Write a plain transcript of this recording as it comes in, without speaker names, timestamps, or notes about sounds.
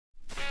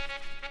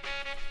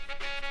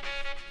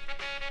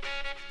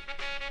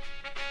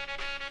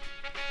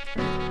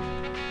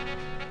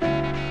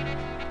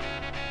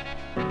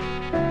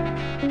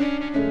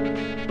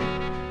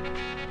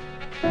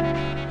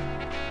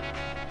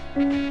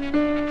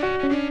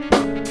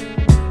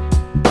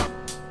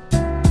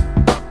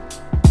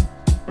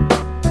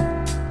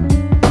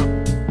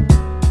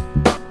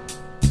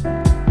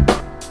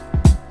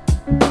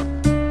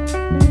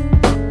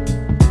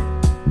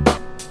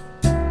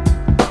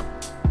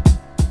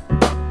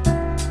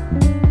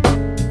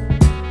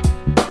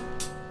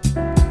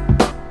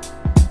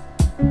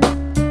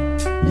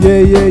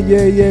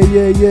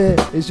Yeah.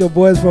 It's your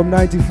boys from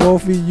 94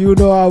 feet. You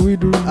know how we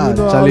do. You know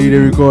Charlie, they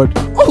record.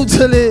 Oh,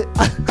 Charlie.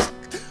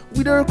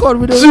 We don't record.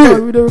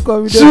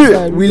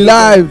 We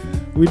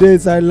live. We did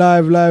inside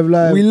live.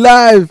 We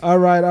live. All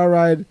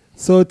right.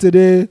 So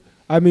today,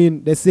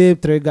 the same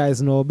three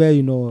guys,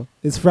 but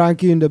it's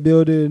Frankie in the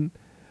building.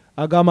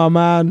 I got my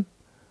man,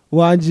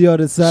 Wanji on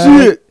the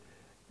side. Shit.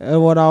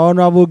 And what our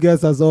honorable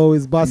guest, as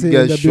always, Bassett in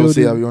the You guys sure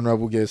say building. I'm the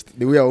honorable guest.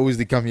 The way I always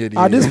come here.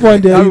 At this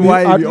point, there,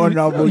 Why you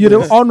honorable you're the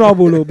guest?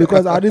 honorable, though,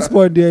 because at this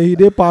point, there, he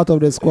did part of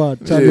the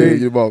squad. Charlie.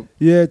 Yeah, Bob.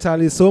 Yeah,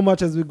 Charlie, so much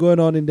has been going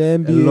on in the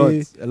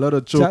NBA. A lot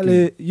of choking.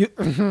 Charlie,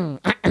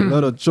 A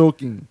lot of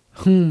choking.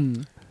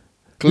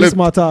 this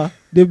matter,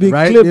 they've been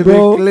Right? clipped, They've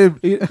bro. been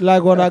clipped.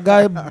 Like what a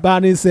guy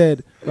Barney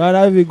said, right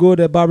now if we go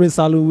to the barbering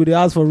salon, we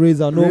ask for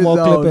razor, no more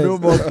clippers. No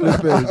more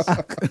clippers.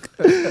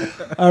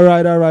 All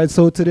right.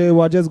 So today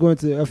we're just going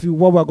to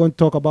what we're going to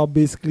talk about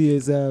basically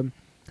is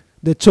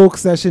the choke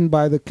session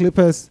by the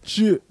Clippers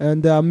Shit.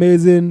 and the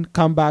amazing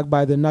comeback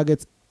by the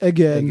Nuggets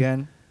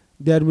again.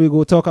 Then we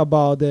will talk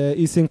about the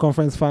Eastern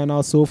Conference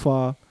Finals so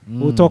far.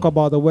 We'll talk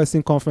about the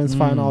Western Conference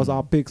Finals,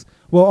 our picks.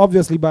 Well,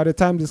 obviously, by the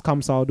time this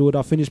comes out, they would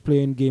have finished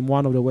playing game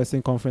one of the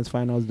Western Conference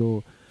Finals,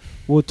 though.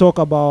 We'll talk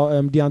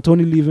about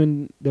D'Antoni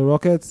leaving the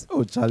Rockets.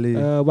 Oh, Charlie.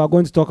 We're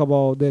going to talk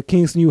about the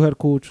Kings' new head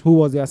coach, who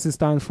was the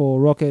assistant for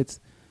Rockets.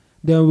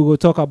 Then we will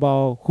talk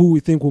about who we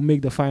think will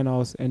make the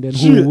finals and then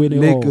who will win it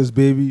all. Lakers,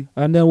 baby.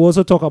 And then we'll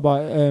also talk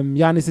about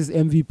Giannis's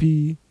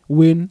MVP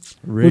win,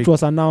 which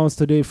was announced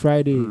today,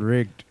 Friday.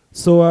 Rigged.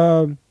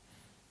 So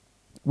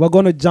we're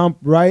going to jump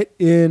right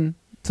in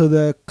to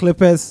the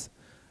Clippers,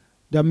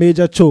 the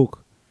major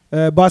choke.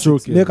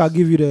 Bassett, make I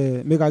give you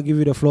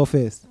the floor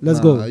first.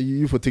 Let's go.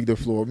 You for take the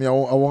floor. I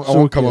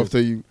won't come after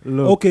you.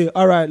 Look. Okay,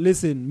 all right.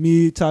 Listen,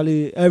 me,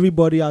 Charlie,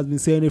 everybody has been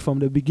saying it from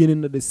the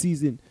beginning of the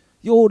season.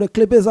 Yo, the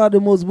Clippers are the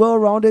most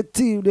well-rounded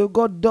team. They've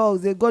got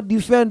dogs, they've got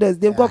defenders,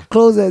 they've got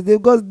closers,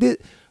 they've got this.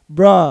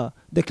 Bruh,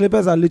 the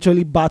Clippers are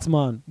literally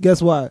Batman.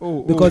 Guess what?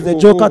 Because the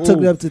Joker took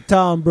them to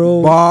town,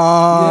 bro.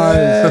 Bars.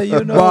 Yeah,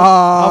 you know.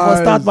 I will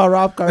start my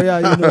rap career,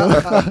 you know.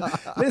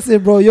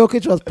 Listen, bro,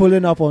 Jokic was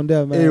pulling up on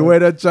them, man. Hey,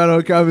 Weather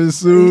Channel coming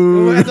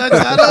soon. Weather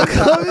Channel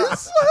coming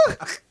soon.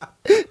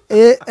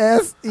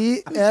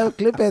 ASEM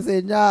Clippers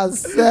in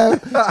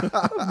yourself.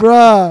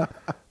 Bruh.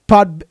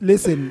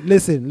 Listen.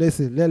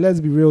 Let's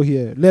be real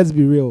here. Let's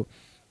be real.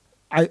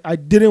 I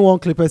didn't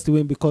want Clippers to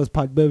win because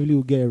Pat Beverly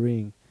will get a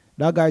ring.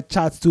 That guy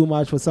chats too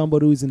much for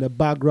somebody who's in the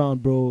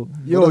background, bro.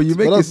 Yo, you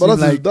make it seem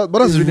like but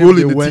that's even his role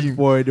if in they the went team.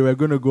 for it, they were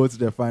going to go to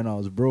the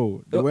finals,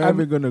 bro. They weren't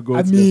even going to go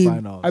to the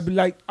finals.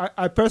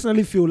 I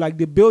personally feel like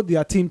they built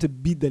their team to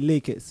beat the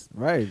Lakers.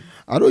 Right.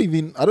 I don't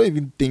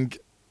even think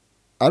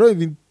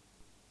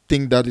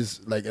that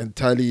is like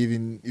entirely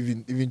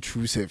even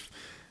true, safe,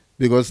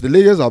 because the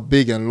Lakers are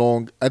big and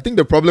long. I think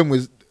the problem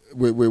with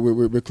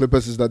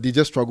Clippers is that they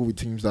just struggle with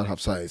teams that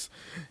have size.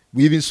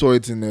 We even saw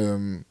it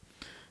in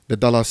the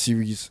Dallas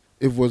series.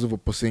 If it wasn't for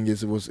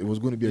Porzingis, it was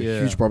going to be a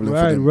huge problem for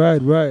them.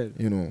 Right.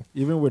 You know,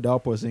 Even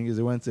without Porzingis,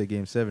 they went to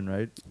Game 7,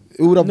 right?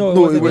 it would have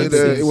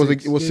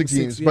it was 6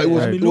 games, but it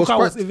was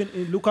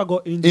Luka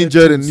got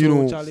injured and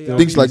Charlie,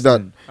 things like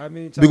that.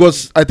 Charlie,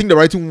 Because I think the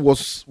writing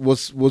was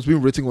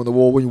being written on the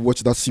wall when you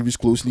watch that series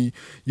closely.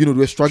 You know, they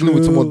were struggling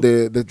with some of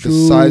the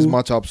size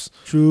matchups.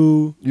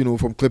 True. You know,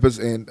 from Clippers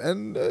and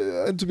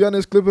to be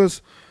honest,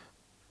 Clippers,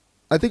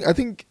 I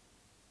think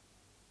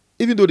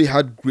even though they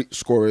had great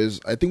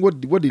scorers, I think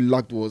what they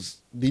lacked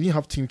was they didn't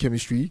have team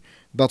chemistry.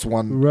 That's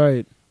one.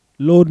 Right.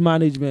 Load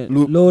management.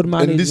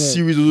 And this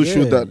series also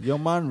showed that. Your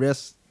man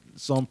rests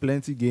some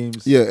plenty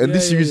games. Yeah, and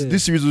this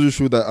series also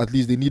showed that at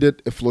least they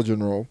needed a floor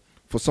general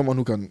for someone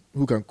who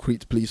can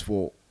create plays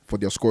for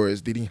their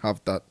scorers. They didn't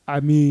have that. I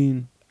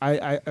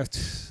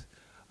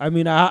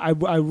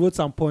wrote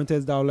some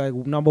pointers down. Like,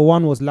 number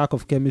one was lack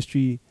of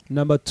chemistry.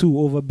 Number two,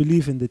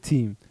 overbelief in the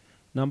team.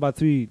 Number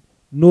three,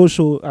 no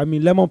show.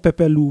 Lemon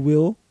Pepper Lou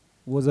Will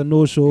was a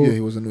no show. Yeah,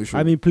 he was a no show.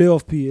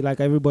 Playoff P, like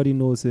everybody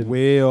knows him.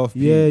 Way off.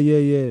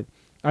 Yeah.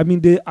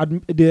 They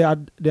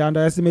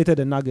underestimated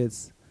the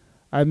Nuggets.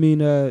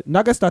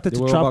 Nuggets started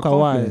to trap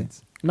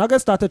Kawhi.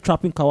 Nuggets started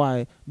trapping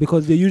Kawhi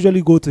because they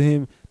usually go to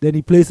him, then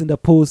he plays in the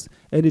post,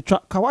 and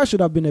Kawhi should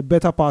have been a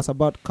better passer,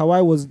 but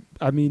Kawhi was,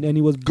 and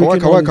he was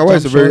breaking all his Kawhi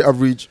is a jump very shots.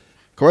 average.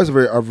 Kawhi is a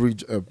very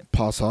average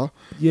passer.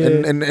 Yeah.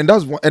 And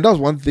that's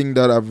one thing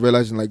that I've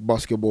realized in like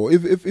basketball.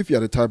 If you're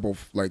the type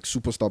of like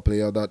superstar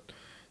player that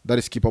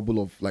is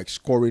capable of like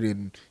scoring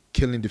and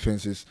killing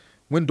defenses,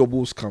 when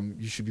doubles come,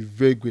 you should be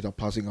very great at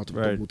passing out of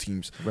double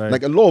teams. Right.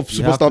 Like a lot of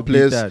You have to superstar beat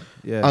players that.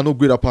 Yeah. are not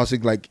great at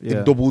passing like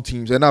in double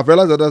teams. And I've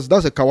realized that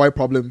that's a Kawhi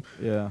problem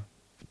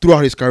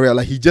throughout his career.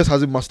 Like he just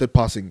hasn't mastered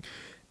passing.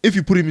 If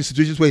you put him in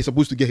situations where he's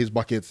supposed to get his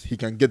buckets, he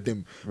can get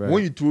them. Right.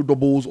 When you throw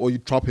doubles or you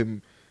trap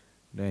him,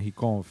 Then he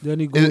conf. Then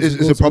he goes.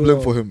 it's a problem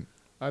for him.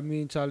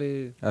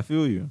 Charlie. I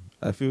feel you.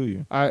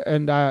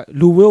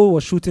 Lou Will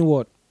was shooting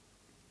what?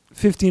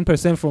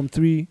 15% from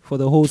 3 for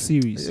the whole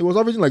series. It was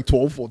averaging like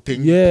 12 or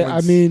 10 Yeah,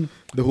 points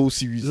the whole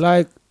series.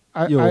 like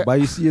but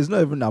you see, it's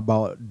not even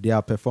about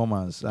their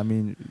performance.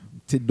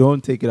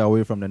 don't take it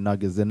away from the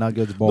Nuggets. The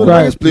Nuggets No, ball. the Right,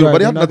 Nuggets played, right, but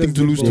they the had nothing Nuggets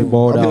to did lose ball. to. They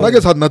balled I mean, out.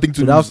 Nuggets had nothing to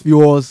So that lose.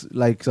 fuels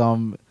like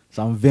some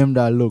vim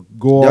that look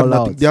go They had, all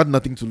nothing, out. they had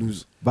nothing to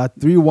lose. But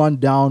 3-1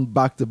 down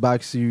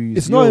back-to-back series.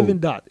 It's not Yo, even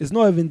that. It's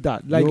not even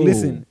that. Like, Yo.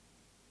 listen,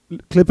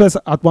 Clippers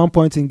at one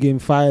point in Game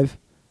 5,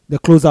 the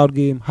closeout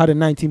game, had a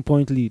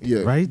 19-point lead.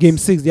 Yeah. right. Game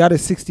 6, they had a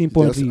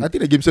 16-point Yes, lead. I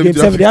think the game 7 Game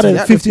 7, they had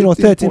a 15 or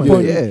 13 point,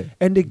 point yeah. lead.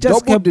 And they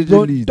just kept Double-digit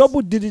going, leads.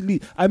 double-digit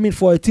lead. I mean,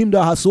 for a team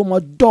that has so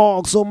much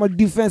dog, so much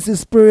defensive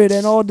spirit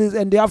and all this,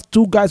 and they have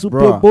two guys who play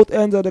Bruh. both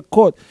ends of the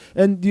court.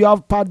 And you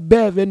have Pat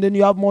Bev, and then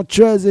you have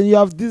Montrez, and you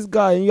have this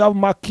guy, and you have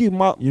Marquis.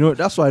 You know,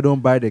 that's why I don't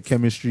buy the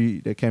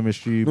chemistry. The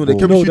chemistry. No, the ball.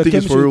 chemistry the thing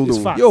is for chemistry real is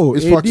though. fact. Yo,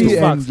 It's AD facts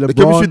though. and The LeBron,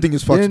 chemistry thing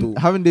is facts didn't- though.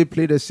 Haven't they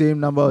played the same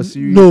number of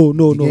series? No,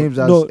 games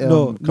as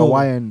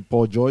Kawhi and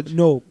Paul George.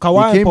 No,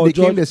 Kawhi and Paul They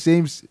came George. the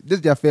same. This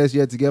is their first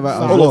year together as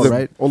Facts. All well, of them.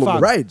 right? All of them.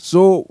 Facts. Right.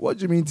 So what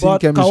do you mean team But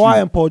chemistry?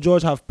 Kawhi and Paul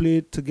George have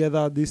played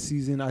together this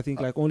season, I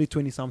think, like only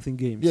 20-something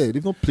games. Yeah,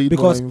 they've not played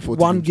Because more than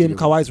 14 one games game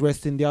together. Kawhi's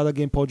resting, the other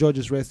game Paul George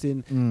is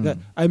resting. Mm.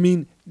 I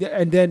mean,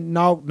 and then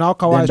now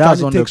Kawhi Then is trying that's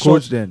to on the take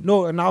coach shots. then.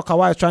 No, and now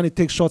Kawhi is trying to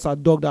take shots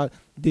at Dog that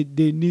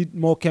they need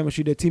more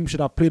chemistry. The team should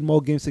have played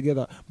more games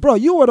together. Bro,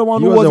 you were the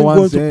one You who were the wasn't one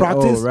going saying- to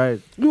practice. Oh,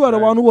 right. You were the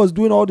Right. one who was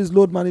doing all this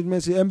load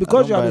management. And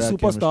because you don't are buy the that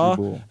chemistry superstar,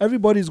 ball.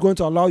 everybody is going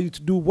to allow you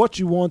to do what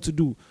you want to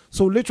do.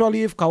 So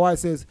literally, if Kawhi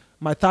says,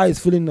 my thigh is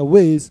feeling the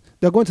ways,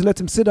 they're going to let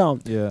him sit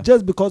down. Yeah.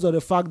 Just because of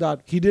the fact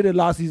that he did it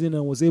last season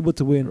and was able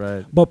to win.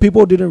 Right. But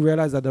people didn't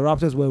realize that the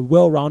Raptors were a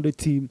well-rounded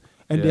team,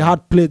 and they Yeah.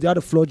 had played. They had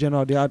a floor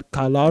general. They had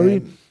Kyle Lowry,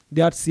 And-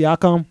 they had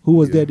Siakam, who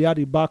was Yeah. there. They had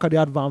Ibaka, they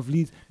had Van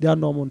Vliet, they had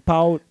Norman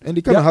Powell. And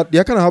they kind of had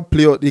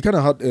playoff. They kind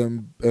of had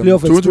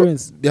Playoff Toronto-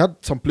 experience. They had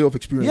some playoff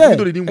experience. Yeah, Even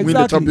though they didn't win the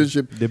exactly.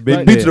 championship, They Right. been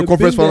been there. to the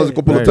conference finals a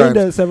couple They've of been times.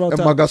 there several And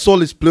times.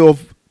 Magasol is playoff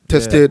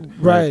tested.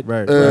 Right.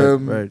 Right.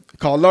 Right.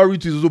 Kyle Lowry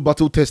is also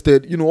battle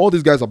tested. You know, all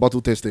these guys are battle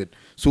tested.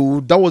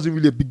 So that wasn't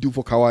really a big deal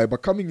for Kawhi.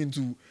 But coming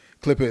into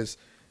Clippers,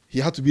 he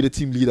had to be the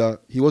team leader.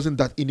 He wasn't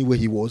that anywhere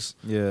he was.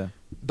 Yeah.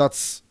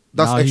 That's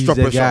Now extra he's the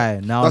pressure.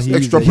 guy. Now That's he's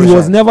extra the He pressure.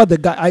 was never the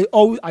guy. I He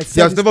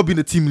said has this- never been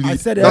a team lead. I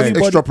said That's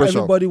extra pressure.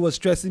 everybody was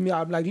stressing me.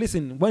 I'm like,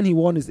 listen, when he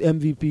won his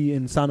MVP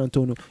in San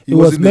Antonio, He it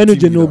was wasn't the Manu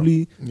team leader.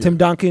 Ginobili, Yeah. Tim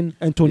Duncan,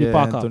 and Tony Yeah,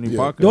 Parker. Tony Yeah.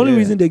 Parker. The only yeah.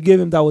 reason they gave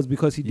him that was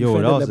because he Yo,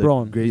 that defended was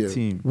LeBron. a great Yeah.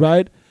 team.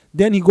 Right?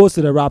 Then he goes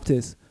to the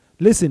Raptors.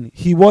 Listen,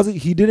 he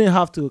didn't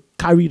have to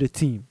carry the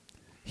team.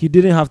 He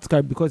didn't have to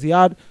carry because he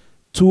had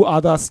two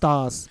other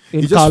stars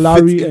in He just Kyle fit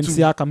Lowry and into-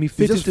 Siakam. He He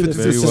fit just into fits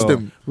the the Very well.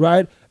 system.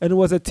 right? And it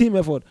was a team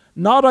effort.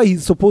 Now that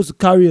he's supposed to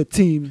carry a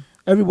team,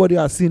 everybody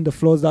has seen the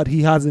flaws that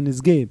he has in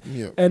his game.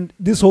 Yeah. And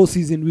this whole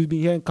season, we've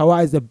been hearing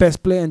Kawhi is the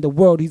best player in the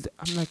world.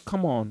 I'm like,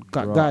 come on,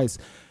 Bruh. guys.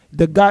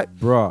 The guy,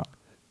 Bruh.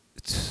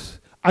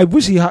 I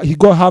wish he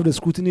got half the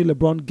scrutiny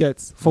LeBron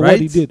gets for what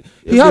Right? he did.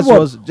 If He had this what?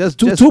 was just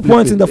Two flip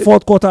points it. in the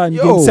fourth quarter in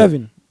Yo. game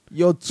 7.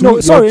 Your two, No,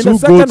 sorry, in the your two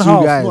second go-to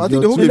half. guys. No, I think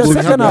your the whole two in the game go-to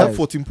he second had half-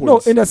 14 No,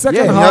 points. in the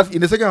second He half. had,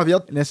 in the second half, he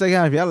had In the second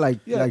half, he had like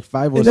Yeah.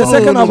 5 or In the something.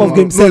 second half of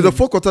game No, seven. the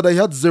fourth quarter, he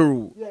had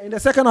 0. Yeah, in the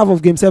second half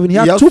of game 7, he He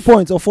had had 2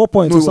 points or 4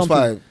 points No, or it was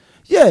something. 5.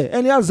 Yeah,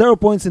 and he had 0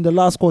 points in the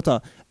last quarter.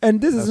 And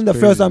this isn't the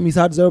crazy. first time he's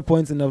had 0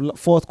 points in the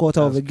fourth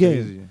quarter of That's a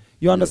game. crazy.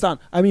 You understand?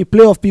 I mean,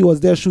 playoff P was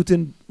there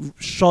shooting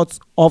shots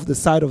off the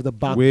side of the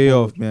back. Way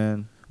off,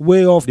 man.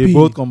 Way off They P.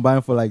 both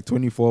combined for like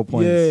 24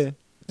 points. Yeah.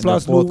 in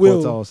Plus the Lou fourth quarter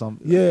Will. or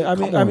something. Yeah, I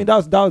Come mean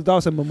on. that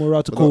was a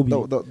memorial to But Kobe.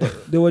 that-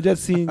 They were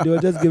just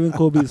giving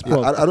Kobe his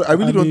props. I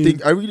really don't mean-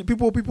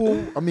 think people.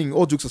 I mean,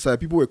 all jokes aside,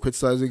 people were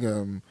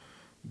criticizing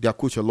their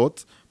coach a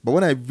lot. But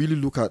when I really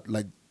look at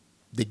like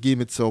the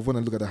game itself, when I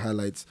look at the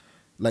highlights,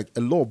 like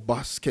a lot of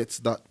baskets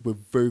that were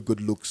very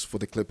good looks for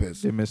the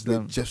Clippers, They missed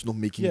them. just not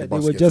making Yeah, the they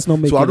were basket. just not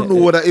making So I don't it.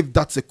 know whether if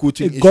that's a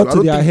coaching It issue. got I to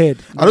don't their think- head.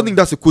 I don't think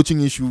that's a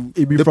coaching issue.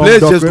 It be The from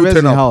players Doc just don't Rivers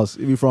turn in up. house.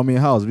 It be from in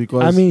house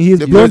because I mean, he's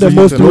The blown the players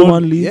most don't turn up.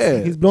 3-1 leads.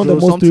 yeah, He's blown so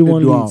the most something 3-1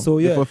 to do leads. So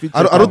am. yeah. If a feature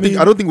I don't come- think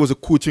I don't think it was a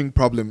coaching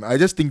problem. I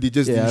just think they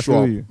just Yeah, didn't I show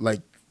feel up. you.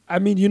 Like I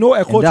mean, you know,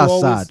 a coach will that's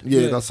always. sad.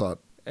 yeah, that's sad.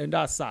 And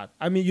that's sad.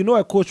 I mean, you know,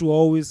 a coach will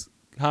always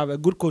have a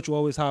good coach will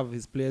always have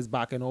his players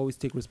back and always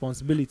take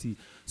responsibility.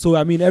 So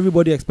I mean,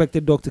 everybody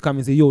expected Doc to come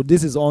and say, "Yo,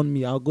 this is on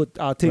me. I'll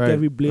take Right,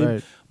 every blame."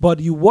 right.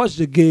 But you watch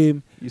the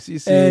game, You see,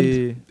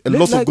 And- A Like-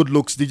 lot of good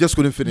looks. They just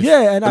couldn't finish.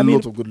 yeah, and a I mean,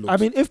 lot of good looks. I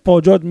mean, if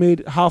Paul George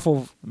made half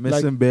of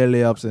missing bare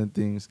layups and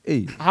things.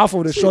 Hey, half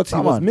of the shots he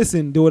come was on.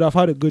 missing, they would have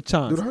had a good They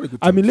chance. would have had a good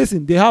I mean, chance.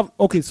 listen, they have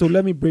okay. So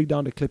let me break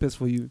down the Clippers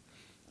for you.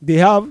 They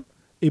have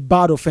a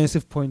bad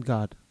offensive point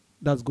guard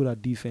that's good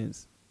at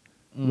defense,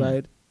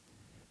 right?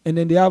 And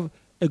then they have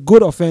a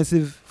good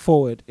offensive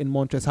forward in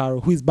Montrezl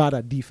Harrell who is bad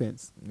at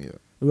defense, Yeah.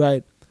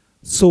 right?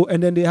 So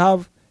and then they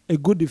have a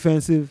good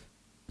defensive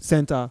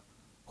center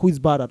who is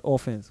bad at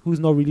offense, who is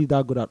not really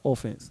that good at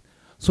offense.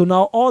 So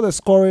now all the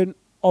scoring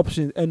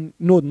options, and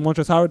no,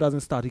 Montrezl Harrell doesn't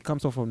start; he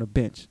comes off from the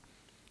bench.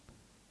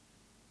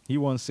 He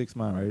won 6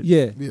 man, right?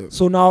 Yeah. Yeah.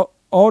 So now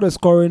all the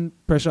scoring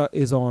pressure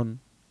is on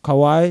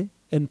Kawhi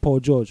and Paul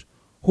George,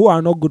 who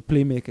are not good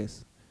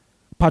playmakers.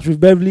 Patrick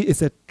Beverly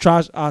is a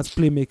trash ass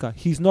playmaker.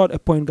 He's not a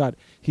point guard.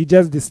 He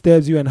just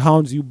disturbs you and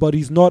hounds you, but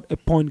he's not a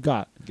point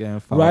guard. Getting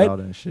fouled Right? out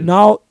and shit.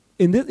 Now,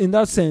 in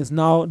that sense,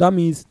 now that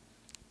means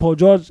Paul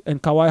George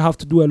and Kawhi have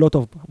to do a lot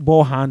of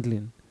ball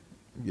handling,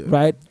 Yeah.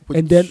 right?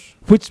 And then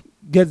which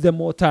gets them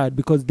more tired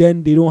because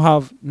then they don't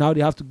have, now they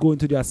have to go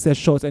into their set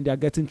shots and they are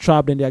getting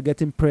trapped and they are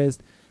getting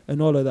pressed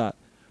and all of that,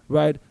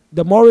 right?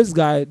 The Morris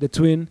guy, the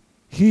twin,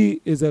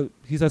 he's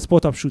a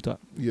spot-up shooter.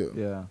 Yeah.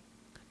 Yeah.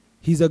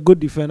 He's a good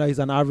defender. He's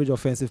an average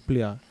offensive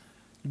player.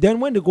 Then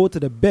when they go to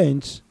the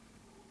bench,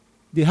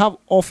 they have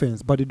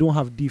offense, but they don't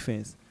have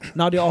defense.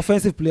 Now, the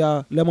offensive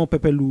player, Lemon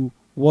Pepelu,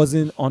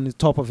 wasn't on the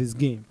top of his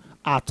game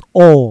at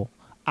all.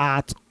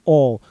 At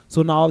all.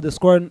 So now the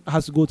scoring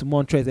has to go to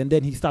Montrez, and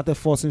then he started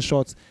forcing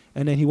shots,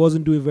 and then he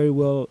wasn't doing very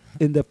well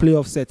in the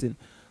playoff setting.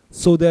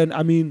 So then,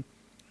 I mean,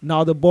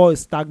 now the ball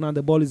is stagnant.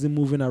 The ball isn't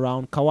moving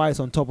around. Kawhi is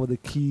on top of the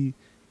key.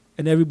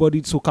 And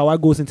everybody, so Kawhi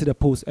goes into the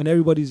post, and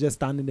everybody's just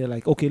standing there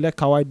like, okay, let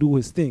Kawhi do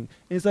his thing.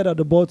 Instead of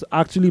the ball to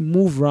actually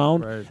move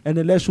around, Right. and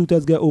then let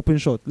shooters get open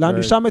shots.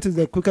 Landry Right. Shamet is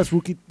the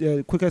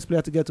quickest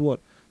player to get to what?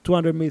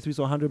 200 made threes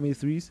or 100 made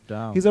threes.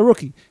 Down. He's a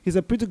rookie. He's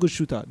a pretty good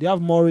shooter. They have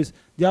Morris.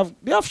 They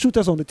have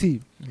shooters on the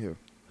team. Yeah.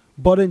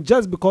 But then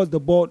just because the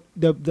ball,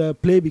 the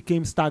play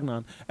became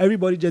stagnant,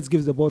 everybody just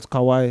gives the ball to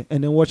Kawhi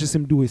and then watches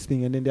him do his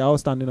thing, and then they're all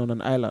standing on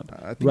an island.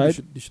 I think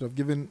Right? they should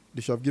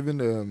have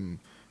given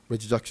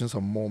Reggie Jackson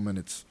some more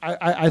minutes.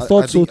 I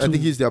thought so too. I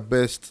think he's the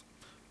best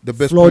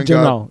floor point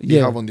general, guard they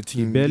yeah. have on the He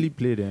team. barely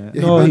played it.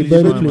 Yeah, No, he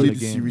barely played played. the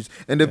game. series.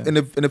 And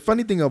Yeah. the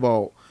funny thing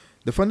about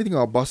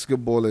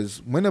basketball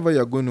is whenever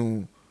you're going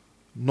to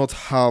not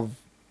have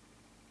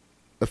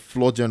a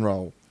floor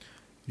general,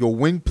 your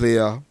wing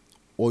player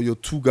or your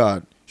two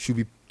guard should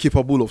be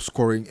capable of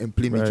scoring and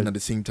playmaking Right. at the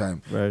same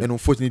time. Right. And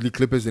unfortunately,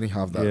 Clippers didn't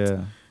have that.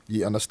 Yeah.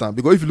 You understand?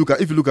 Because if you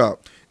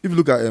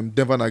look at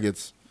Denver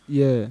Nuggets,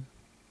 Yeah.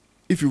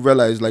 if you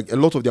realize like a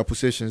lot of their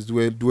possessions they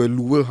were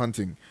Lou Will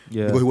hunting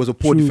Yeah. because he was a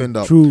poor True,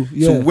 defender. True.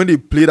 Yeah. So when they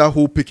play that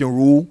whole pick and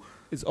roll,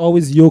 it's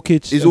always Jokic.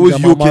 It's and always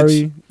Jamal Jokic.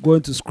 Murray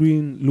going to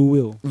screen Lou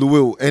Will. Lou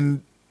Will,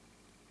 and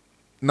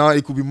now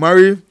it could be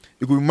Murray,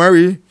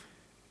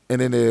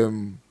 and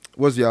then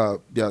what's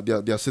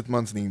their sit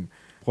man's name?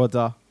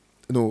 Porter.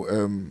 No,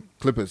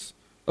 Clippers.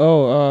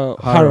 Oh,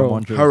 Harrow, Harrow.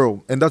 Montrez.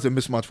 Harrow, and that's a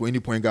mismatch for any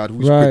point guard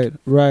who's Right. quick.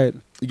 Right.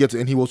 You get it,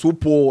 and he was so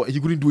poor he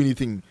couldn't do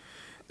anything.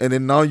 And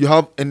then now you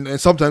have, and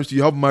sometimes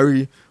you have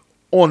Murray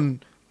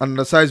on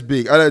undersized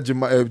big, either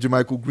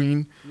Jermichael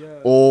Green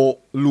or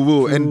Lou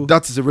Will, True. and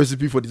that is a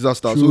recipe for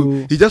disaster.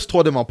 True. So he just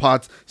tore them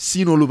apart,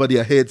 seen all over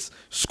their heads,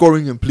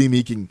 scoring and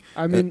playmaking.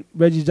 I mean,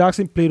 Reggie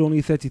Jackson played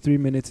only 33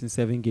 minutes in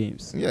 7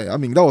 games. Yeah, I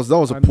mean that was a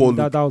I poor mean,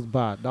 look. that was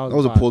bad. That That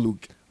was a bad. poor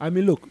look. I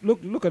mean,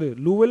 look at it.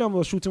 Lou Williams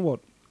was shooting what?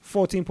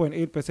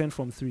 14.8%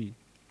 from 3.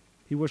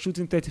 He was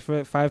shooting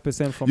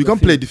 35% from You the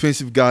can't play field.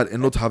 defensive guard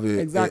and not have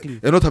Exactly.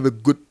 and not have a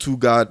good two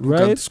guard who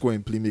Right? can score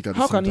and playmaker at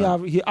How the same can he time.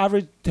 have? He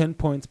averaged 10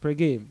 points per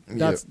game.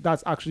 Yeah.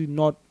 That's actually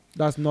not.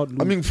 That's not. Lou.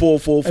 I mean, for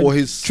And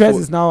his Trez for-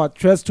 is now at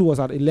Trez 2 was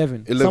at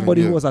 11. 11,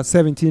 Somebody yeah. who was at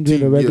 17 during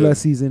the Team, regular yeah.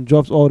 season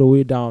drops all the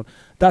way down.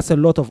 That's a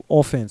lot of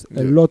offense.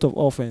 A Yeah. lot of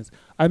offense.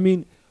 I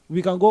mean,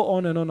 we can go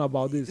on and on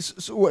about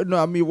this. No,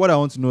 I mean, what I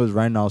want to know is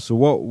right now. So,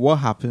 what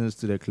happens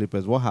to the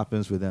Clippers? What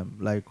happens with them?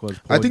 Like, cause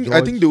I Paul think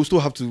George they will still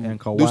have to and they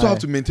will still have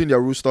Kawhi. to maintain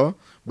their roster,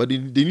 but they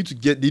need to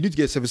get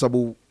a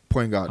serviceable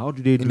point guard. How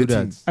do they in do the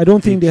that? team. I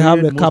don't think they have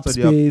the traded cap most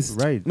of their- space.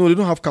 Right. No, they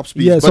don't have cap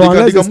space, Yeah, but so they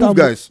unless can start move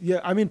guys. Yeah,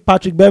 I mean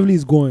Patrick Beverly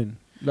is going.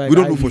 Like We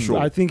don't I, know for sure.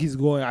 I think he's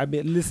going. I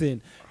mean,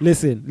 listen.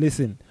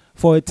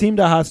 For a team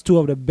that has 2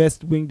 of the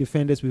best wing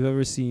defenders we've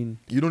ever seen,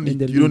 You don't in need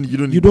the you don't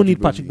league, you don't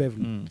need Patrick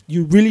Beverly. Beverly. Mm.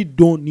 You really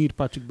don't need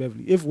Patrick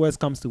Beverly. If worse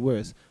comes to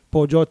worse,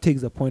 Paul George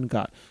takes the point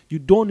guard. You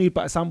don't need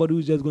somebody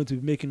who's just going to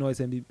be making noise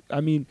and be. I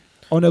mean,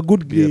 on a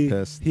good Be a day,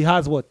 pest. he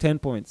has 10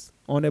 points.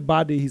 On a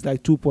bad day, he's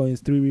like 2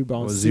 points, 3 Or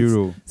rebounds,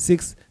 0.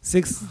 six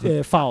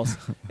fouls,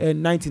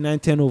 and 99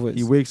 turnovers.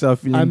 He wakes up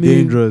feeling I mean-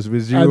 dangerous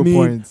with 0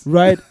 points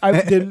Right? and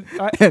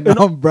you know,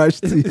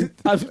 unbrushed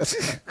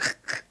teeth.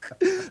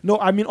 no,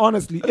 I mean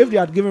honestly, if they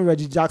had given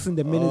Reggie Jackson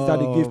the minutes that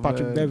they Oh, gave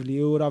Patrick man. Beverly,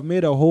 it would have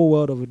made a whole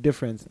world of a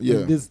difference Yeah,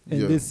 in this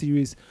yeah.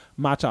 series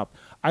matchup.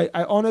 I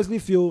honestly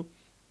feel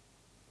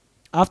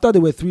after they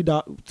were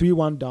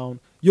 3-1 down,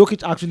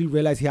 Jokic actually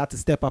realized he had to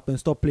step up and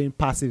stop playing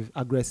passive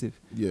aggressive.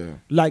 Yeah.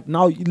 Like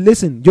now,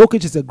 listen,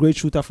 Jokic is a great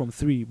shooter from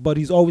 3, but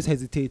he's always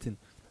hesitating.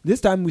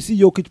 This time we see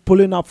Jokic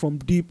pulling up from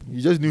deep,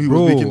 You just knew he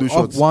Bro, was making those off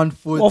shots. 1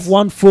 foot, off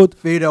 1 foot,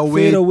 fade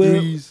away, fade away.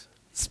 threes.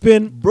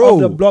 spin Bro. off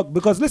the block.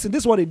 Because listen,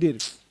 this is what they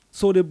did.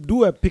 So they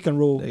do a pick and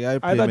roll. The guy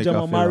Either playmaker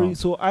Jamal fell Murray. out.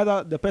 So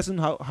either the person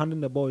handling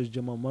the ball is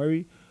Jamal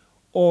Murray,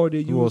 or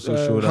they Who use also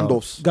showed out.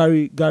 Handoffs.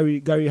 Gary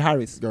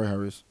Harris Gary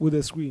Harris. with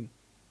a screen.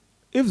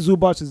 If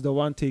Zubac is the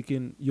one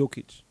taking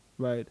Jokic,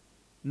 right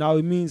now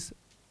it means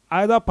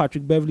either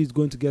Patrick Beverly is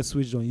going to get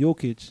switched on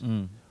Jokic,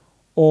 Mm.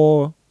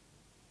 or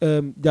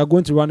they are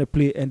going to run a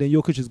play and then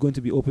Jokic is going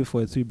to be open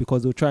for a 3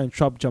 because they'll try and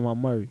trap Jamal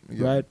Murray,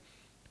 Yeah.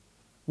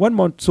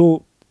 right?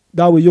 So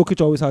that way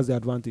Jokic always has the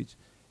advantage.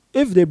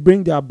 If they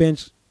bring their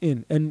bench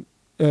in and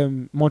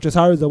Montrezl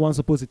Harrell is the one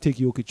supposed to take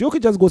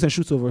Jokic just goes and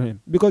shoots over him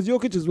because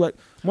Jokic is what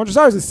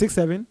Montrezl Harrell is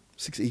 6'7",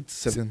 6'8",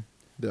 7",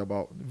 they're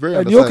about very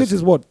and undersized. Jokic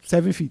is what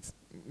 7 feet.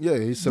 Yeah,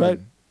 he's 7. Right.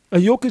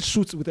 And Jokic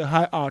shoots with a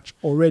high arch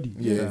already.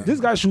 Yeah. This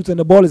guy shoots and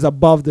the ball is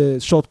above the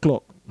shot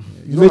clock.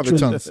 You don't have a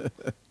chance.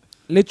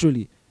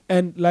 Literally.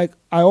 And like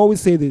I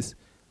always say this,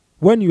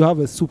 when you have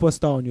a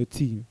superstar on your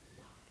team,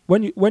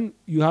 when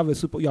you have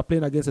you're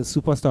playing against a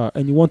superstar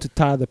and you want to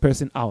tire the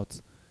person out,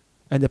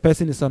 and the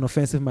person is an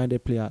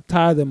offensive-minded player,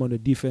 tire them on the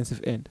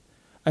defensive end.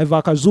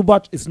 Ivica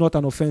Zubac is not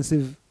an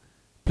offensive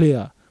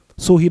player,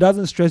 so he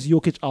doesn't stress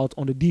Jokic out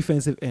on the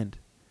defensive end,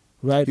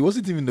 right? He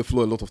wasn't even in the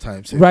floor a lot of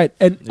times. Right,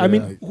 and I Yeah.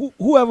 mean,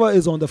 whoever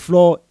is on the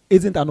floor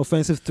isn't an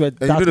offensive threat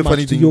And that you know the much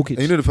funny to thing. Jokic. And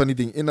you know the funny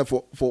thing.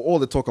 For all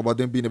the talk about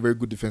them being a very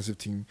good defensive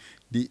team,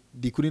 they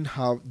didn't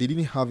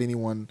have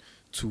anyone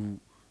to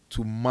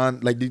man,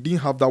 like they didn't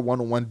have that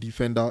one-on-one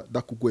defender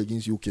that could go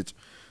against Jokic.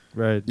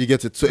 Right. You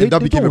get it. So They- and that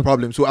they became a don't.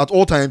 problem. So at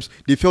all times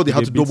they felt they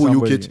had They to beat double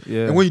somebody, Jokic.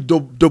 yeah. And when you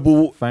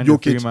double Find a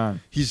free Jokic, man.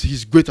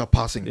 he's great at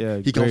passing. Yeah,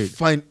 he can great.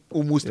 find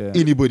almost Yeah.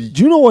 anybody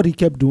Do you know what he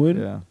kept doing?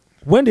 Yeah.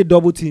 When they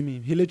double team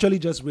him, he literally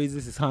just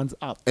raises his hands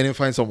up. and then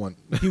find someone.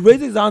 He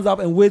raises his hands up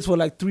and waits for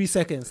like 3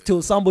 seconds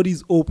till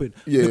somebody's open.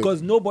 Yeah.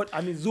 Because nobody,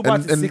 I mean, Zubac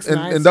is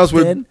 6'9", and that's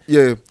where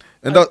 6'10".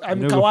 and that I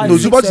mean, You know, Kawhi No,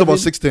 is Zubac is about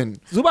 6'7". 6'10",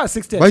 Zubac is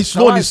 6'10". but he's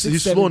slow. Kawhi is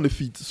He's 6'7". slow on the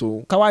feet.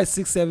 So Kawhi is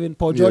 6'7",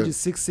 Paul George Yeah. is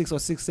 6'6" or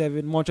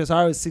 6'7", Montrezl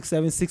Harrell is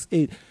 6'7",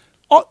 6'8".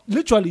 Oh,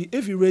 literally,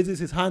 if he raises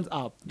his hands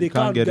up, they You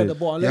can't can't get get it. the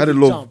ball he unless had a they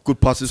lot jump. of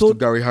good passes So- to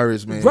Gary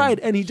Harris, man. Right,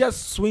 and he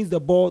just swings the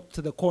ball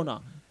to the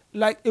corner.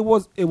 Like it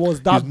was that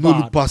His bad.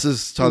 no-look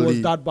passes, Charlie. It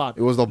was that bad.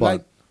 It was that bad.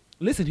 Like,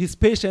 listen, his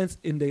patience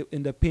in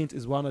the paint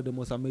is one of the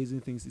most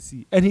amazing things to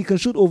see, and he can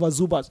shoot over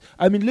Zubac.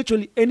 I mean,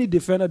 literally any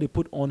defender they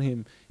put on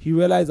him, he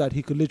realized that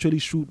he could literally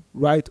shoot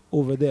right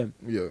over them.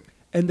 Yeah.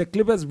 And the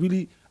Clippers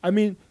really, I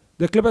mean,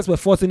 the Clippers were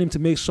forcing him to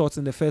make shots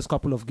in the first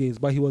couple of games,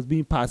 but he was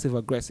being passive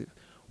aggressive.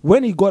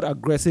 When he got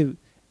aggressive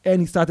and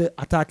he started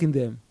attacking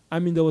them, I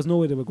mean, there was no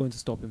way they were going to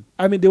stop him.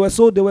 I mean, they were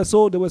so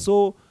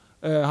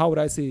how would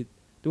I say it?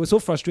 They were so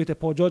frustrated.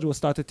 Paul George was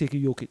started taking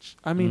Jokic.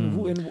 I mean,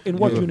 in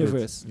what Yeah.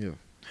 universe? Yeah.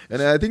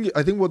 And I think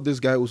what this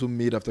guy also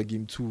made after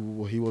game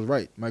 2, he was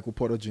right, Michael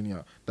Porter Jr.,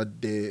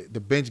 that the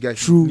bench guys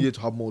True. needed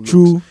to have more looks.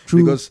 True.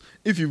 Because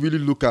if you really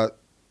look at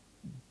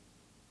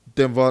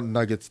Denver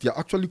Nuggets, they're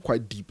actually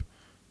quite deep.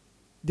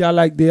 They are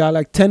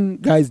like 10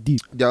 guys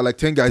deep. They are like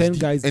 10 guys 10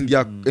 deep, guys and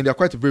deep. they are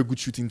quite a very good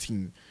shooting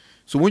team.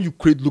 So when you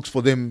create looks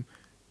for them,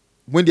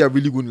 when they are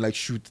really going to like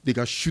shoot, they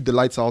can shoot the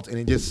lights out and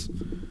then just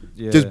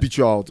beat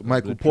you out.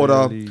 Michael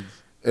Porter,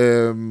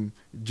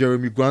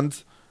 Jeremy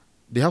Grant,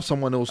 they have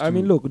someone else. I too.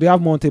 mean, look, they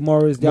have Monte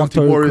Morris, they Monte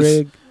have Torrey Morris.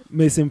 Craig,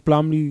 Mason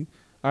Plumlee.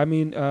 I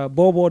mean,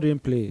 Bobo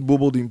didn't play.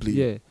 Bobo didn't play.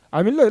 Yeah.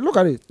 I mean, look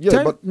at it.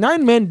 Yeah, but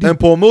 9 men deep. And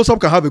Paul Millsap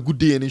can have a good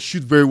day and then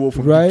shoot very well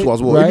from Right, deep too as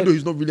well. right. Even though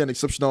he's not really an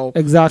exceptional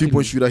Exactly.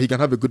 3-point shooter, he can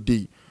have a good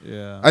day.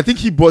 Yeah. I think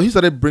he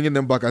started bringing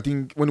them back. I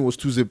think when it was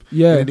 2-zip,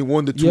 Yeah. and then they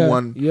won the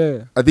 2-1.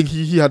 Yeah. I think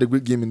he had a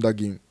great game in that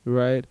game.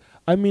 Right.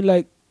 I mean,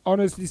 like,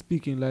 honestly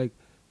speaking, like,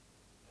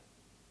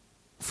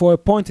 for a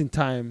point in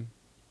time,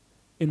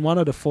 in one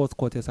of the fourth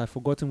quarters, I've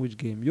forgotten which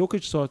game,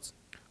 Jokic shot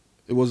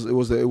It was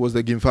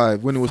the game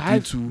 5 when it was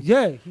 3-2.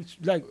 Yeah.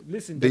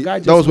 Listen, the guy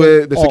just That was where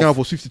went the second off. half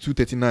was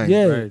 52-39.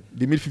 Yeah. Right.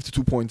 They made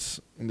 52 points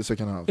in the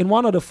second half. In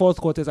one of the fourth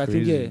quarters, I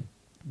think, Crazy. yeah,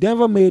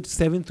 Denver made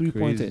 7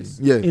 3-pointers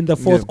Yeah, in the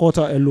fourth yeah.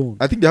 quarter alone.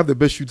 I think they have the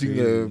best shooting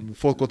Crazy.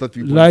 fourth quarter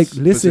 3-point Like,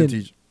 listen,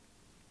 percentage.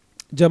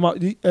 Jamal,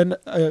 and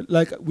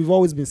like we've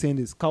always been saying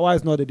this, Kawhi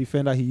is not the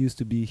defender he used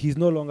to be. He's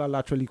no longer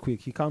laterally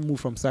quick. He can't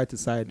move from side to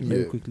side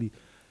very Yeah. quickly.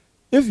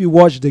 If you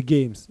watch the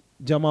games,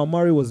 Jamal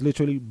Murray was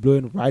literally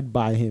blowing right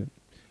by him.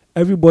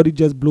 Everybody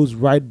just blows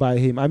right by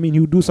him. I mean, he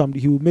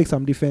will make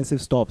some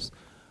defensive stops.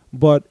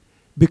 But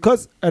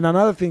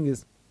another thing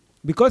is,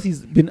 because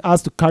he's been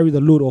asked to carry the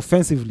load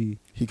offensively,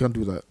 He can't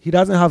do that. he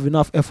doesn't have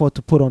enough effort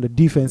to put on the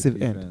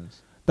defensive end.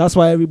 Defense. That's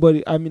why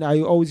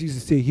I always used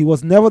to say he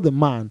was never the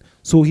man,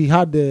 so he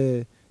had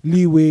the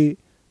leeway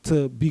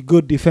to be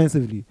good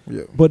defensively.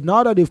 Yeah. But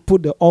now that they've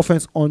put the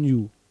offense on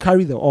you,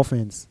 carry the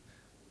offense,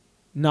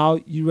 now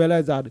you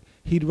realize that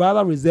he'd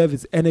rather reserve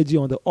his energy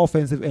on the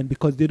offensive end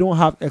because they don't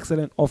have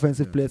excellent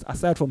offensive players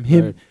aside from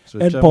him Right. So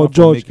and Chema Paul for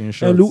George. making And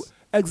shots.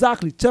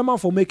 exactly, Chairman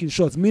for making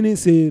shots, meaning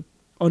say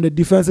on the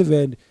defensive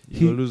end,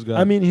 You go lose guy.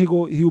 I mean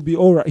he'll be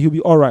all right. He'll be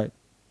all right,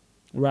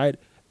 right?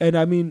 And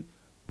I mean,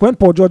 when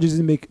Paul George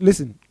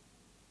listen,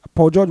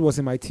 Paul George was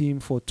in my team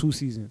for 2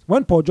 seasons.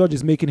 When Paul George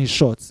is making his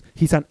shots,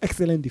 he's an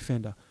excellent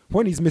defender.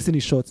 When he's missing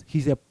his shots,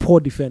 he's a poor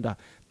defender.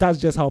 That's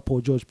just how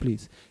Paul George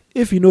plays.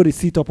 If you know the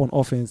seat up on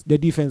offense, the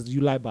defense, you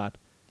lie bad.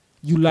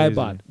 You lie Crazy.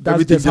 bad. That's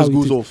Everything just how just it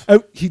goes is.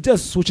 off. He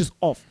just switches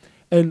off.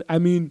 And I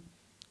mean,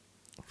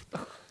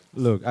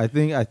 Look, I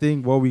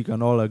think what we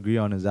can all agree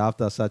on is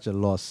after such a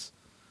loss,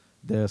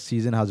 the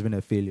season has been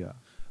a failure.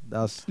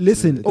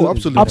 listen,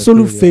 it's been a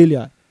absolute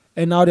failure.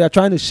 And now they are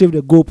trying to shift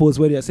the goalposts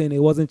where they are saying it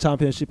wasn't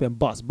championship and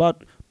bust.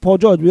 But Paul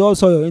George, we all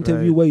saw your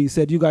interview Right. where you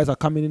said you guys are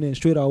coming in and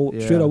straight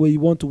away you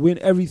want to win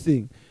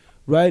everything.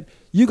 right?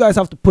 You guys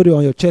have to put it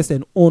on your chest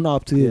and own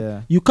up to Yeah.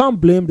 it. You can't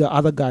blame the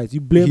other guys.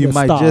 You blame He the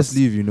might stars. just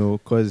leave,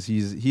 because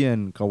he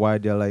and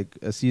Kawhi, they're like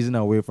a season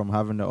away from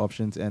having the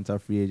option to enter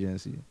free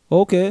agency.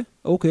 Okay.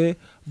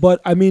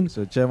 But I mean,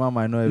 So Chairman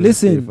might not even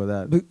stay listen, for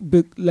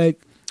that.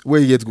 like Where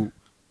he gets go?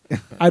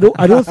 I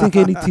don't think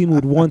any team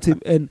would want him.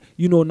 And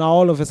now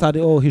all of a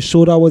sudden, his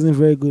shoulder wasn't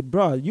very good,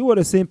 bro. You were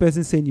the same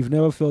person saying you've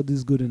never felt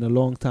this good in a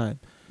long time.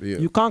 Yeah.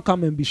 You can't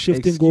come and be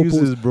shifting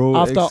Excuses, goalposts bro.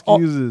 after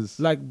Excuses.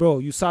 like, bro,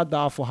 you sat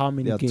down for how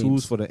many They are games?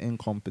 tools for the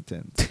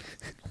incompetent.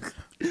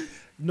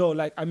 No,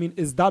 like, I mean,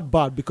 it's that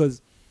bad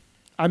because,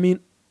 I mean,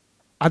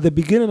 at the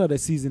beginning of the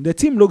season, the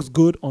team looks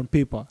good on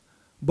paper,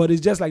 but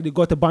it's just like they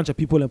got a bunch of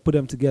people and put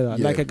them together,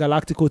 Yeah. like a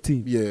Galactico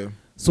team. Yeah.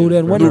 So Yeah,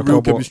 then when no it,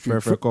 real chemistry.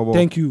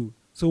 thank you.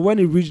 So when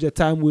it reached the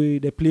time where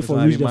they play for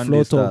reach the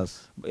floor top,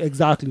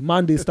 exactly,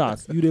 Monday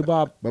starts. You the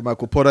bar. But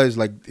Michael Porter is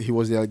like he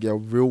was like a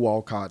real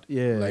wild card.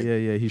 Yeah, Like,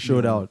 yeah. He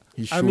showed out.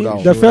 He I showed mean,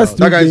 out. the first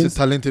That three guy is games, a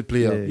talented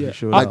player. Yeah, Yeah. he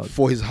showed Like out.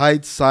 for his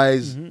height,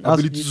 size, Mhm.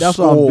 ability to That's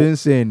what I've score. been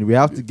saying. We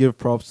have to give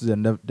props to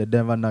the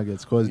Denver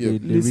Nuggets because Yeah. they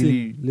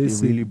really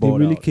they balled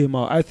really out. came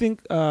out. I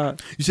think You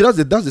see, that's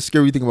the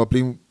scary thing about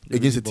playing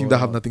against a Really team that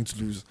have balled out. nothing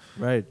to lose.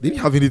 Right. They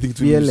didn't have anything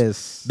to lose.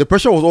 Fearless. The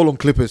pressure was all on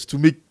Clippers to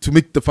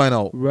make the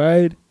final.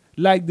 right,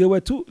 like they were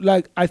too.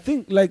 Like I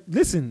think, like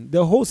listen,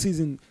 the whole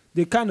season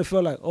they kind of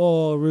felt like,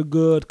 oh, we're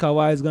good.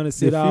 Kawhi is gonna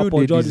sit They out, feel Paul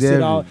they George sit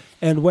deserve out, it.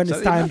 and when So it's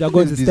they time, they're actually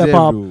going to step deserve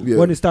up. it. Yeah.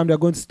 When it's time, they're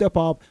going to step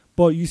up.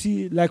 But you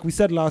see, like we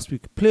said last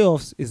week,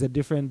 playoffs is a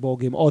different ball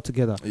game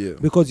altogether Yeah.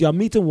 because you're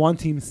meeting one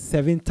team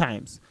 7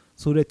 times,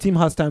 so the team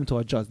has time to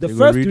adjust. The They will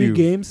first read 3 you.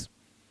 games,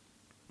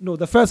 no,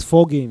 the first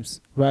 4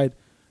 games, right?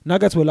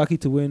 Nuggets were lucky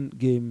to win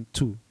game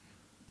 2.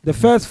 The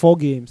first 4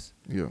 games,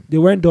 Yeah. they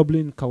weren't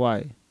doubling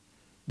Kawhi.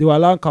 They were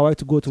allowing Kawhi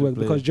to go to To work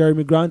play. because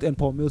Jeremy Grant and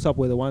Paul Millsap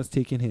were the ones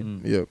taking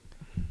him. Mm. Yeah.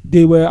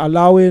 They were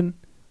allowing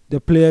the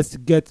players to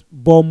get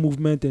ball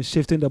movement and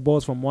shifting the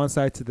balls from one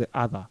side to the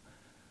other.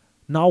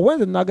 Now, when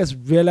the Nuggets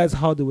realized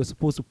how they were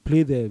supposed to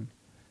play them,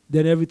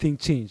 then everything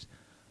changed.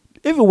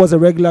 If it was a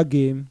regular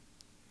game,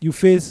 you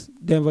face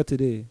Denver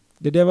today.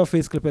 The Denver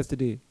face Clippers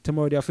today.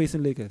 Tomorrow they are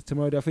facing Lakers.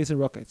 Tomorrow they are facing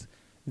Rockets.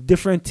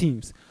 Different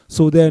teams.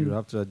 So then, You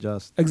have to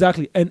adjust.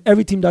 exactly, and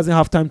every team doesn't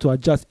have time to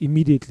adjust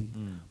immediately.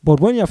 Mm. But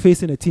when you're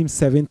facing a team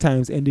 7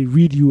 times and they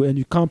read you and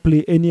you can't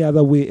play any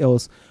other way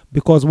else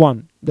because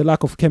 1, the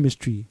lack of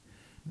chemistry,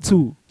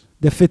 2,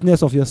 the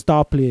fitness of your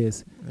star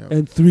players, Yeah.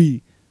 and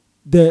 3,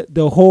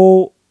 the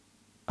whole,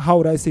 how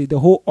would I say, the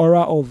whole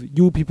aura of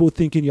you people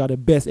thinking you are the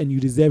best and you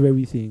deserve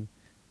everything,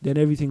 then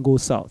everything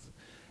goes south.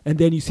 And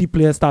then you see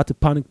players start to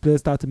panic,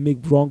 players start to make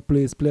wrong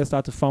plays, players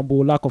start to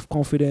fumble, lack of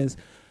confidence.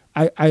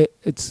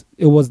 It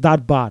was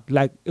that bad.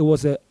 Like it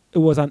was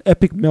an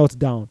epic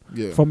meltdown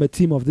Yeah. from a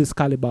team of this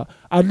caliber.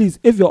 At least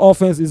if your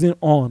offense isn't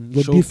on,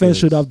 your defense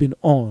should Chokers. have been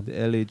on, The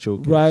LA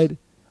chokers. right?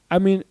 I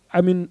mean,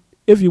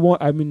 if you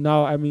want,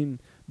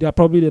 they are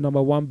probably the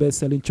number 1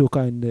 best-selling choker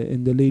in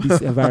the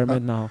ladies'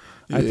 environment now.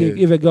 I Yeah. think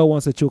if a girl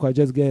wants a choker,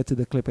 just get her to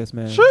the Clippers,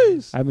 man.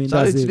 Jeez. I mean,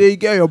 Charlie, that's it. today you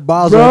get your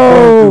bars Bro,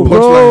 on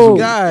point, Punchlines.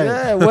 guy.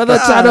 Yeah, Weather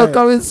Channel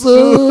coming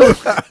soon.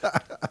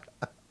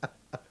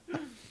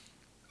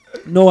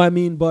 No, I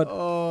mean, but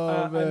Oh,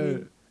 I man.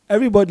 mean,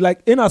 everybody,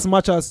 like, in as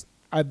much as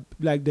I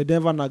like the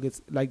Denver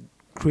Nuggets, like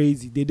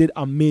crazy, they did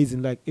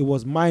amazing. Like it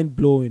was mind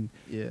blowing.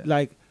 Yeah.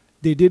 Like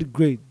they did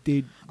great.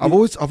 I've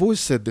always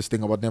said this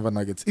thing about Denver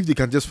Nuggets. If they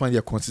can just find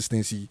their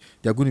consistency,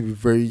 they're going to be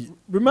very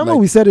remember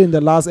like- we said it in the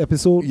last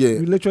episode. Yeah.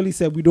 We literally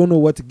said we don't know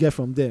what to get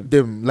from them.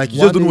 them. Like you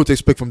One just don't know day- what to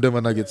expect from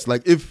Denver Nuggets.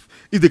 Like if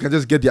they can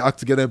just get their act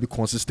together and be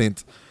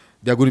consistent,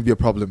 they're going to be a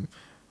problem.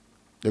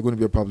 They're going to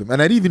be a problem.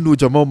 And I didn't even know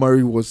Jamal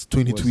Murray was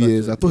 22 Was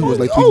years. such I thought he was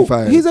like Oh,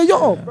 25. he's a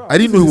young. Yeah. bro. I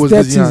didn't This know he is was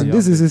his this third young. season.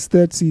 This is his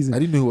 3rd season. I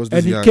didn't know he was this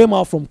And he young. came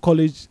out from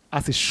college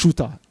as a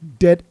shooter,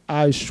 dead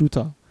eye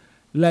shooter.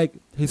 Like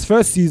his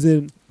first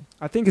season,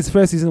 I think his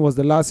first season was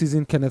the last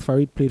season Kenneth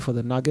Farid played for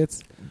the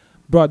Nuggets.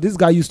 Bro, this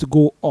guy used to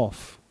go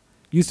off.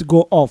 He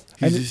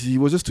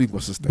was just too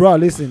inconsistent. Bro,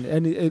 listen,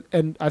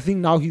 and I think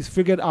now he's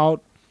figured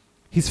out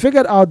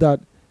that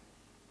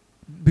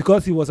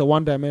because he was a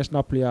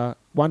one-dimensional player,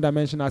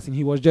 one-dimensional as in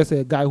he was just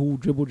a guy who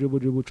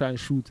dribble, try and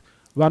shoot,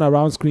 run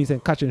around screens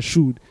and catch and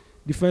shoot.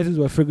 Defenses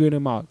were figuring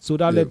him out, so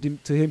that Yeah.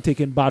 led to him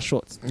taking bad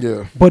shots.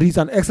 Yeah. But he's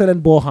an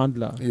excellent ball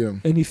handler, Yeah.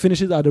 and he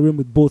finishes at the rim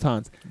with both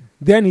hands.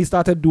 Then he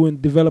started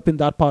developing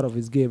that part of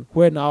his game,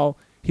 where now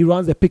he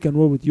runs a pick and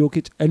roll with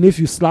Jokic, and if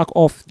you slack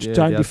off to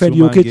try and defend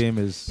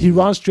Jokic, he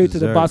runs straight to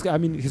the basket. I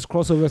mean, his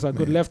crossovers are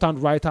good. Man. Left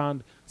hand, right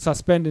hand,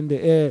 suspend in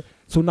the air.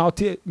 So now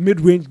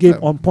mid-range game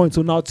on point.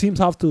 So now teams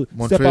have to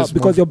step up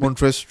because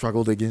Montrez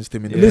struggled against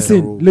him in the Listen, pick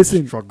and roll.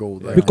 listen.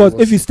 Struggled. Yeah. because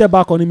if you step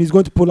back on him, he's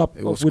going to pull up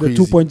It was with a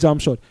crazy. 2-point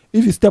jump shot.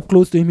 If you step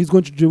close to him, he's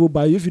going to dribble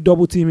by you. If you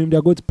double team him,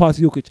 they're going to pass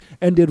Jokic.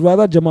 And they'd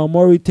rather Jamal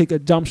Murray take a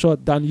jump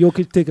shot than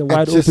Jokic take a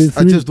wide open I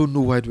three. just don't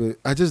know why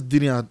I just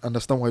didn't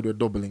understand why they were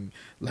doubling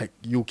like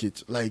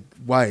Jokic. Like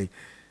why?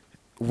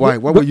 Why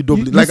But were you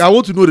doubling? you Like I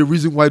want to know the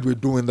reason why we're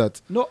doing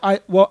that. No,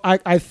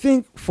 I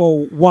think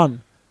for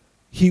one,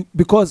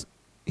 because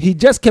he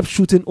just kept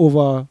shooting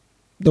over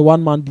the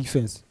one-man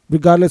defense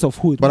regardless of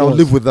who it But was. I'll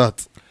live with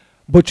that.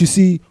 But you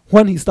see,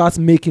 when he starts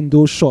making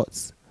those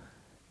shots,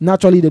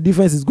 naturally the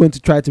defense is going to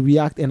try to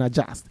react and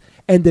adjust.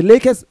 And the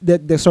Lakers,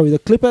 the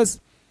Clippers,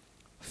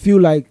 feel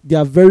like they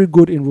are very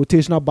good in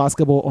rotational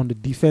basketball on the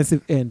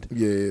defensive end.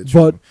 Yeah,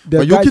 true. But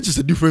But guy- Jokic is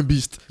a different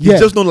beast. He's Yeah.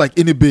 just not like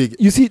any big.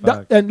 you see that,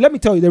 Fact. and let me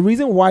tell you, the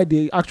reason why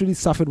they actually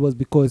suffered was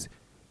because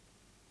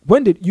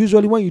when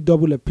you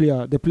double a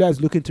player, the player is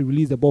looking to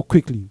release the ball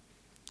quickly.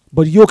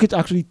 But Jokic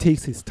actually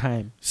takes his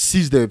time.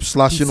 Sees the He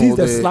slashing sees or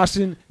the the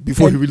slashing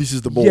before he and-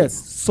 releases the ball. Yes.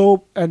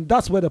 So, and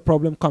that's where the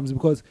problem comes,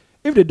 because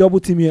if they double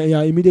team you and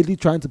you're immediately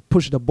trying to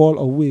push the ball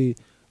away,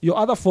 your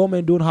other four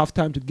men don't have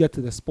time to get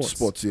to the spots.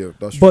 Yeah,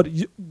 that's true. But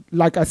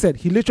like I said,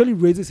 he literally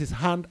raises his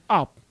hand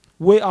up,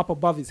 way up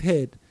above his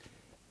head,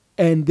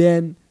 and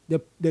then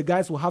the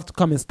guys will have to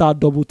come and start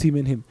double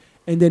teaming him.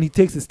 And then he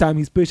takes his time.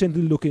 He's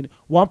patiently looking.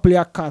 One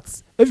player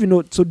cuts. If you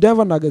know, so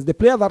Denver Nuggets, the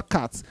player that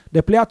cuts,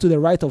 the player to the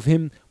right of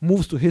him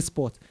moves to his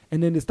spot,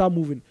 and then they start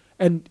moving.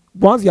 And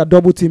once you are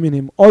double teaming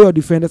him, all your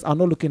defenders are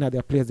not looking at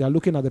their players. They are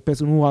looking at the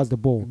person who has the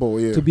ball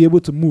yeah. to be able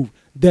to move.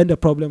 Then the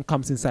problem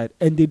comes inside,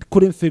 and they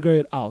couldn't figure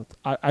it out.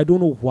 I don't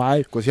know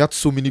why. Because he had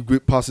so many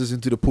great passes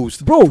into the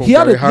post. Bro, from he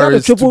had Gary a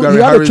Harris to triple. Gary He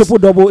had a Harris triple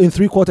double in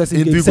 3 quarters in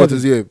in game 3 7.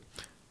 quarters, yeah.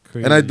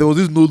 Crazy. And there was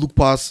this no look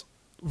pass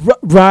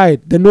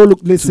Right, the no look.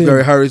 Listen, to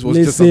Gary Harris was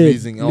just listen,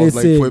 amazing. I was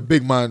like, for a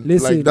big man,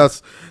 listen. like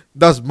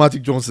that's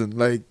Magic Johnson.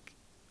 Like,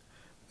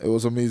 it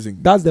was amazing.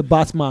 That's the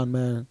Batman,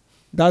 man.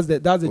 That's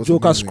the Was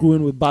Joker amazing.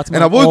 screwing with Batman.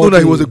 And I've always all known that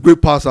he day. was a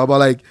great passer, but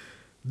like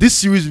this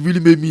series really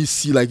made me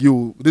see like,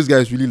 yo, this guy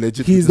is really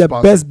legit. He's with the this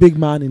pass. best big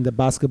man in the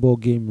basketball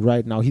game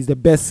right now. He's the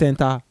best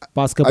center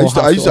basketball.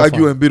 I used to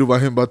argue Embiid over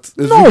him, but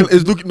it's No.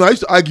 looking. No, I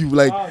used to argue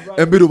like right.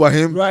 Embiid over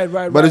him. Right.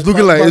 But it's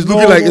looking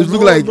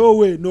like no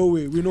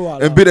way. We know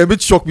Allah.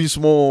 Embiid shocked me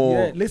small.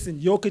 Yeah, listen,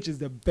 Jokic is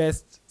the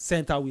best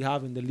center we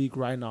have in the league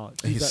right now.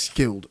 He's a-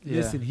 skilled.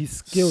 Listen, he's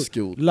skilled.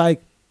 Skilled.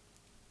 Like,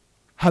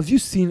 have you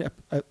seen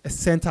a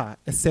center,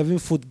 a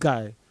 7-foot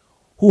guy,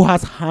 who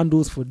has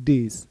handles for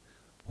days,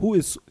 who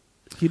is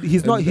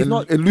he's not And he's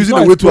losing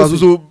not the weight too has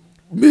explosive. also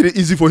made it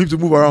easy for him to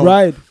move around.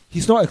 Right.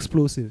 He's not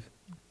explosive.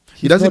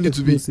 He doesn't not need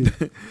to be.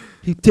 explosive.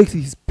 He takes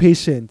his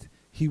patient.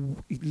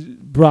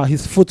 Bruh,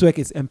 his footwork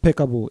is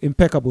impeccable.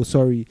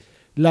 Sorry,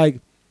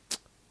 like,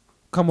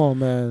 come on,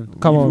 man.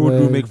 Come on, People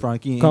man. do make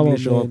Frankie Come on,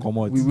 English or man. come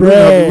out. We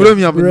Bruh, don't even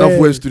have enough bruh.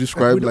 words to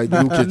describe like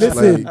Jokic.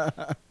 Listen. Like,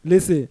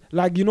 Listen,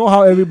 like, you know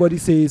how everybody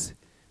says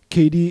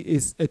KD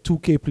is a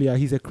 2K player.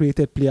 He's a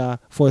created player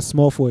for a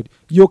small forward.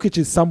 Jokic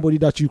is somebody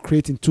that you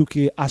create in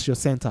 2K as your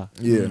center.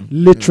 yeah.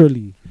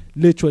 Literally.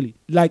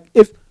 Like,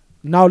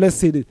 now let's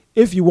say that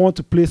if you want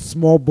to play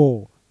small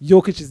ball,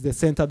 Jokic is the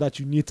center that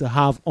you need to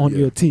have on Yeah.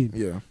 your team.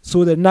 Yeah.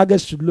 So the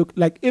Nuggets should look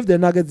like, if the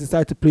Nuggets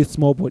decide to play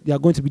small ball, they are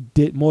going to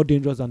be more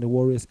dangerous than the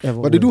Warriors ever.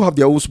 But they were. do have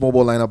their own small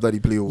ball lineup that they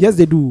play over. Yes,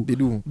 they do. They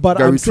do. But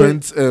Gary I'm saying-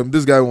 Trent,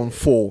 this guy on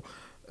 4,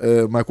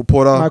 Michael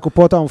Porter Michael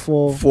Porter on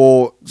 4.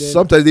 for Then-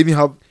 sometimes they even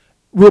have.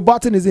 Will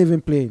Barton isn't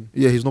even playing.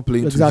 Yeah, he's not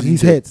playing. too. Exactly,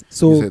 he's injured. hurt.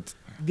 So He's hurt.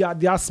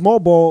 their small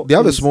ball. They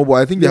have a is- small ball.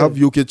 I think they yeah. have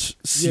Jokic,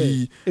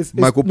 C, it's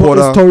Michael no,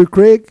 Porter, It's Torrey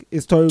Craig.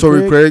 It's Torrey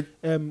Torrey Craig.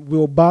 Craig.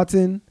 Will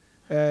Barton.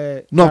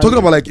 No, I'm talking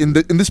about like in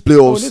this Oh,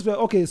 playoffs. this way,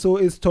 okay, so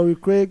it's Torrey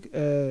Craig,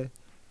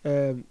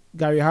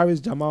 Gary Harris,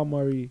 Jamal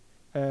Murray,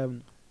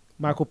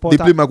 Michael Porter.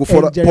 They play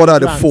Michael and Jeremy Porter at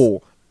the Grant.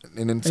 4, and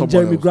then And someone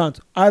Jeremy else. Grant.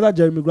 Either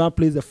Jeremy Grant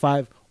plays the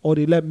 5, or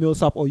they let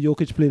Millsap or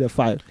Jokic play the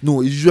 5.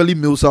 No, it's usually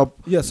Millsap.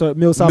 Yeah, sorry,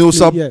 Millsap.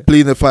 Millsap play, yeah.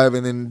 playing the 5,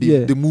 and then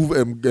Yeah. they move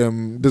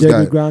this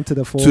Jeremy guy Grant to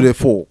the 4. to the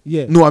 4.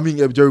 Yeah. No, I mean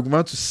Jerry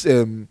Grant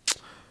to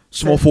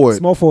small forward.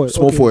 Small forward.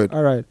 Small okay, forward.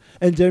 All right.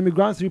 And Jeremy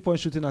Grant's 3-point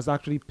shooting has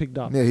actually picked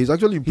up. Yeah, he's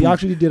actually He improved.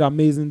 actually did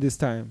amazing this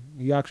time.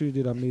 He actually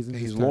did amazing.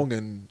 He's this time. long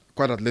and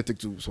quite athletic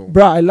too. So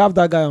Bruh, I love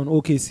that guy on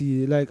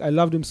OKC. Like, I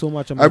loved him so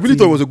much. On I my really team.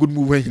 thought it was a good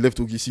move when he left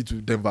OKC to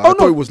Denver. Oh, I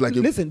thought it was like a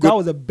listen, good that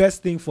was the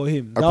best thing for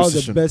him. That was the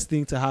acquisition. best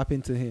thing to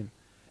happen to him.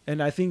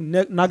 And I think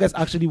Nuggets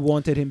actually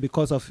wanted him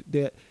because of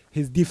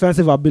his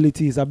defensive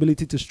ability, his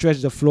ability to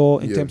stretch the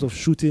floor in Yeah. terms of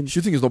shooting.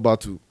 shooting is not bad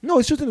too. No,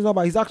 his shooting is not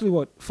bad. He's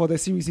actually for the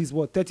series, he's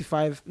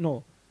 35.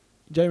 No,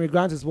 Jeremy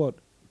Grant is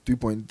 3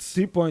 points.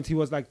 3 points. He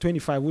was like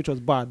 25, which was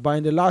bad. But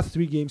in the last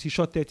 3 games, he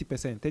shot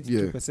 30%,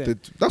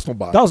 32%. That's not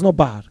bad. That was not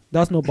bad.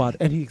 That's not bad.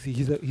 And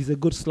he's a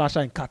good slasher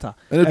and cutter.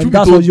 and the and truth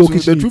that's be what told,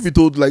 Jokic the truth needs. be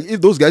told, like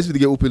if those guys if they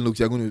get open looks,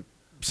 you're going to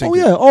sink Oh it.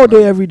 yeah, all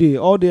day, every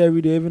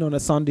day, even on a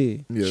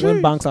Sunday Yeah. when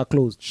Jeez. banks are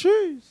closed.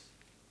 Jeez.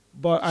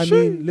 But I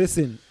mean,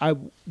 listen, I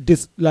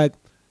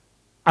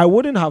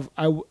wouldn't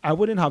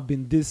have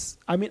been this.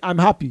 I mean, I'm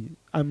happy.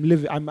 I'm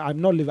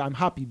not living. I'm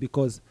happy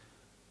because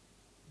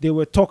they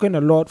were talking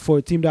a lot for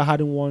a team that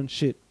hadn't won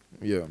shit.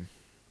 Yeah.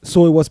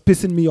 So it was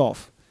pissing me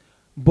off.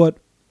 But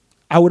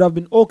I would have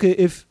been okay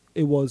if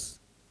it was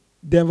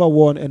Denver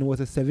won and it was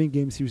a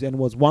 7-game series and it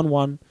was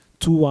 1-1,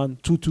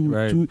 2-1, 2-2,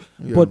 Right. 2.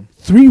 Yeah. But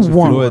So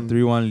 3-1, a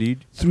 3-1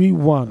 lead.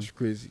 3-1 That's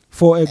crazy.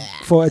 for a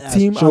That's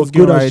team as choking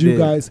good as right you there.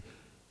 guys.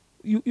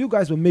 You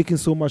guys were making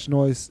so much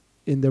noise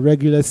in the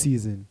regular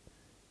season,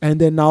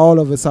 and then now all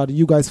of a sudden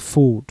you guys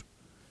fold,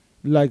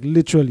 like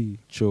literally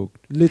Choked.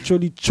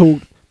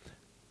 choked.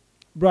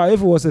 bro,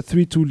 if it was a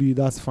 3-2 lead,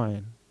 that's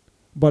fine.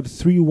 But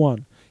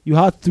 3-1, you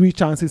had 3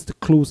 chances to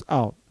close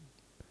out.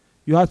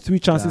 You had 3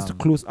 chances to Damn.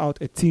 close out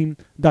a team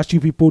that you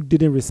people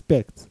didn't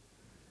respect.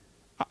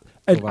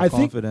 And I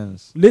think,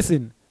 Overconfidence.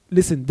 listen,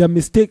 the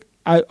mistake,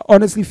 I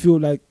honestly feel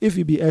like if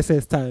it be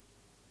SS time,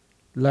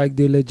 like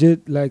they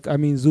legit, like, I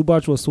mean,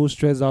 Zubac was so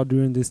stressed out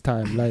during this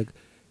time. Like,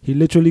 he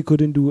literally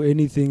couldn't do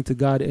anything to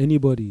guard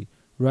anybody,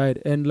 right?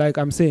 And like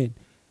I'm saying,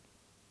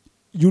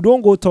 you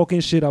don't go talking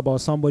shit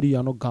about somebody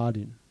you're not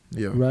guarding,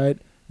 Yeah. right?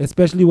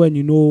 Especially when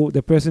you know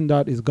the person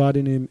that is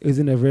guarding him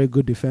isn't a very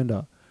good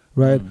defender,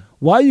 right? Mm.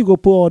 Why you go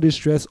put all this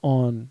stress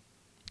on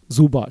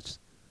Zubac,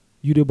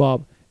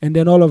 Bob, and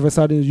then all of a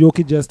sudden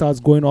Jokic just starts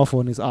going off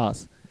on his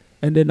ass,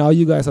 and then now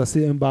you guys are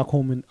sitting back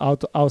home and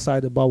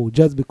outside the bubble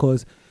just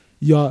because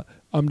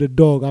I'm the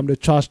dog, I'm the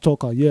trash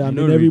talker, yeah, I'm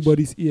You in know,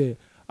 everybody's ear.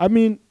 I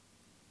mean,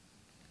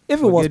 if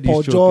it was Forget these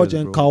Paul George chokers,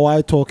 and bro.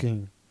 Kawhi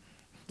talking,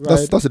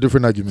 right? That's a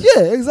different argument.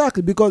 Yeah,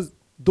 exactly, because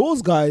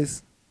those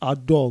guys are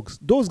dogs.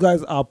 Those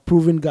guys are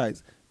proven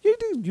guys.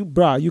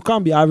 You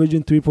can't be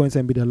averaging 3 points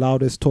and be the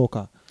loudest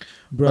talker,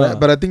 bruh.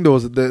 But I think there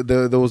was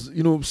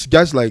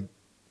guys like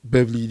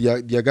Beverly.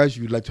 They are guys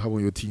you'd like to have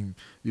on your team.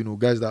 You know,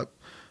 guys that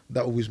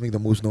always make the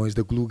most noise.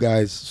 The glue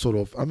guys, sort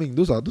of. I mean,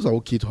 those are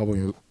okay to have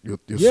on your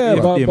Yeah,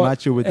 squad. but- They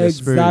match you with the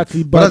spirit.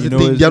 exactly. But that's you the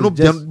know,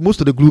 thing. it's Most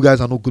of the glue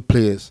guys are not good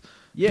players.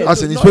 Yeah, As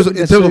so in, not in terms of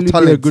necessarily be a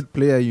talent. good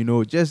player, you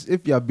know. Just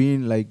if you're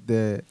being like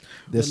the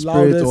The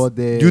spirit loudest- or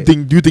the. Do you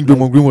think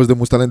Draymond Green was the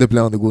most talented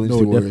player on the Golden No,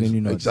 State Warriors? definitely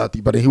not. Exactly,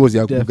 but he was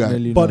their glue guy.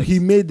 Definitely But not. he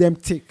made them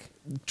tick.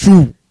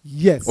 True.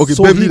 Yes. Okay,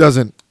 So Beverly he-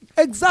 doesn't.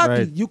 Exactly.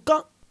 Right. You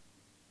can't,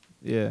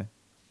 Yeah.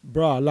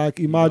 bruh. Like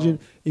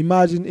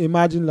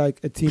imagine like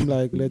a team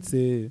like, let's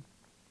say,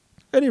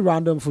 any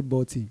random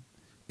football team.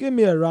 Give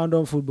me a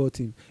random football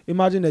team.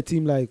 Imagine a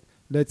team like,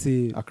 let's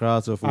say,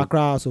 Accra of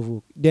Accra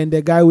Suffolk. Then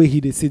the guy where he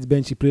dey sit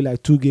bench, he play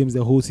like 2 games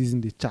the whole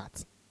season. They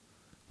chat.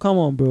 Come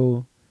on,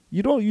 bro.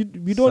 We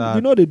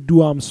Sad. know they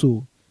do am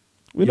so.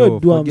 We Yo, know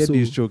do am forget so.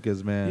 these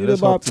chokers, man. You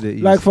Let's know, hop but, to the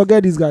East. like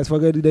forget these guys.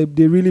 Forget it.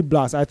 They really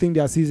blast. I think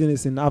their season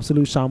is in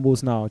absolute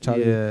shambles now,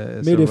 Charlie. Yeah,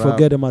 it's May a they wrap.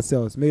 forget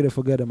themselves.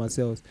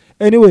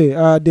 Anyway,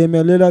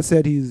 Damian Lillard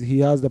said he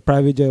has the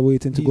private jet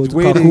waiting to go He's to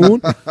waiting.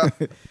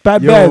 Cancun.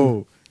 Pat Bev.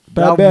 Yo,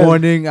 Pat that Bev.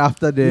 morning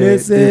after they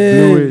Listen,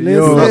 blew it,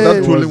 yo, listen.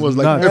 That trolling was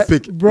like nuts.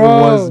 epic.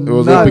 Bro, It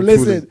was nah, epic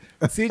listen.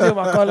 CJ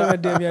McCollum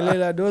and Damian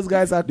Lillard, those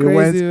guys are They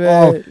crazy, went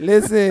man. off.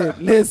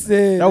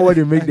 Listen. That what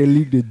they make the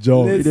league the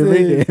job. They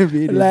make the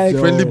NBA the like- job.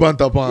 Friendly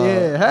banter, pan.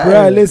 Yeah,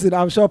 Bruh, listen,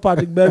 I'm sure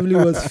Patrick Beverly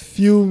was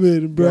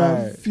fuming,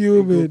 bruh. Right.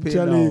 Fuming, He go pay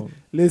Charlie. now.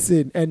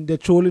 Listen, and the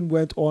trolling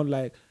went on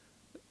like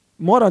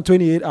more than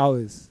 28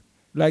 hours.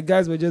 Like,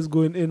 guys were just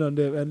going in on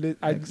them. And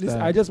Next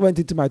time. I just went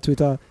into my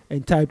Twitter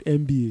and typed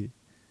NBA.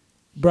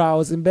 Bruh, I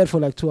was in bed for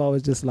like 2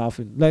 hours just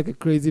laughing like a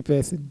crazy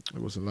person. It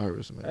was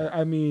hilarious, man.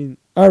 I mean,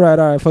 all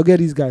right. Forget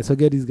these guys.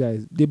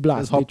 They blast.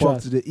 Let's They hop off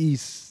trash. to the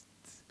East.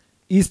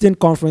 Eastern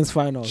Conference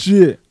Finals.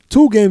 Shit.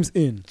 2 games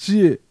in.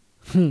 Shit.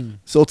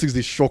 Celtics,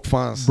 they shock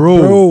fans.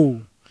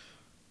 Bro.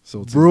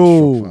 Celtics,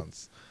 Bro. they shock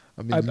fans.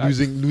 I mean, I-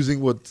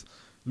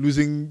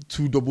 losing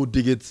 2 double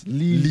digit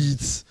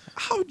leads.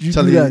 How do you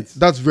Charlie, do that?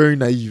 that's very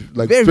naive.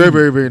 Like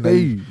Very, very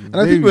naive. And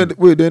I think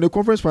very. they're in the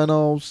conference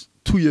finals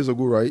 2 years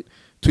ago, right?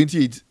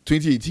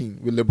 2018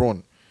 with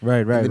LeBron. Right.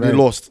 And then they Right.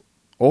 lost.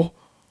 Oh,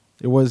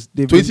 It was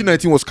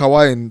 2019 was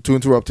Kawhi and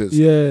Toronto Raptors.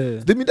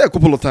 Yeah. They been there a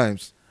couple of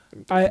times.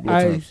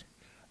 I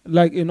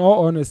like, in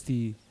all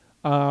honesty,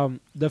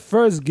 the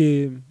first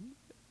game,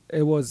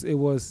 it was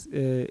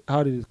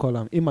how did it call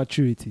them,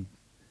 immaturity.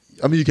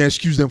 I mean, you can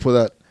excuse them for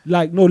that.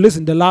 Like, no,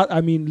 listen,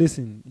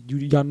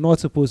 you're not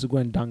supposed to go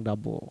and dunk that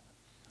ball.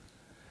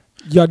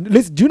 Yeah,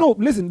 listen, do you know,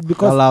 listen, That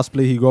because last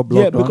play he got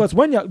blocked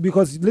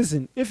because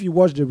listen, if you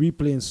watch the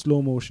replay in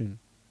slow motion,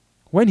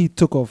 when he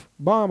took off,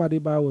 Bam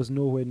Adebayo was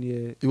nowhere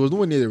near It was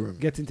nowhere near the rim.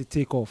 getting to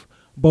take off.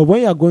 But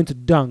when you're going to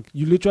dunk,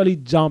 you literally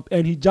jump,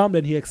 and he jumped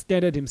and he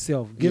extended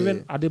himself, giving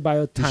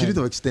Adebayo They shouldn't time.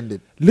 have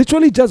extended.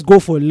 Literally just go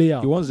for a on.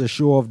 layup. He wants the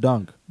show off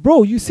dunk.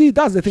 Bro, you see,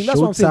 that's the thing. That's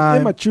what I'm saying.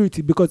 Showtime.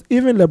 Immaturity, because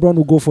even LeBron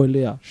will go for a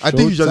layup. I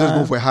think you should just Showtime.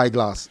 go for a high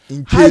glass.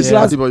 In High case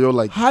glass- Adebayo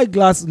like High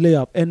glass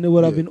layup, and it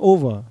would have Yeah. been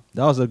over.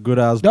 That was a good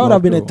ass. That would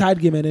have been a block, tight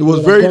game, and it was would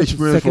have very gone to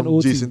inexperienced second from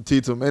OT. Jason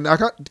Tatum. And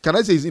can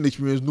I say he's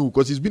inexperienced? No,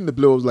 because he's been in the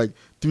playoffs like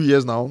 3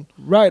 years now,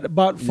 Right,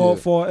 but Yeah.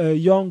 for a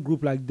young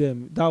group like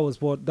them, that was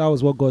what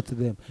got to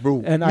them.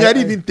 bro. And I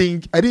didn't even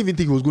think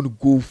he was going to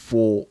go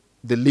for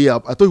the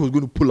layup. I thought he was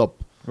going to pull up.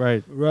 though.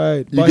 Right.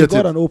 Right, You but he get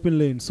got it. an open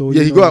lane, so Yeah,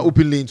 you he know. got an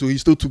open lane, so he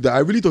still took that. I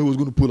really thought he was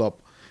going to pull up.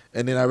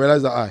 And then I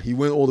realized that he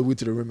went all the way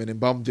to the rim, and then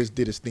Bam just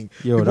did his thing.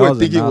 Yo, People that were was a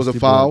thinking it was a nasty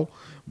foul,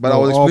 but No, I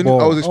was all explaining.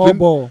 ball. All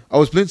ball. I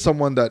was explaining to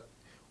someone that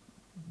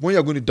when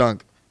you're going to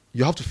dunk,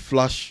 you have to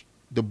flash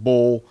the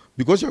ball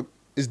because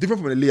it's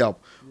different from a layup.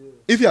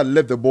 If you had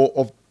left the ball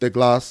off the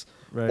glass,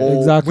 Right. or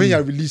Exactly. when you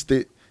had released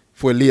it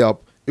for a layup,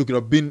 it could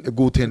have been a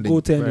goaltending.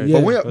 Goaltending, Right. yeah.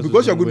 But when Because because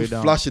it's you're on the going way to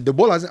down. flash it, the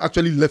ball hasn't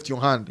actually left your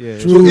hand. Yeah.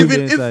 So True.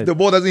 even Inside. if the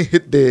ball doesn't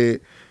hit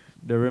the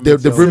rim rim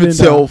Cylinder.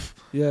 itself,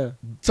 Yeah.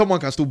 someone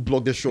can still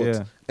block the shot.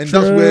 Yeah. And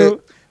True. that's where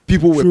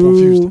people were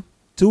confused.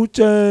 2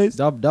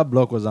 Chainz. That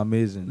block was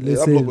amazing.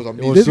 Listen, that block was it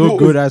amazing. was so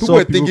good. I People saw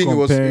were people thinking it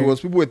comparing.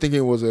 was. People were thinking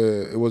it was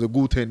a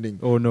goaltending.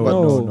 Oh no, But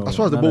no. as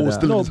far as the none ball of was that.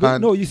 still in No, his but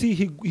hand. no, you see,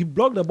 he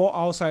blocked the ball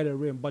outside the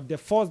rim, but the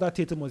force that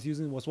Tatum was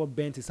using was what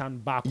bent his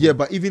hand back. Yeah,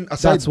 but even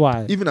aside, that's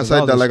why. even That aside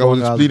was that, a like I was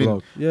strong-ass explaining,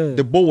 block. Yeah,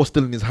 the ball was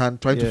still in his hand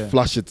trying to Yeah.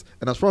 flash it,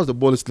 and as far as the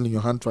ball is still in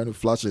your hand trying to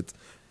flash it,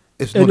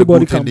 it's Anybody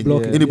not a can goaltending.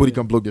 block it, Anybody yeah.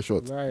 can block the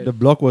shot. right. The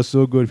block was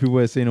so good. People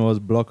were saying it was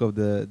block of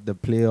the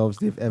playoffs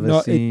they've ever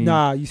No, seen.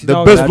 nah, you see, The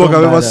that best was, block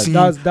don't I've buy ever that. seen.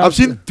 That's- I've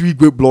seen 3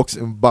 great blocks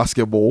in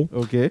basketball.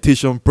 Okay.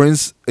 Tayshaun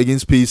Prince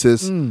against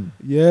Pacers,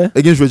 yeah,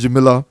 against Reggie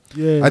Miller.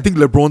 yeah. I think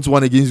LeBron's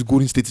one against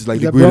Golden State is like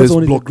the LeBron's greatest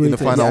one is the block in the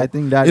greatest. final. Yeah, I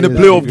think that in a is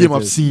playoff the game I've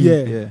greatest. seen.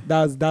 yeah, Yeah.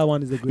 that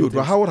one is the Yo, greatest.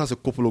 but Howard has a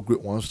couple of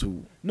great ones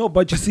too. No,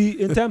 but you see,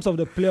 in terms of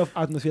the playoff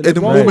atmosphere, At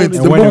the LeBron's Right. moment, one the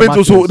is when it moment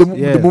also, matters,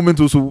 yeah. the moment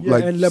also yeah,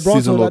 like and LeBron's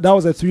season one, lot. that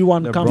was a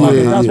 3-1 LeBron, comeback.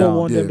 yeah, That's yeah, what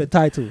won yeah. them the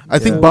title. I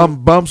think Yeah.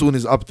 Bam's one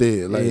is up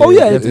there. Like, Oh,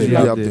 yeah, it's it is really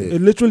up up there.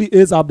 It literally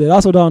is up there.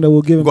 That's what down they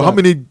will give him. Because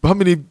back. how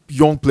many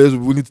young players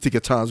were willing to take a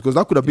chance? Because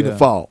that could have been Yeah. a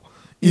foul.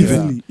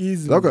 Even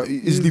Easily. That could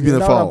easily been a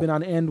that foul. would have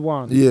been an end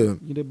one. Yeah.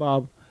 You know,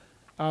 Bob.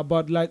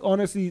 But like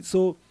honestly,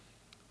 so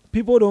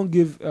people don't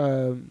give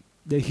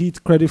the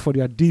Heat credit for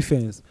their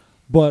defense,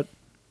 but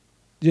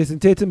Jason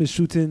Tatum is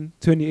shooting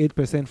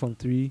 28% from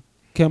 3,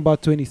 Kemba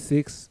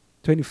 26,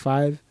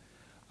 25.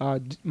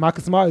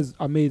 Marcus Smart is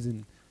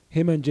amazing.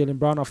 Him and Jalen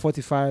Brown are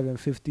 45 and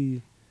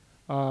 50.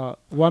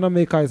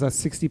 Wanamaker is at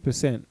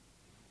 60%.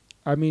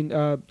 I mean,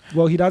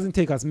 well, he doesn't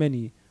take as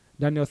many.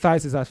 Daniel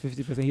Theis is at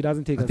 50%. He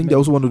doesn't take I as think many. they're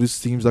also one of those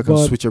teams that can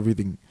But- switch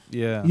everything.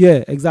 Yeah.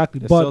 Yeah, exactly.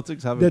 The But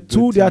Celtics have there a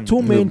good are team.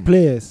 2 main Yeah.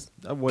 players.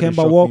 That what they Kemba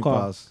shocked me Walker.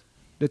 past.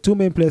 The 2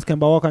 main players, Kemba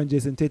Walker and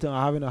Jason Tatum,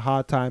 are having a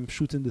hard time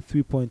shooting the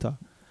 3-pointer.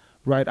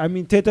 Right? I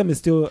mean, Tatum is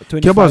still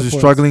 25 Kemba is points.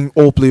 struggling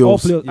all All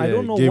playoffs. players. Yeah, I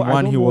don't know. Game what, I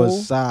one, don't he know.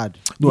 was sad.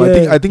 No,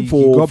 Yeah. I think He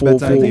for got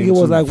better I think he games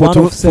was too. like for, one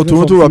Tor- of for 7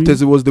 Toronto from 3.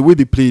 Raptors, it was the way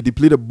they played. They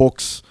played a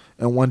box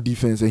and one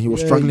defense, and he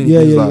was struggling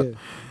against that.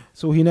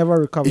 So he never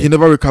recovered. He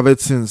never recovered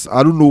since.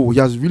 I don't know. He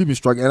has really been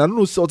struggling, and I don't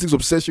know Celtics'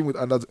 obsession with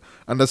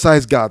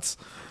undersized guards.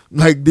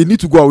 Like they need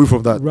to go away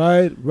from that.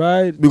 Right.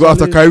 Because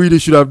after Charlie- Kyrie, they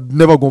should have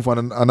never gone for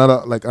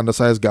another like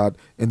undersized guard,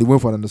 and they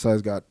went for an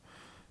undersized guard.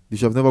 They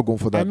should have never gone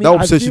for that. I mean, that I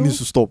obsession feel- needs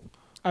to stop.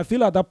 I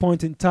feel at that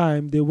point in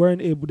time they weren't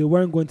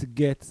going to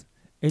get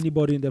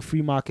anybody in the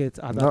free market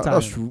at that time.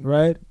 That's true.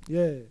 Right?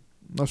 Yeah.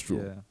 That's true.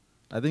 Yeah.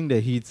 I think the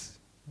Heat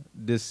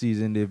this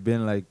season they've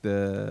been like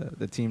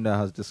the team that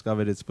has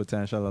discovered its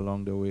potential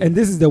along the way. And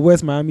this is the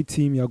West Miami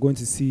team you're going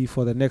to see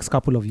for the next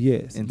couple of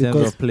years. in terms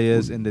of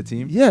players in the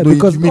team. yeah, No,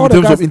 because you mean all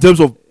in the terms guys,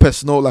 of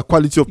personnel, like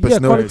quality of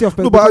personnel. quality of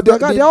No, personnel. but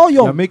Because they're all They're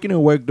young. making it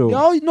work though. They're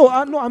all,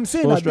 no, I'm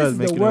saying that Spoelstra this is is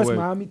the making it West work.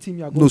 Miami team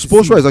you're going No, to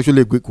Spoelstra see. is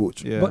actually a great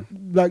coach. Yeah. But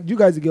like you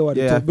guys get what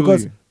Yeah, I I'm talking feel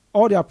because you.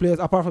 all their players,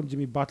 apart from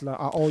Jimmy Butler,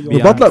 are all young.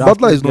 No,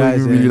 Butler is not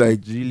even really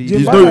like- Jimmy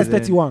he's Butler not- is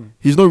 31.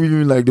 He's not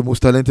really like the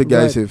most talented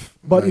guys. Right. If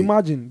But like,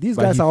 imagine these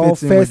But guys he are all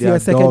fits in with first year, their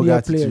second dog year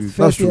attitude. players. That's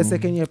First year, true.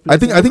 second year players. I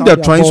think Look how they're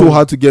they are trying so balling.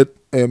 hard to get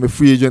a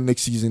free agent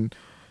next season.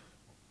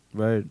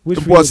 Right. Which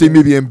People are free saying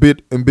agent?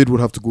 maybe Embiid would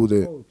have to go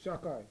there. Oh,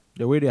 Shakai.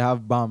 The way they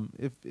have Bam,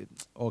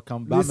 or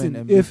can Bam Listen,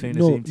 and Embiid if play in the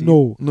no, same team?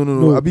 no,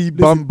 No. I mean,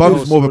 listen, Bam no,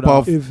 is more of a slow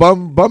down. power.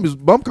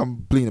 If- Bam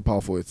can play in a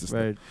power forward system.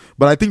 Right.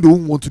 But I think they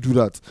won't want to do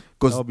that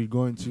because I'll be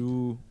going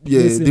to.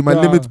 Listen, they might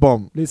bruh. limit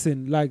Bam.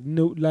 Listen, like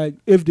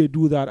if they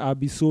do that, I'll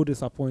be so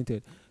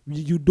disappointed.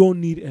 You don't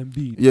need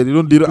Embiid. Yeah, they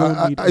don't need.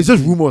 don't need It's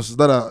just Embiid. rumors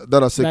that are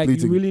Like you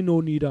circulating. really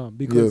don't need him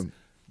because Yeah.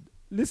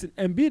 listen,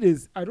 Embiid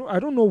is I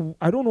don't know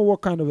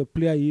what kind of a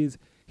player he is.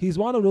 He's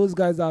one of those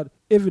guys that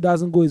if it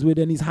doesn't go his way,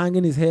 then he's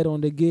hanging his head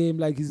on the game,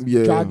 like he's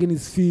Yeah. dragging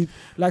his feet,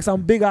 like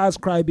some big ass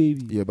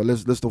crybaby. Yeah, but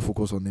let's not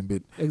focus on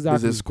Embiid. Let's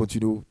Exactly. just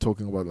continue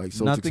talking about like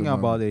Celtics. Nothing and,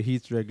 about the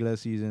Heat's regular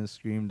season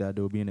screamed that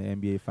they'll be in the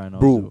NBA finals.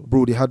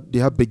 bro. They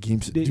had big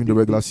games during the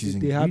regular season.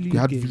 They had, They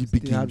had games. really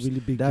big They had games. really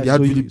big That, They had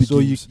so, really you, big so,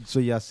 you, games. so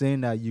you're saying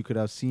that you could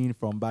have seen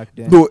from back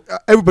then. No,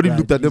 everybody that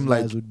looked at them these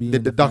like guys would be the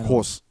in the dark finals.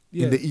 horse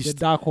Yeah, in the East. the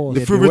dark horse. The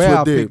Yeah, favorites they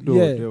were a there. pick, though.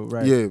 Yeah. They were-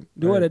 right. Yeah,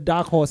 They were the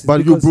dark horses. but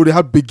because bro, they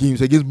had big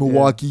games against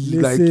Milwaukee.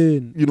 Like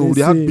listen,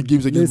 they had big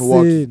games against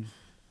Milwaukee.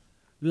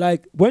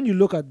 Like when you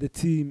look at the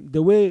team,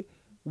 the way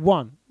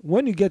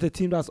when you get a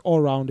team that's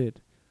all rounded,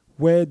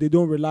 where they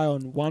don't rely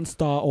on one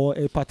star or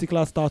a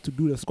particular star to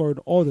do the scoring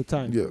all the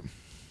time, Yeah,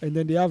 and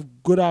then they have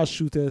good ass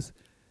shooters,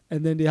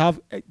 and then they have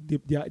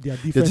their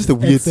defense. they're just a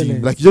weird excellent.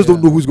 team. Like you just don't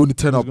Yeah. know who's going to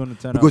turn Who's up gonna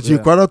turn because up, Jay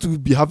yeah. Crowder to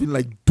be having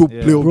like dope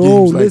Yeah. playoff bro,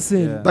 games. Like listen,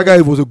 Yeah. that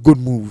guy was a good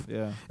move,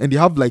 Yeah. and they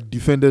have like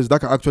defenders that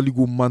can actually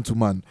go man to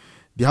man.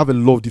 They have a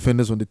lot of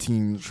defenders on the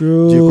team.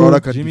 true. Jay Crowder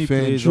can Jimmy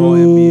defend. plays True. all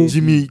NBA.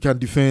 Jimmy can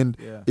defend.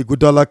 Yeah.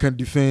 Iguodala can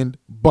defend.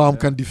 Bam Yeah.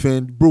 can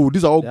defend. Bro,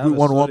 these are all They have great a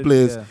one-on-one solid-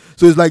 players. yeah.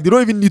 So it's like they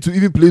don't even need to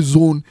even play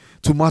zone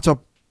to match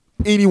up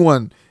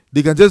anyone.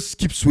 They can just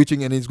keep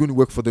switching and it's going to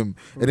work for them.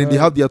 And then they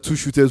Right. have their two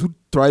shooters who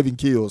thrive in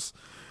chaos.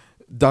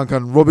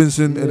 Duncan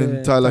Robinson and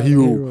then Tyler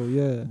Hero.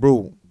 Yeah,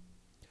 Bro,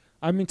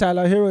 I mean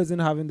Tyler Hero isn't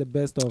having the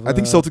best of. I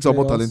think Celtics are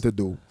more players. talented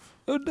though.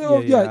 Yeah, I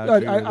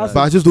agree with that. But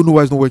I just don't know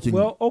why it's not working.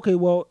 Well, okay,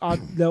 well, they are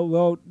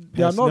not more.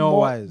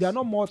 Personnel-wise. They are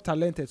not more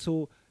talented.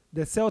 So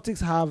the Celtics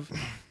have,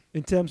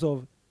 in terms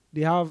of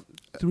they have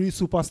 3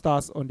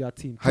 superstars on their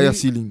team. Higher Three-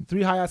 ceiling.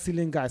 3 higher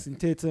ceiling guys in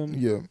Tatum,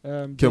 Yeah.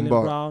 Jaylen Kemba.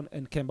 Brown,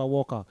 and Kemba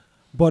Walker.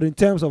 But in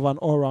terms of an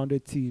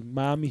all-rounded team,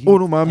 Miami Heat Oh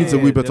no, Miami's a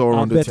Yeah, way better they're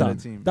all-rounded better.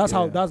 team. That's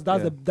how Yeah, that's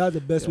yeah. the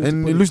best way. to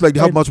And put it looks like they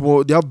have And- much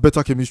more. They have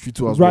better chemistry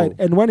too as right. well.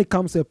 And when it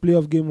comes to a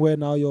playoff game where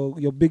now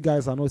your big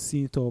guys are not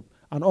seeing top,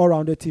 an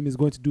all-rounded team is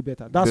going to do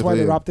better. That's why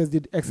Better, the yeah. Raptors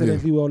did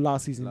excellently well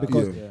last season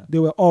because Yeah. they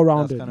were That's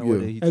all-rounded. kind of what Yeah.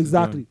 the Heat is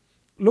Exactly.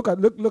 Look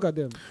at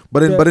them. But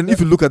then, The- if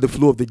you look at the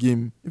flow of the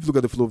game,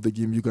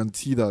 you can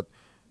see that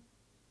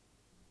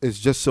it's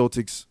just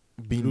Celtics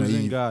being doing. Losing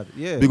naive. guard.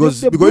 Yeah.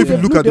 Because They if blow- you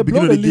they look blow- at the they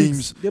blow beginning of the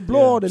leads. games, They blow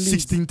Yeah. all the leads.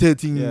 16,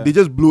 13, Yeah. they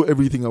just blow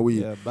everything away.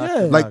 Yeah, back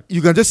Yeah. to Like back.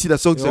 you can just see that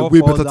Celtics They are all a way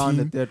fall better down in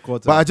the team. third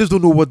quarter. But I just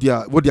don't know what they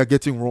are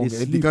getting wrong. They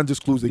And they sleep. can't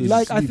just close the They game.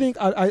 Like I sleep. think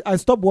I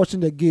stopped watching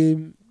the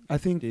game. I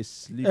think They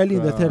sleep, early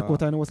in the third bruh.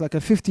 quarter, and it was like a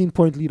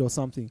 15-point lead or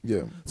something.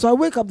 Yeah. So I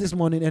wake up this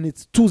morning and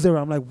it's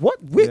 2-0. I'm like,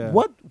 what? Wait, Yeah.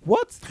 what?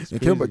 It's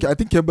And crazy. I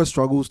think Kemba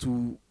struggles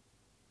to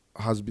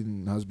has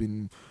been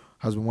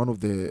one of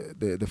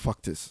the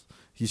factors.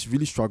 He's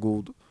really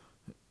struggled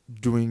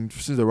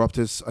since the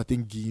Raptors. I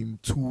think game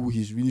 2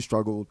 he's really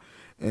struggled,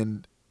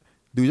 and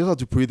they just have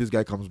to pray this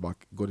guy comes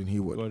back, Gordon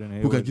Hayward, Gordon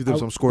who can Hayward. give them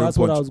some scoring That's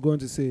what I punch. was going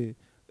to say.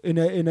 In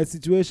a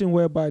situation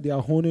whereby they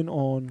are honing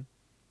on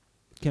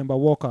Kemba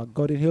Walker,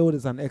 Gordon Hayward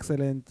is an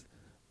excellent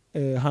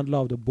handler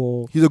of the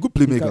ball. He's a good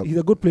playmaker. He's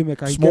a good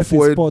playmaker. He Small gets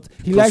forward, his spot.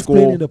 He can likes score,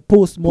 playing in the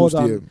post more Post,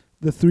 than yeah.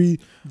 the 3.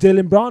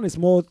 Jaylen Brown is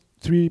more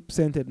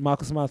 3-centered.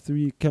 Marcus Smart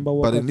 3. Kemba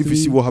Walker But then if 3.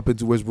 you see what happened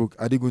to Westbrook,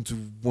 are they going to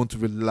want to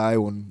rely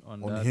on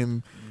that.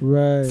 him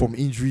right. from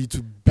injury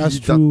to be That's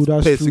that true,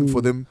 that's person true.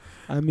 for them?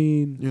 I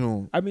mean,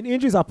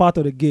 injuries are part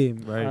of the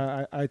game.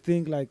 Right. I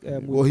think like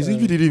Well, his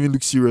injury didn't even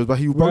look serious, but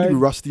he will probably be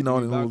right. rusty now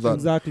and all of that.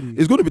 Exactly.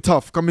 It's going to be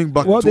tough coming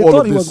back Well, to they all thought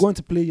of he this. was going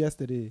to play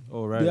yesterday.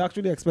 Oh, right. They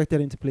actually expected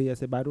him to play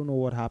yesterday, but I don't know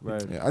what happened.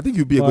 Right. Yeah, I think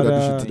he'll be a good But,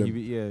 addition And to he them.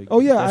 be- yeah. Oh,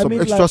 yeah, I Some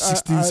mean, extra like,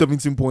 16,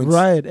 17 points.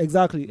 Right,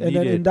 exactly. And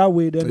then in Needed. that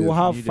way, then Yeah. we'll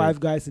have Needed. 5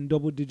 guys in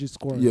double-digit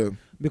scoring. Yeah.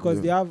 Because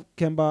Yeah. they have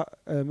Kemba,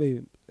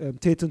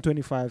 Tatum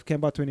 25,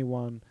 Kemba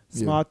 21, Yeah.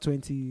 Smart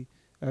 20,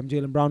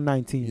 Jaylen Brown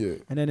 19. Yeah.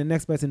 And then the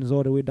next person is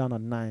all the way down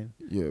at 9.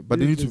 Yeah. But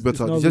they need to It's- be it's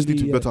better. not They just need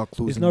to really, be better at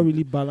closing. It's not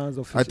really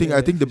balanced. I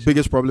think the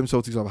biggest problem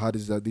Celtics have had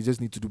is that they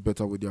just need to do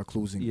better with their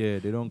closing. Yeah,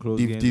 they don't close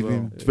They've games been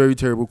well. very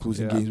terrible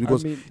closing Yeah. games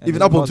because and even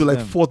it up cost until like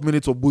them. 4th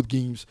minutes of both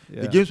games,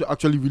 Yeah. the games were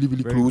actually really,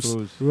 really Very close.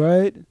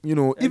 right? You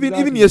know,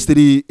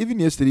 Exactly. even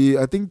yesterday,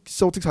 I think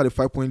Celtics had a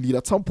 5-point lead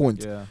at some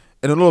point, Yeah.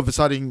 and then all of a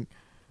sudden,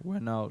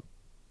 Went out.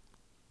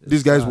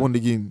 these guys won the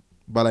game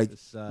by like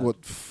It's sad. what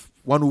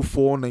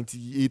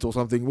 104-98 or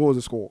something. What was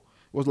the score?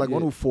 It was like Yeah.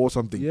 104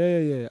 something.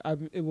 Yeah.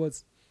 It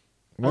was.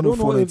 I don't know if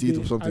 104-98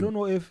 or they, something. I don't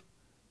know if.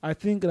 I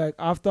think like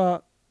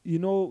after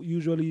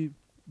usually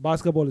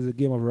basketball is a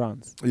game of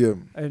runs, Yeah,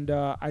 and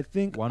I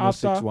think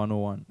 106, after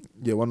 101.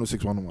 yeah,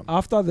 106-101.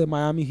 after the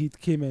Miami Heat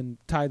came and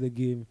tied the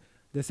game,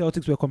 the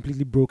Celtics were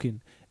completely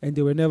broken, and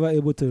they were never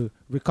able to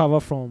recover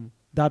from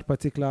that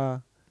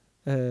particular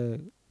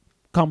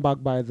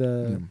comeback by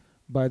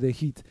the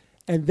Heat.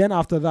 And then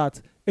after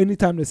that,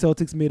 anytime the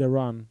Celtics made a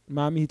run,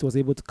 Miami Heat was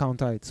able to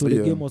counter it. So the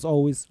Yeah. game was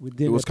always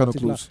within It was a kind of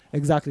particular close.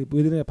 exactly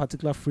within a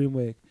particular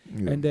framework.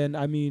 Yeah. And then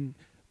I mean,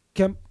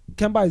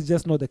 Kemba is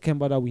just not the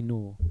Kemba that we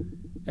know.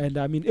 And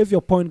I mean, if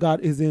your point guard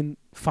isn't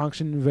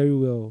functioning very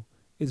well,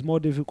 it's more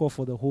difficult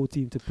for the whole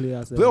team to play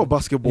as Playoff a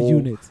basketball,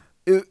 unit.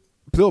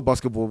 Playoff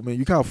basketball, man,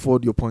 you can't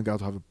afford your point guard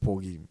to have a poor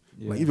game.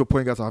 Yeah. Like if your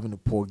point guards are having a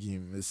poor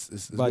game, it's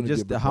But gonna be a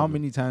just big how problem.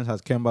 many times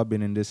has Kemba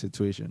been in this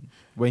situation?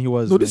 When he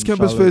was No, this in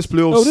Kemba's Charlotte? first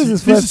playoffs. Oh, this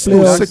is this first is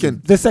playoff.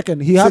 second. The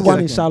second. He had one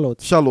in Second.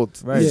 Charlotte.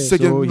 Charlotte, Right.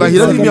 second. So Like he he's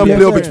doesn't even have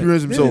second playoff player.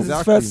 experience This himself. is his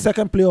Exactly. first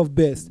second playoff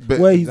best, But-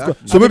 where he's Exactly.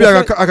 got. So I mean, maybe the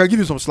I fir- can give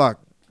you some slack.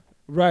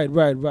 Right.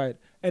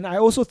 And I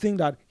also think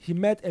that he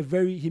met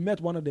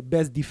one of the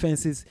best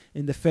defenses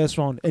in the first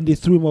round, and they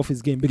threw him off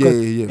his game because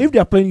Yeah. if they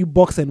are playing you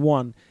box and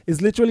one,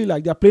 it's literally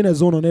like they're playing a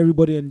zone on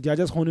everybody and they're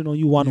just honing on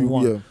you one on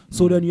one. Yeah.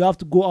 So then you have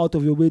to go out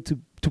of your way to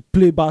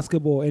play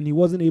basketball, and he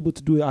wasn't able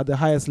to do it at the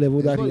highest level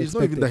It's that not, he it's not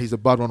even expected. that he's a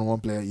bad one-on-one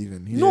player.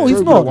 Even No,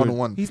 he's not.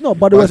 One-on-one. He's not,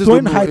 but they were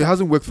throwing height. It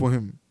hasn't worked for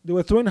him They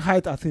were throwing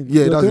height at him.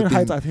 Yeah, they were that's the throwing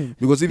height thing. at him.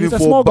 because even He's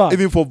a small guy.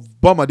 for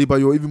Bam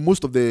Adebayo, even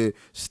most of the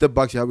step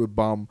backs he had with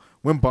Bam,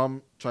 when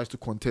Bam tries to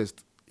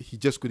contest, he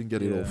just couldn't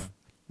get it Yeah. off.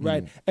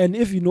 Right. Mm. And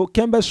if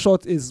Kemba's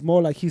shot is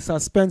more like he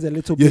suspends a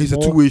little Yeah, bit he's a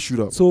more. two-way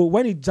shooter. So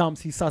when he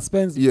jumps, he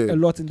suspends Yeah. a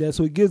lot in there.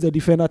 So it gives the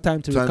defender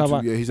time to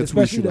recover. Yeah, he's a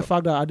two-way especially the shooter.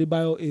 fact that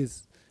Adebayo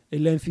is a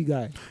lengthy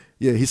guy.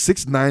 Yeah, he's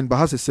 6'9", but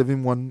has a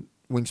 7'1"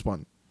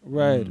 wingspan.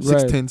 Right.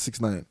 6'10",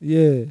 6'9".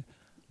 Yeah.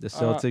 The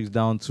Celtics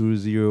down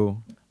 2-0.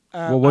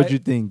 What What do you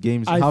think?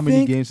 Games? I How many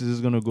think- games is this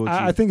gonna go to?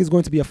 I think it's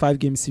going to be a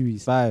 5-game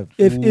series. 5.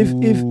 If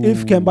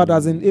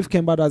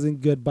Kemba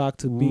doesn't get back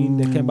to being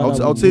the Kemba,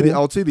 that I would we say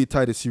know, they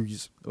tie the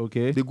series.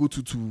 Okay. They go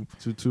 2-2,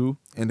 2-2.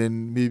 and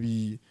then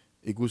maybe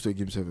it goes to a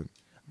game 7.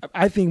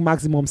 I think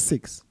maximum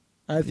 6.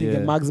 I think the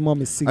Yeah.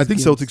 maximum is 6. I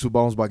think games. Celtics will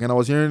bounce back. And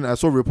I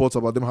saw reports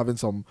about them having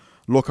some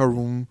locker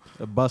room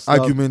A bust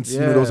arguments. Up. You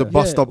know, there was a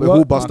bust Yeah. up, a Well,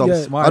 whole bust up.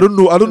 yeah. Smart. I don't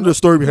know the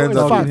story No, behind in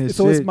that. Talking fact, his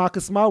so it's shit.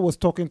 Marcus Smart was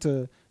talking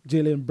to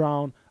Jaylen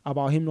Brown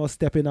about him not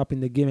stepping up in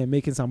the game and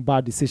making some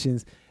bad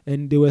decisions,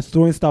 and they were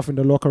throwing stuff in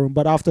the locker room.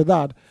 But after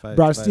that,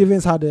 Brad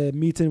Stevens had a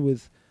meeting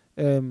with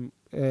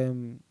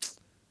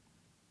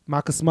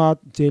Marcus Smart,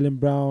 Jaylen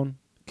Brown,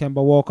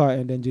 Kemba Walker,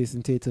 and then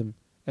Jason Tatum,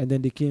 and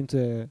then they came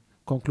to a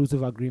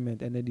conclusive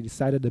agreement, and then they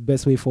decided the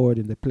best way forward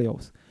in the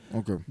playoffs.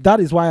 Okay.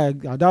 That's why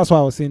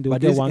I was saying they will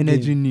But get there's one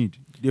energy game. need.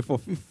 They for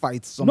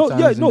fights No,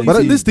 sometimes. yeah, in no, the But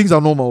team. these things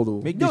are normal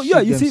though. Make No, this yeah,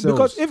 shit you see,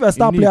 themselves. because if a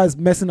star You need- player is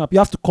messing up, you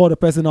have to call the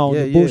person out on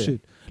Yeah, the yeah.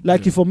 bullshit.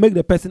 Like, Yeah. if you make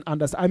the person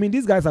understand. I mean,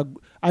 these guys are.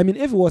 I mean,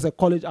 if it was a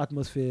college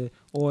atmosphere,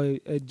 or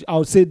I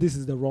would say this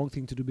is the wrong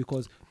thing to do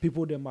because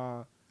people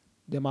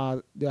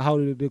how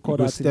do they call You go that?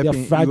 They're step in-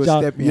 you go fragile.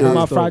 step in Yeah, Them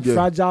yeah. are Yeah.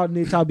 fragile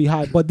nature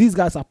behind. But these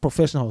guys are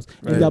professionals.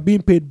 Right. And they're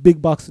being paid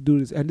big bucks to do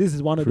this. And this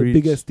is one of the Preach.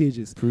 biggest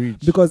stages. Preach.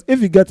 Because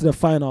if you get to the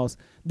finals,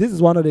 this is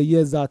one of the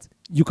years that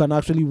you can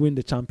actually win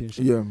the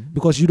championship. Yeah.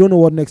 Because you don't know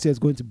what next year is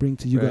going to bring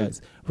to you Right.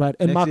 guys, right?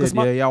 And Next Marcus year,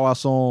 Smart, yeah, our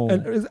song.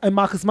 and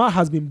Marcus Smart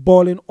has been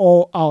balling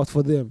all out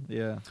for them.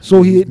 Yeah.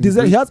 So He's been he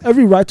great. has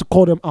every right to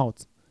call them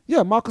out.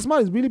 Yeah, Marcus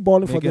Smart is really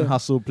balling for Making them.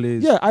 hustle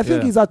plays. Yeah, I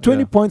think he's at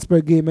 20 yeah. points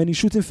per game and he's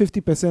shooting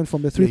 50%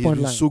 from the Yeah, he's 3-point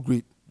been line. so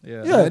great.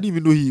 Yeah. Yeah. I didn't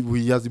even know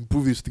he has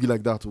improved his three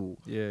like that. Oh.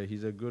 Yeah,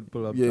 he's a good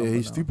pull-up. Yeah, jumper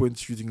his now. 3-point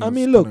shooting. I is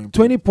mean, kinda look, improved.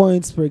 20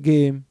 points per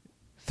game,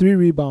 3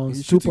 rebounds,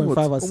 He's shooting 2.5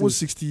 what, assists, almost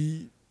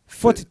 60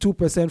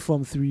 42%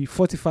 from 3,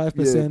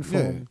 45% Yeah, from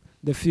yeah.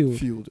 the field,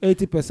 field.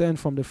 80%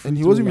 from the free And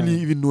he throw wasn't line.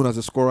 really even known as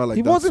a scorer like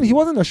he that. wasn't. He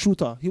wasn't a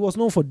shooter. He was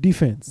known for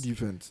defense.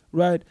 Defense.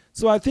 Right.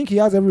 So I think he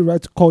has every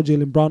right to call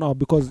Jaylen Brown out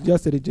because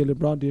yesterday Jaylen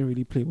Brown didn't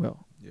really play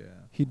well. Yeah.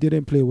 He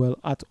didn't play well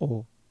at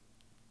all.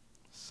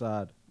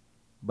 Sad.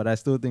 But I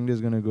still think this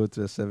is going to go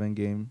to a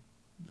 7-game.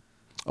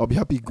 I'll be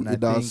happy And it I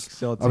does.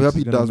 think Celtics I'll be happy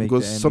is it gonna does make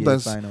because the NBA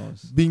sometimes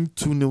finals. Being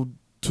 2-0,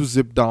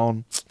 2-zip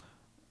down,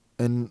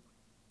 and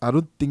I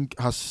don't think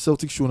has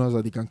Celtics shown us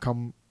that they can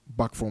come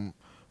back from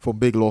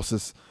big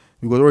losses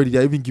because already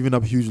they're even giving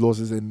up huge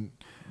losses, and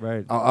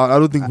Right. I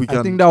don't think we can.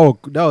 I think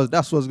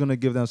that's what's going to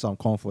give them some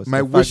comfort. my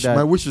The fact wish, that-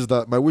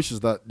 my wish is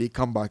that they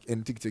come back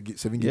and take the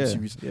 7-game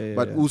series. Yeah,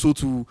 But yeah. also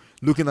to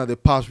looking at the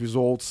past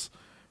results,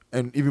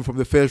 and even from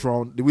the first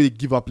round, the way they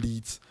give up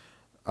leads,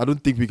 I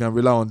don't think we can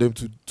rely on them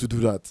to do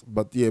that.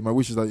 But yeah, my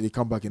wish is that they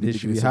come back and They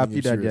take should the be 7-game happy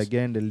that they're series.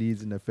 getting the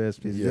leads in the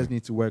first place. They Yeah. just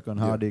need to work on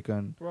how Yeah. they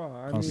can Bro,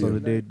 I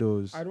consolidate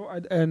those I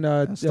don't.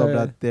 and stop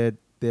that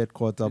third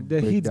quarter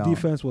the Heat's breakdown.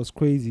 defense was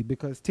crazy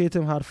because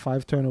Tatum had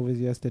 5 turnovers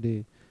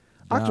yesterday.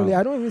 Damn. Actually,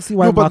 I don't even see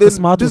why No, but Marcus then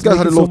Smart this was guy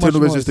had a making lot of so much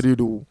turnovers noise. yesterday,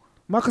 though.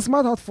 Marcus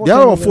Smart had 4 They had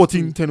turnovers. about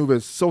 14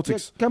 turnovers.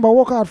 Celtics. Yeah, Kemba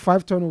Walker had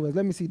 5 turnovers.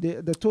 Let me see.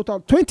 The total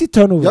 20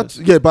 turnovers.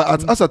 Yeah,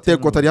 but as a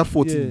third quarter, they had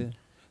 14. Yeah.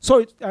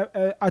 So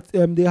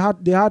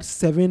they had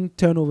 7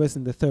 turnovers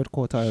in the third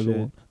quarter Shit.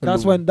 alone.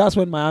 Alone. That's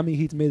when Miami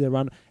Heat made the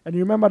run. And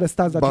you remember the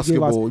stats that you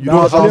gave us. Basketball, you That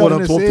don't was have playoff- more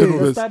than 12 say, the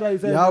turnovers. stat that he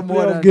said You in have the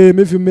more playoff than- game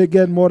if you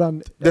get more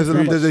than There's a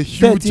number huge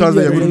 13, chance that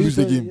you're yeah, going to yeah, lose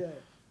the yeah. game. Yeah.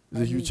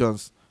 There's a huge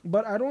chance.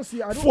 But I don't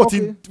see. I don't.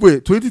 14, Okay.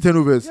 wait, 20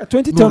 turnovers. Yeah,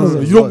 20 No,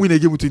 turnovers. you don't win a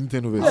game with 20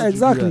 turnovers. Yeah,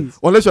 exactly.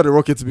 Unless you're the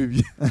Rockets,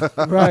 maybe.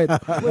 Right.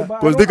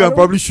 Because they can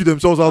probably shoot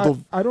themselves out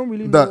of. I don't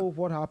really that. know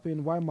what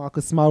happened. Why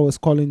Marcus Smart was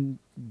calling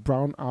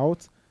Brown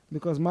out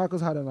because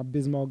Marcus had an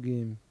abysmal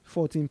game.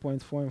 14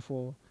 points, 4 and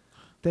 4,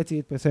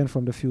 38%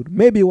 from the field.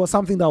 Maybe it was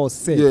something that was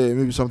said. Yeah,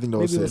 maybe something that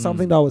Maybe was it was said.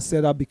 something that was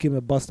said that became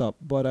a bust up.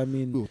 But I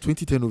mean, Yo,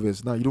 20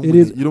 turnovers. Now you don't It win.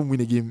 is- You don't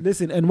win a game.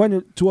 listen, and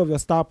when two of your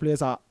star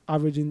players are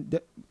averaging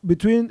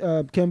between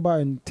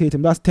Kemba and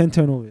Tatum, that's 10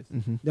 turnovers.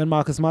 Mhm. Then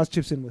Marcus Smart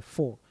chips in with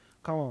 4.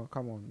 Come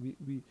on.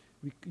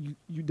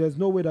 You there's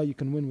no way that you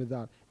can win with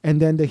that.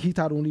 And then the Heat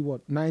had only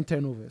 9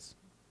 turnovers.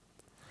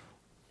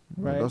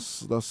 No, Right.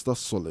 that's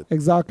solid.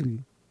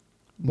 Exactly.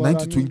 But 9 I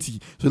to mean, 20.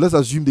 So let's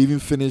assume they even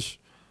finish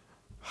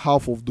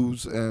half of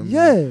those.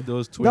 Yeah.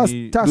 Those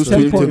 20, That's Those 10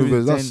 20 points.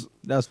 turnovers.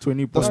 That's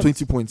 20 that's points.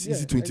 20 points. Yeah,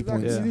 Easy 20 exactly.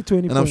 points. Yeah. Easy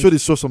 20 And I'm points. sure they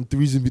saw some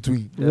threes in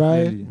between.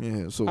 Right.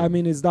 Definitely. Yeah. So I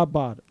mean, it's that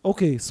bad.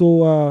 Okay,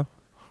 so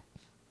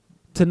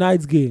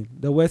tonight's game,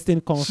 the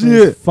Western Conference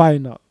Shit.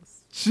 Finals.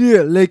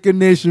 Shit, Laker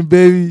Nation,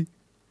 baby.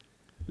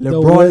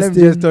 LeBron, let me Western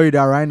just tell you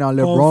that right now.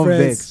 LeBron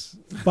Conference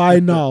vex.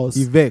 Finals.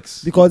 He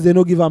vex. Because they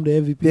don't give him the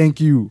MVP. Thank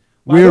you.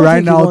 But I We're don't right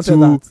think he now wanted to.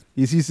 that.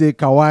 Is he say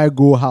Kawhi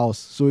go house?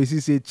 So is he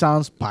say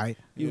chance pie?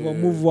 He will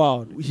move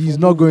wild. He He's will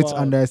not move going to wild.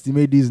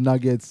 underestimate these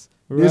Nuggets.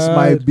 This Right.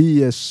 might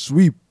be a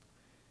sweep.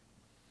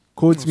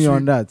 Quote me on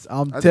Sweep. that.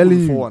 I'm I think telling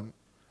we'll you. 4-1.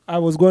 I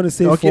was going to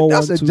say Okay, 4-1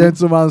 that's a too.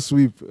 gentleman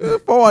sweep.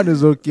 4-1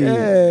 is okay.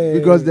 Yeah.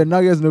 Because the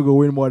Nuggets not going to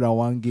win more than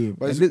one game.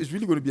 But And it's, this- it's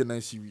really going to be a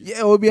nice series. yeah,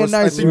 it will be a Because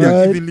I nice think series.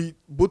 they're Right. evenly.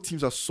 Both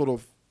teams are sort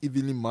of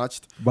evenly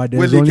matched. But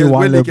there's only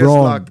one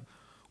LeBron.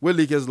 Where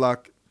Lakers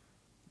lack,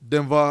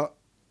 Denver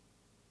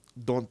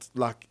don't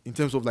lack in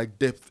terms of like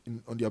depth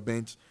on their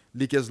bench.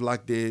 Lakers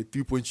lack their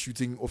 3-point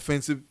shooting,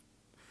 offensive.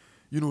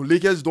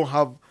 Lakers don't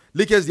have.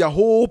 Lakers, their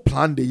whole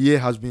plan the year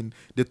has been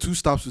the two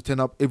stars to turn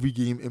up every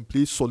game and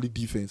play solid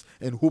defense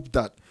and hope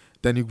that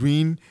Danny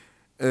Green,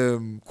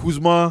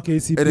 Kuzma,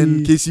 KCP. and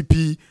then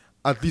KCP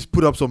at least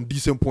put up some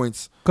decent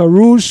points.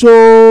 Caruso.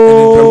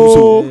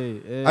 Caruso.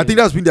 Hey. I think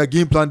that's been their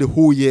game plan the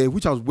whole year,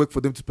 which has worked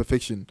for them to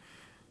perfection.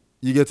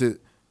 You get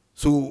it?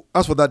 So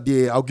as for that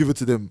day, I'll give it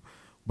to them.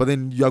 But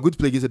then you are going to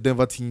play against a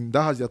Denver team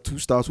that has their 2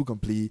 stars who can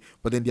play,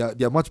 but then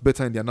they are much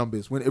better in their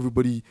numbers when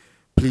everybody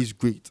plays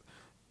great.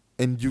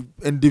 And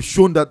they've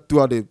shown that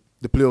throughout the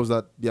playoffs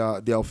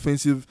that their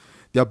offensive,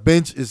 their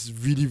bench is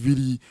really,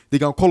 really, they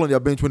can call on their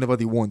bench whenever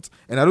they want.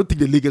 And I don't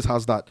think the Lakers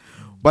has that.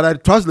 But I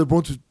trust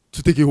LeBron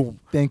to take it home.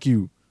 Thank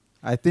you.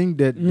 I think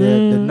that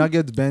the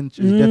Nuggets bench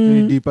is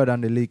definitely deeper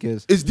than the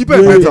Lakers. It's deeper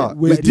and better.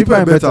 way It's deeper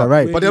and better,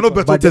 right? But they're not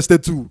better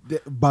tested too.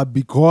 But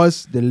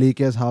because the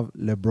Lakers have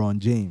LeBron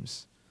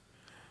James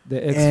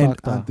The X and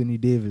factor. Anthony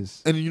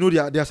Davis. And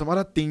there are some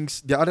other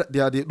things. There are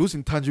those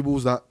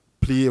intangibles that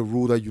play a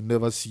role that you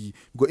never see.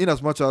 Because in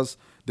as much as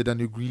the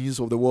Danny Greens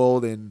of the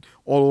world and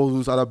all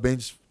those other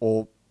bench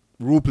or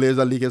role players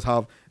that Lakers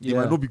have, they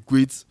might not be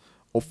great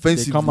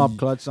offensively. They come up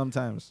clutch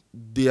sometimes.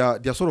 They are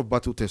sort of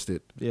battle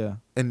tested. Yeah.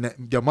 And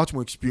they're much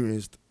more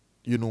experienced,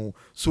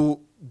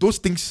 So those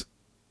things,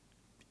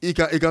 it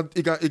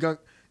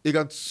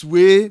can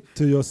sway.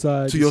 To your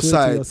side. To your sway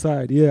side. To your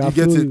side. Yeah,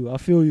 I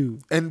feel you.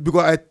 And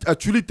because I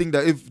truly think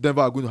that if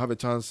Denver are going to have a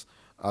chance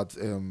at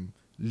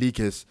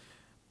Lakers,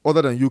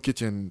 other than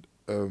Jokic and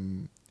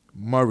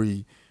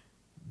Murray,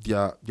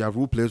 their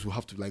role players will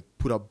have to like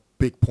put up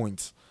big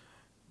points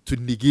to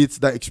negate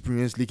that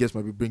experience Lakers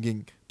might be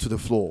bringing to the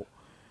floor.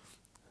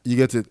 You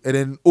get it? And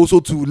then also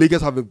too,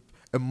 Lakers have a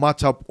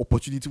matchup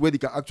opportunity where they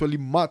can actually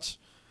match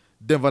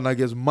Denver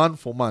Nuggets man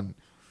for man.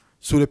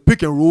 So the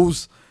pick and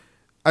rolls,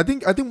 I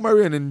think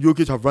Murray and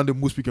Jokic have run the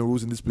most pick and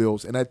rolls in these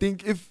playoffs. And I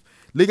think if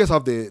Lakers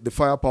have the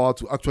firepower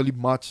to actually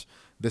match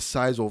the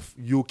size of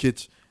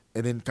Jokic,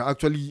 and then can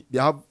actually they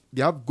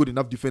have good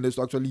enough defenders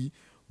to actually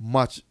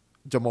match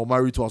Jamal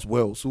Murray to as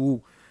well.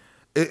 So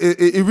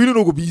it really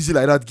not gonna be easy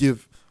like that.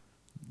 Give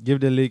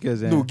the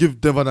Lakers.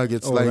 Give Denver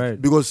Nuggets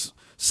because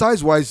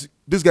size wise,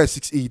 this guy is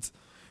 6'8",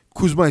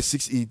 Kuzma is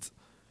 6'8",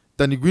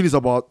 Danny Green is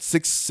about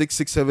 6'6",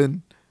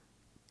 6'7".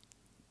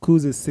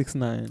 Kuz is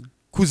 6'9".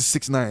 Kuz is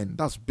 6'9".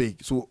 That's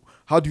big. So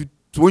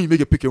when you make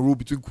a pick and roll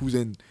between Kuz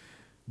and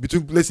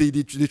let's say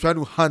they try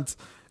to hunt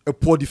a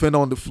poor defender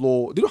on the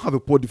floor. They don't have a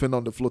poor defender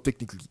on the floor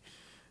technically.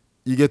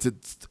 You get it?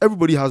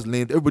 Everybody has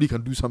length. Everybody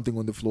can do something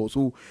on the floor.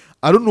 So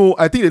I don't know.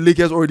 I think the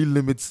Lakers already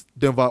limits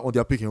Denver on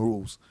their pick and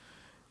rolls.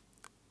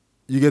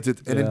 You get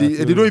it? And then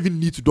they don't even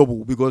need to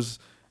double because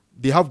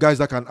they have guys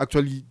that can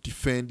actually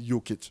defend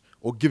Jokic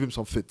or give him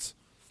some fits.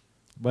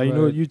 But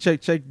you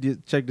check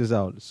this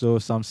out. So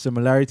some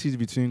similarities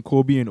between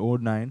Kobe in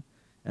 09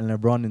 and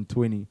LeBron in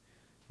 20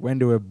 when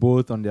they were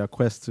both on their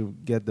quest to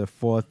get the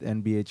 4th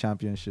NBA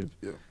championship.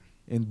 Yeah.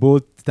 In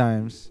both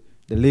times,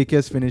 the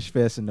Lakers finished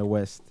first in the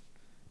West.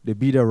 They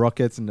beat the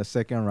Rockets in the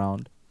second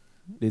round.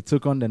 They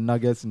took on the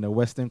Nuggets in the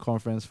Western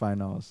Conference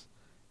Finals.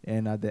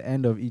 And at the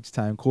end of each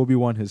time, Kobe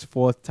won his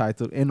 4th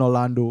title in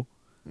Orlando.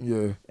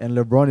 Yeah. And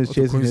LeBron is What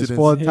a chasing his coincidence.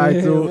 4th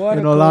title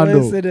in Orlando.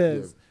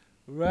 Coincidence.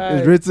 Right.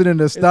 It's written in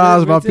the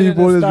stars, my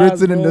people. It's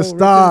written in the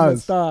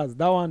stars.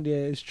 That one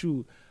there is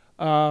true.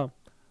 I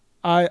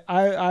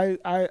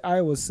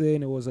was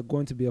saying it was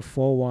going to be a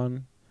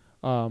 4-1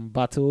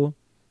 battle.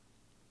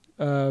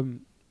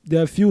 There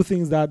are a few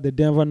things that the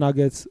Denver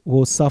Nuggets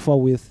will suffer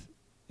with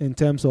in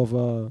terms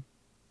of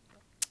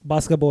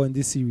basketball in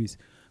this series.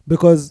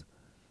 Because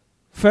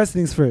first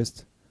things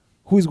first,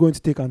 who is going to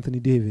take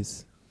Anthony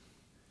Davis?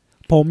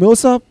 Paul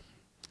Millsap?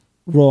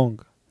 Wrong.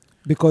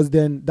 Because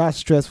then that's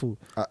stressful.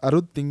 I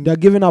don't think they're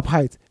giving up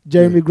height.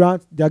 Jeremy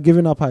Grant, they're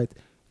giving up height.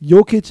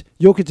 Jokic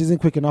isn't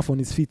quick enough on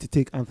his feet to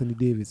take Anthony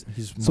Davis.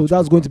 So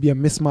that's going to be a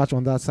mismatch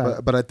on that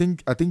side. But I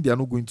think they are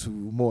not going to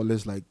more or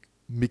less like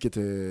make it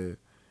a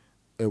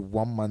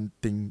one-man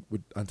thing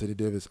with Anthony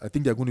Davis. I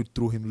think they're going to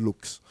throw him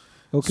looks.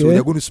 Okay. So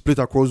they're going to split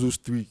across those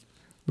 3.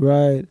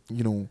 Right.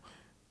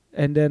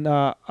 And then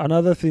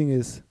another thing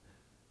is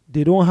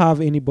they don't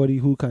have anybody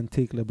who can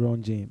take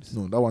LeBron James.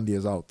 No, that one there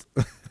is out.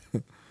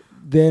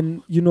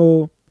 Then,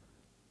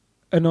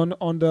 and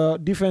on the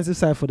defensive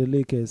side for the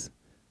Lakers,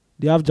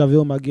 they have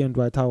JaVale McGee and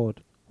Dwight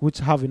Howard, which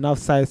have enough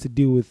size to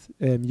deal with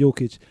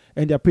Jokic.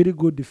 And they're pretty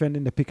good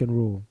defending the pick and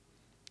roll.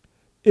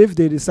 If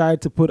they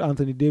decide to put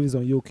Anthony Davis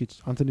on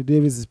Jokic, Anthony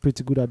Davis is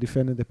pretty good at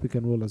defending the pick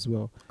and roll as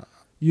well.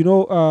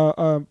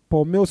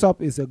 Paul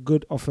Millsap is a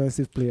good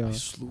offensive player.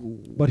 He's slow.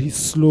 But he's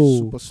slow.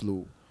 Super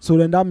slow. So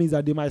then that means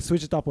that they might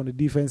switch it up on the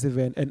defensive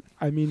end. And,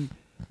 I mean,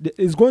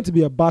 it's going to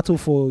be a battle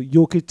for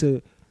Jokic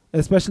to,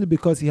 especially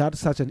because he had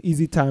such an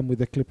easy time with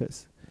the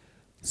Clippers.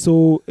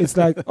 So it's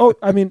like,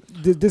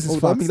 this is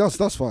facts. I mean,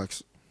 that's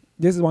facts.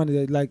 This is one of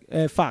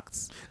the,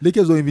 facts.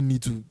 Lakers don't even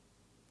need to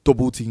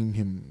double team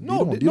him.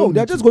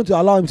 They're just going to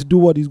allow him to do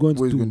what he's going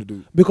what to he's do. going to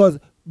do.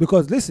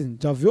 Because listen,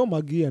 JaVale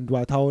McGee and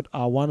Dwight Howard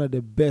are one of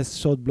the best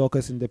shot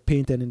blockers in the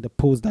paint and in the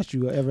post that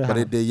you will ever have.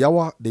 But the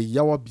Yawa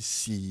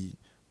BC,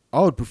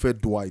 I would prefer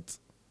Dwight.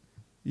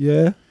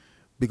 Yeah.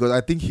 Because I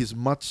think he's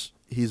much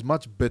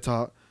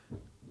better,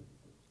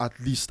 at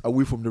least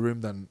away from the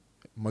rim, than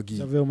McGee.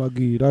 JaVale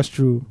McGee, that's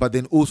true. But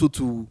then also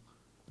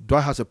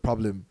Dwight has a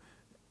problem.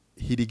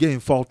 He did get in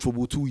foul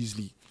trouble too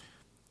easily.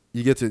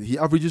 You get it? He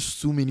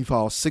averages too many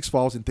fouls, 6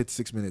 fouls in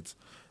 36 minutes.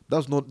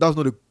 That's not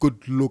a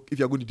good look if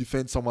you're going to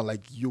defend someone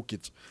like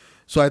Jokic.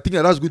 So I think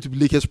that's going to be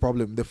Lakers'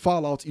 problem. The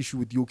foul out issue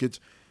with Jokic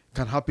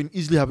can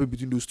easily happen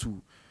between those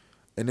two.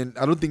 And then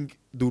I don't think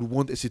they would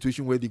want a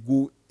situation where they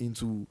go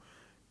into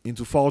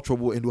foul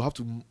trouble and they'll have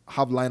to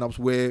have lineups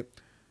where it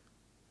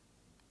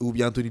will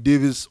be Anthony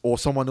Davis or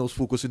someone else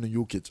focusing on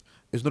Jokic.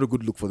 It's not a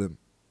good look for them.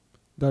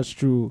 That's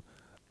true.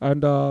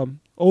 And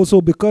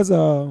also because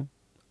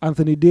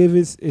Anthony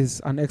Davis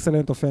is an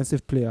excellent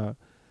offensive player,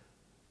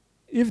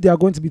 if they are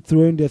going to be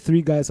throwing their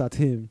 3 guys at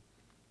him,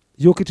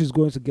 Jokic is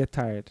going to get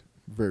tired.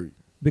 Very.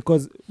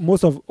 Because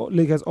most of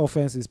Lakers'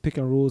 offense is pick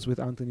and rolls with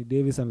Anthony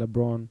Davis and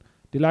LeBron.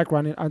 They like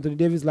running. Anthony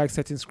Davis likes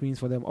setting screens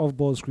for them,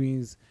 off-ball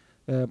screens,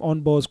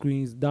 on-ball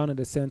screens, down at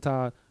the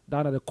center,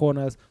 down at the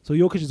corners. So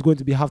Jokic is going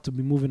to have to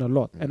be moving a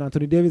lot. And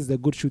Anthony Davis is a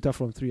good shooter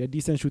from 3, a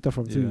decent shooter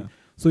from 3.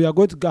 So you're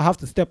going to have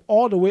to step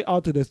all the way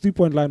out to the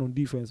 3-point line on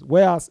defense.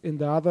 Whereas in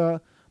the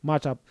other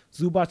matchup,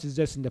 Zubac is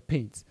just in the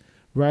paint,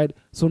 right?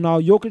 So now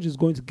Jokic is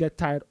going to get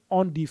tired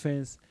on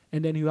defense,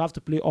 and then he'll have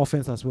to play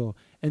offense as well.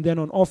 And then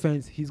on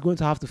offense, he's going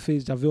to have to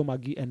face JaVale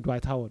McGee and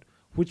Dwight Howard,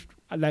 which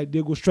like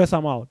they go stress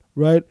him out,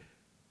 right?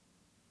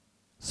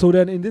 So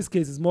then in this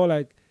case, it's more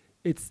like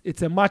it's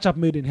a matchup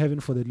made in heaven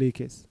for the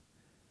Lakers.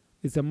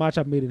 It's a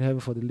matchup made in heaven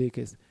for the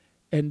Lakers.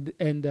 And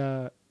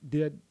the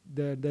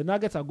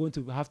Nuggets are going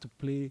to have to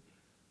play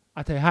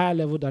at a higher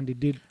level than they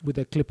did with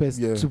the Clippers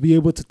to be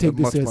able to take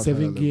this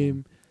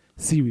 7-game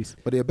series.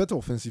 But they're a better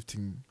offensive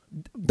team.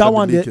 That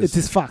one, it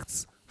is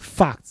facts.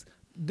 Facts.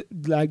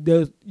 Like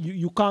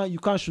you can't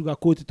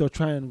sugarcoat it or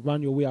try and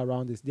run your way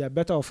around this. They are a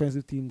better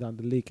offensive team than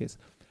the Lakers.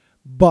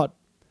 But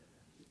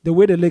the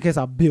way the Lakers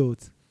are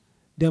built,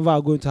 Denver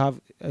are going to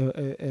have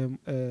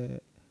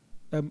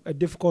a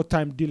difficult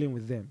time dealing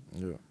with them.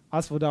 Yeah.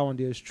 As for that one,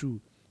 there is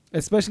true,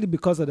 especially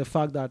because of the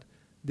fact that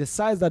the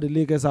size that the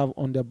Lakers have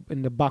in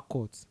the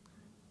backcourt,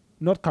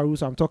 not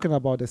Caruso, I'm talking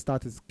about the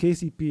starters,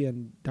 KCP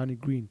and Danny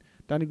Green.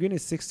 Danny Green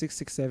is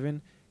 6'6",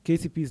 6'7".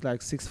 KCP is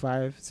like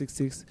 6'5",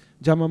 6'6".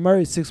 Jamal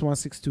Murray is 6'1",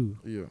 6'2".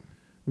 Yeah.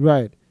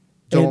 Right.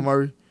 Jamal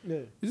Murray?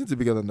 Yeah. Isn't he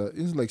bigger than that?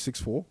 Isn't he like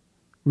 6'4"?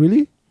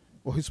 Really?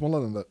 Or he's smaller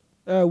than that?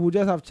 We'll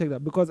just have to check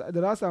that because the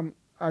last time,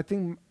 I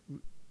think,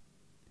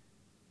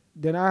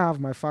 then I have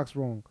my facts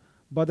wrong.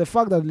 But the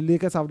fact that the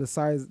Lakers have the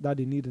size that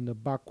they need in the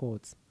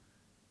backcourt,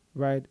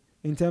 right,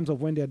 in terms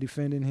of when they're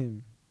defending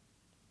him,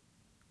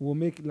 will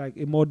make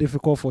it more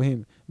difficult for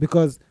him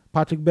because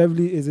Patrick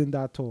Beverley isn't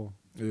that tall,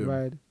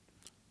 right?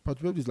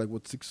 Patrick Beverley is like,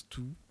 what,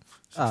 6'2"?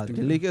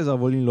 The Lakers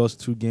have only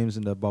lost 2 games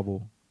in the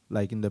bubble,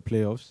 like in the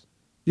playoffs.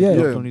 Yeah,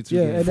 only 2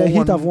 games. And the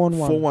Heat have won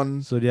 1.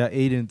 4-1. So they are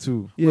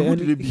 8-2. Yeah, and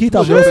and Heat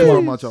have lost lost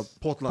 1 matchup.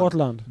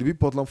 Portland. They beat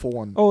Portland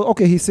 4-1. Oh,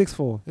 okay, he's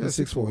 6'4". Yeah,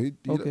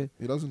 6'4".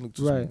 He doesn't look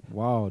too small.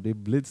 Wow, they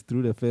blitzed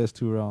through the first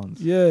 2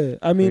 rounds. Yeah,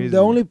 I mean, Crazy. the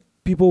only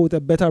people with a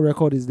better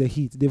record is the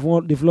Heat. They've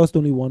lost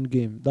only 1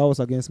 game. That was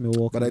against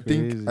Milwaukee. But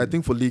I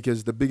think for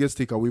Lakers, the biggest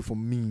takeaway for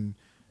me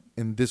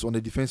in this on the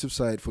defensive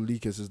side for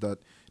Lakers is that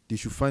they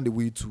should find a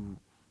way to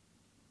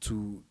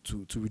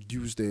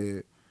reduce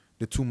the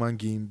 2-man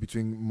game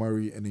between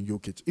Murray and then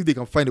Jokic. If they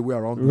can find a way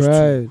around those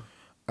two,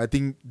 I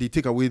think they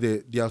take away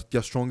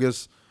their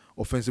strongest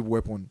offensive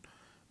weapon.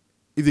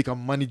 If they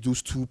can manage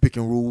those 2 pick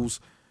and rolls,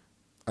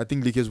 I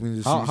think Lakers win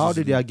the series. How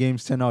did their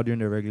games turn out during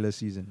the regular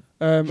season?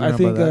 I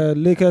think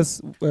Lakers,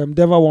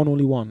 Denver won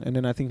only 1, and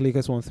then I think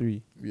Lakers won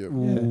 3. Yeah.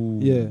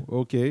 Yeah.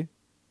 Okay.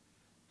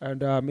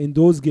 And in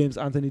those games,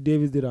 Anthony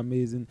Davis did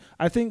amazing.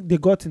 I think they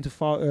got into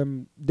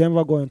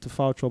Denver got into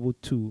foul trouble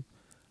too.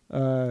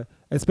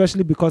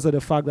 Especially because of the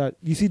fact that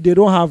you see they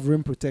don't have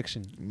rim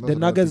protection. The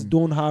Nuggets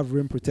don't have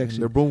rim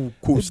protection. LeBron will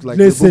coast like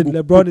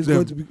LeBron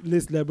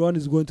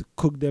is going to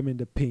cook them in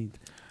the paint.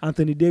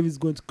 Anthony Davis is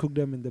going to cook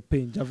them in the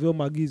paint. JaVale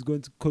McGee is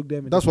going to cook them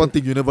in the paint. That's one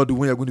thing you never do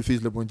when you're going to face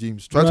LeBron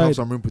James. Try to have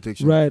some rim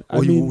protection. Right.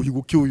 Or he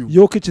will kill you.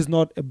 Jokic is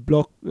not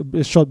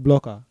a shot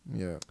blocker.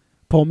 Yeah.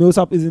 Paul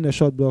Millsap isn't a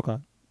shot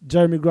blocker.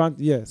 Jeremy Grant,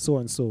 so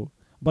and so.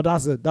 But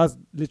that's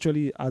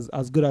literally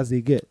as good as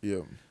they get.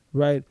 Yeah.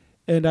 Right.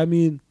 And I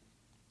mean,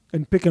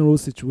 in pick and roll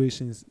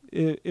situations,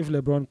 if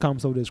LeBron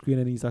comes off the screen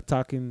and he's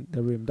attacking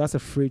the rim, that's a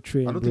freight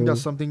train. I don't think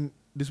that's something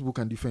this people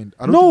can defend.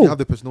 I don't No. think they have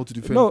the personnel to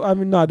defend. No, I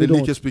mean, no, they the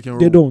don't. Lakers pick and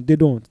roll. They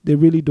don't. They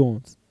really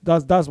don't.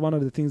 That's one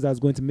of the things that's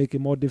going to make it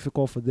more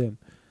difficult for them.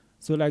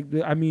 So,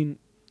 I mean,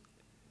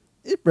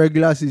 if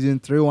regular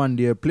season 3-1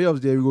 there, playoffs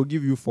there, we will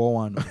give you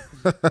 4-1.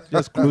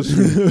 Just close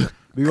to it.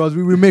 Because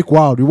we will make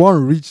wild. We want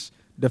to reach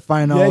the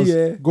finals.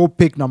 Go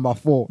pick number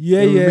 4.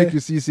 Then we'll make you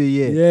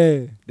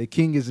say, the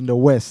king is in the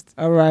west.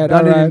 All right,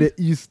 Done it in the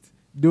east.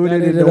 Doing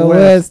it in the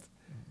west.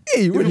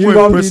 Hey, even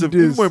more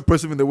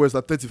impressive in the West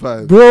at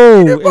 35. Bro,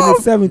 in his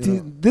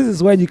 17th, this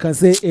is when you can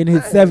say in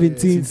his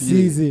 17th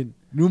season.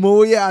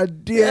 Numo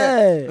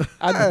dear.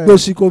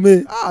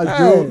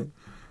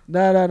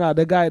 No.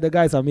 The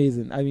guy is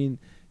amazing. I mean,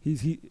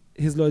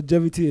 his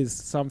longevity is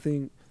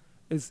something.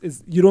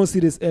 Is you don't see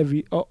this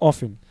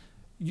often.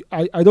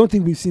 I don't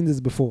think we've seen this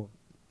before.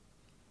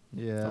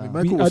 Yeah. I mean,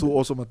 Michael was so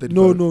awesome at 35.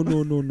 No.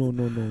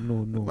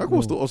 Michael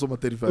was so awesome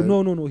at 35.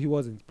 No, he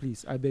wasn't.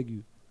 Please, I beg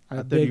you. I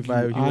At beg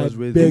 35, you. he I was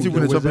with beg Did he the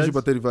win a you. championship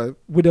at Wizards? 35?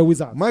 With the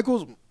Wizards.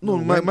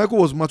 Michael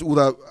was much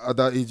older at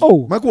that age.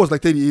 Oh. Michael was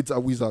like 38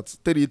 at Wizards,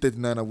 38,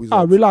 39 at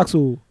Wizards. Relax.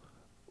 Oh,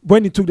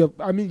 when he took the,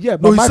 I mean, yeah,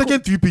 but No, his Michael,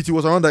 second three-peat, he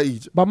was around that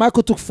age. but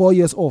Michael took 4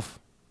 years off.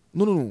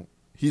 No.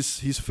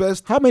 His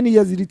first How many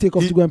years did he take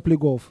off He- to go and play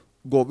golf?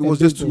 golf, it And was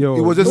just two. yo.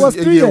 It was It just was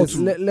a 3 year or years.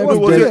 two. Let No, me it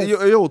was get- a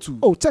year or two.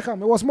 Oh, check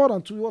him. It was more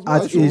than 2. It was more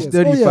At than 2 age years.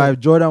 35, Oh,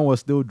 Jordan was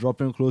still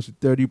dropping close to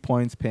 30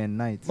 points per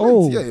night.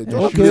 Oh, yeah, And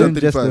Jordan okay. played shooting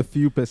at just a 35.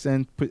 few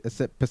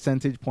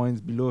percentage points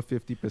below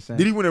 50%.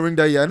 Did he win a ring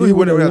that year? I know He he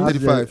won a won ring a at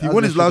ring. 35. He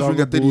won his last ring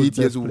at 38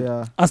 years old.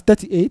 As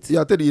 38?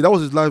 Yeah, 38. That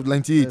was his last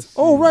 98. Yes.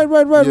 Oh, right.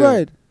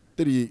 Yeah.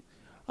 38.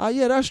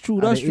 Yeah, that's true.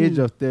 At That's the true. age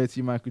of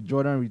 30, Michael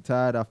Jordan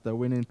retired after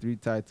winning 3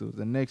 titles.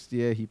 The next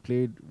year, he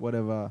played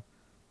whatever.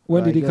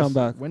 When I did he guess- come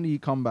back? When did he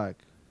come back?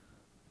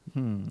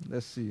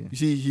 Let's see. You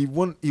see, he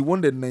won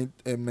the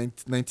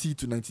 90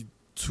 to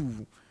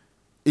 92,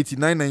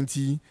 89,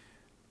 90,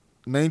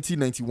 90,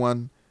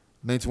 91,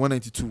 91,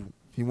 92.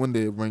 He won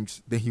the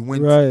ranks. Then he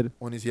went Right.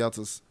 on his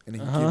hiatus and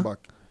then he Uh-huh. came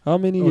back. How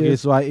many Okay,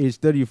 years? so at age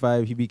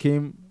 35, he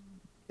became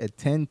a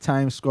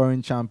 10-time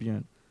scoring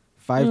champion,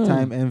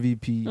 5-time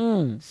MVP,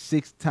 Mm.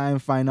 6-time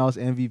finals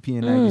MVP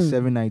in Mm.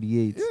 97,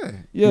 98. Yeah.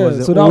 Yeah, He was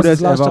the so that was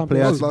his oldest last ever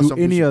player championship. That was to last do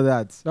any championship. of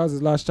that. That was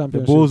his last The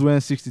championship. Bulls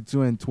went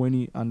 62 and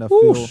 20 under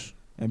Phil Oosh.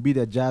 and beat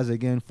the Jazz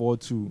again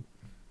 4-2.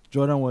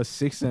 Jordan was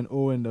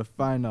 6-0 in the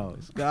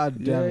finals. God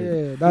Yeah, damn it. yeah.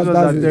 This That's was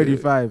that's at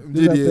 35.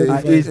 These are MDDA.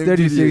 At 35. age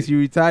 36, he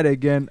retired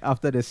again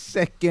after the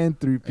second And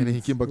then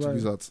he three-peat. came back to Right.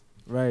 Wizards.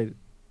 Right.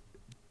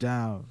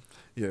 Damn.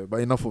 Yeah, but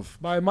enough of.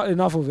 But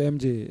enough of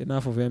MJ.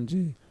 Enough of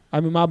MJ. I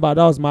mean, my bad.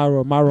 That was my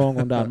wrong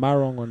on that. My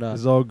wrong on that.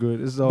 It's all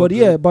good. It's all But good.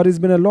 yeah, but it's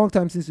been a long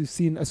time since we've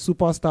seen a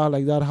superstar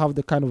like that have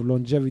the kind of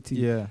longevity,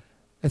 Yeah.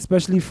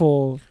 especially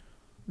for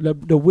the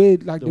way,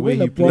 like The the way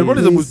way he LeBron plays. LeBron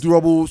is the plays. most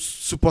durable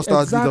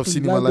superstar athlete I've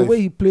seen in my like life. the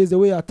way he plays, the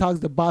way he attacks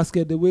the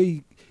basket, the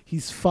way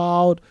he's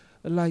fouled,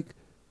 like,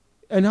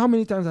 and how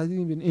many times has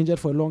he been injured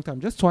for a long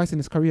time? Just twice in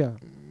his career.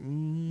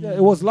 Yeah,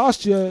 it was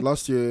last year.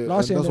 Last year.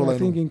 Last year, That's and all then I I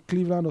think know. in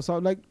Cleveland or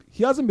something. Like,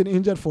 he hasn't been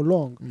injured for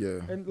long. Yeah.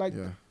 And like,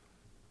 Yeah.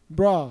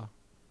 bruh,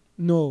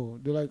 no,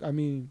 they're like, I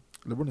mean,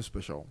 LeBron is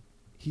special.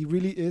 he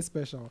really is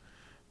special.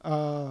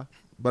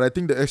 But I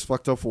think the X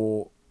factor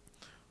for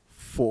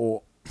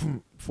for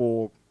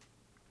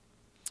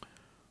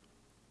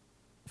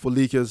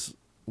Lakers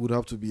would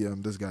have to be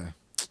this guy.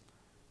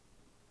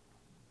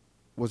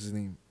 What's his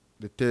name?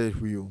 The third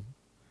Rio.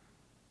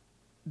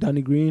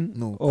 Danny Green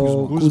No,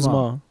 or Kuzma.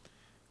 Kuzma.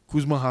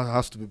 Kuzma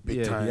has to be big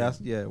Yeah,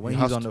 time. when He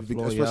he's has on to the be big,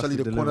 floor, he has especially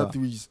to the deliver. corner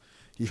threes.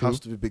 He True. has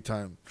to be big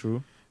time.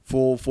 True.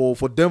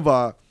 For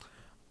Denver,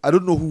 I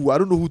don't know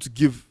who to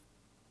give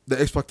the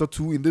X factor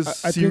to in this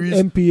I think series.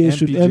 MPA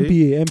should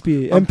MPJ?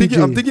 MPA. I'm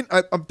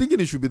MPJ. thinking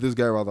it should be this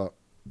guy rather,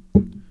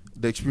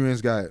 the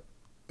experienced guy,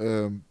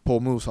 Paul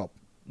Millsap.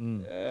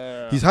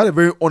 He's had a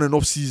very on and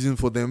off season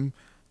for them.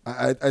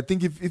 I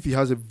think if he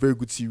has a very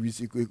good series,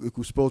 it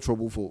could spell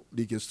trouble for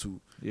Lakers too.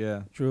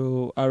 Yeah.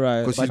 True. All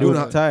right. Because But he's they will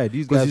gonna be tired.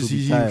 These guys will Because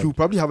be tired. he'll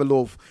probably have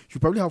he'll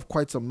probably have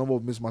quite some number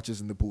of mismatches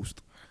in the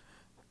post.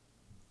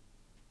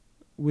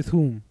 With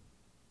whom?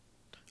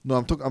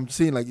 No, I'm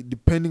saying like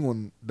depending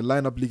on the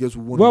lineup Lakers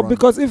will want. Well, to run.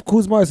 because if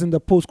Kuzma is in the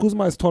post,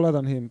 Kuzma is taller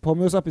than him. Paul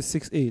Millsap is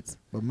 6'8".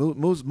 But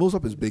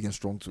Millsap is big and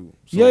strong too.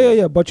 So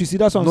Yeah. But you see,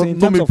 that's what I'm Not, saying. In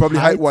not terms maybe of probably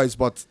height, height wise,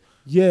 but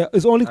yeah,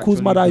 it's only Actually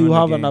Kuzma that doing you the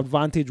have an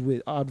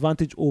game.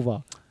 advantage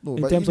over. no.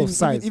 In but terms even, of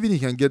size. even he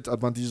can get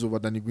advantages over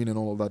Danny Green and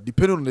all of that,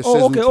 depending on the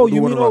Oh, okay. size Oh, who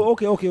you wanna mean run.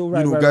 okay.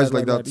 Right. know, right, guys right,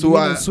 like that. right. So, You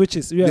mean on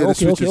switches. Yeah. the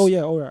Okay. switches. Oh,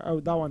 yeah. All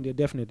right. That one. Yeah.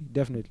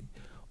 Definitely.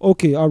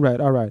 Okay. All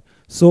right.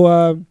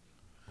 So,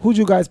 who do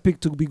you guys pick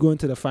to be going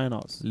to the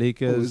finals?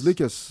 Lakers. Oh, it's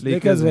Lakers.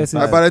 Lakers and versus-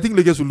 five. But I think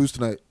Lakers will lose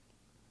tonight.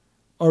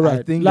 All right.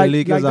 I think the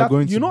Lakers are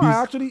going to You know,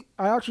 beat-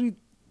 I actually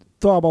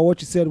thought about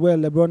what you said, where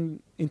LeBron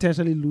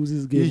intentionally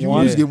loses game He will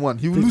one. lose game one.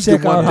 He will To lose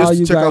check game one out how just to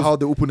you check out guys- how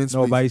the opponents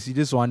No, play. but you see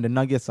this one, the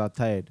Nuggets are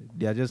tired.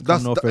 They are just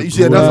That's coming off a you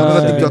see, that's another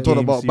thing Right. you're talking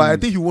game about. But I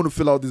series. think you want to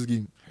fill out this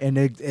game. And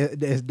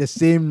the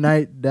same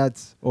night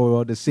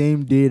or the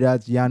same day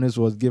that Giannis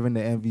was given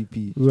the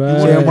MVP.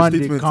 Right. Chairman, they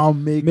Statement. can't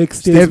make Make every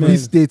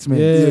statements.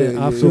 statement. Yeah, I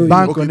yeah. feel So you.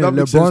 bank Okay, on it. that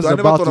makes sense. LeBron's I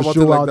never about thought to about it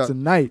show like out that.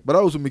 tonight. But that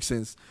also makes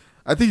sense.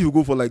 I think he'll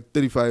go for like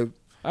 35,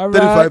 All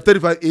right.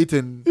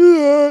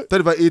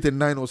 8 and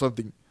 9 or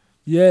something.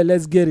 Yeah,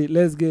 let's get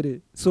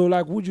it. So,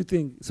 like, what'd you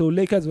think? So,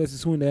 Lakers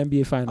versus who in the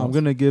NBA Finals? I'm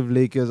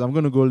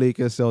gonna go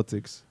Lakers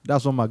Celtics.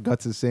 That's what my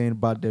gut is saying.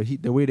 But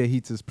the way the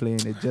Heat is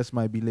playing, it just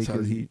might be Lakers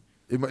Charlie. Heat.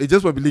 It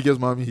just might be Lakers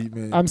Miami Heat,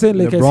 man. I'm saying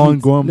Lakers LeBron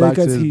Heat. going back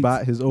to Lakers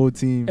Heat. his old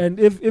team. And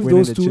if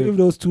winning the chip.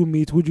 those two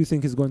meet, who do you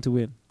think is going to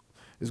win?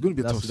 It's going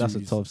to be a tough That's a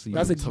series. tough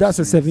series. That's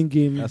a 7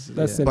 game. That's-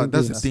 That's yeah. 7 But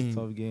that's games. the a thing.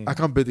 tough game. I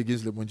can't bet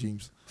against LeBron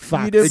James.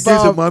 Facts. Against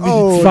the Miami Heat.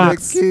 Oh,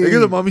 Facts. the king.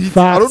 Against the Miami Heat.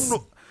 Facts. I don't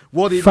know.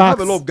 Well, they have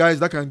Facts. a lot of guys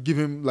that can give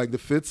him like the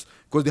fits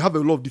because they have a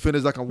lot of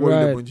defenders that can worry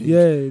Right. LeBron James.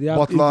 Yeah, they have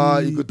Butler,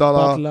 Iggy,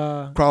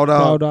 Iguodala,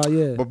 Butler, Crowder.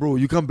 yeah. But bro,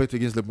 you can't bet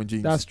against LeBron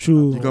James. That's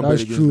true. You can't That's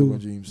bet against true. LeBron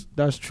James.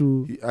 That's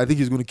true. I think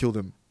he's going to kill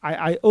them.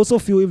 I also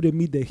feel if they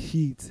meet the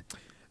Heat,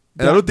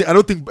 And I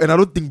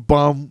don't think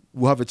Bam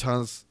will have a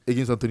chance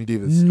against Anthony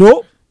Davis.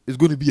 no, it's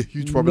going to be a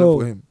huge problem No.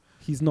 for him.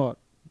 He's not.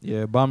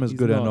 Yeah, Bam is He's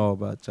good and not. all,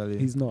 but Charlie.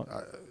 He's not.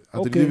 I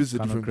Okay. believe it's a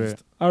Cannot different create.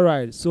 beast. All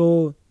right.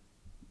 So,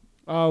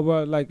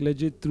 we're like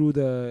legit through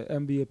the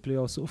NBA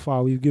playoffs so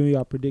far. We've given you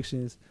our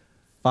predictions.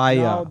 Fire.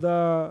 Now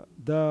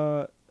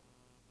the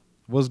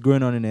What's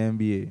going on in the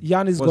NBA?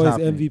 Giannis What's got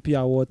happening? his MVP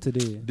award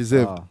today.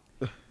 Deserved.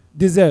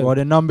 Deserve. Well,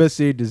 the numbers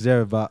say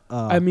deserve, but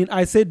I mean,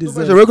 I say No, but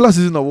deserve. it's a regular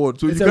season award,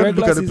 so It's you a can't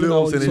look regular at the season playoffs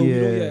award, and so then. we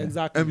don't- Yeah. yeah,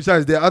 exactly. And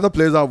besides, there are other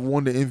players that have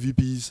won the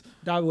MVPs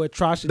that were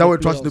trash. that were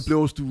trash in the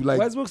playoffs too. Like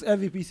Westbrook's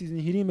MVP season,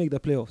 he didn't make the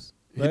playoffs.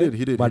 he right? did,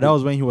 he did. but he that did.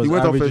 was when he was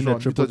went out averaging first a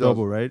round, triple Utah Jazz.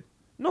 double, right?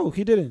 No,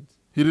 he didn't.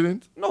 He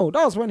didn't. No,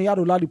 that was when he had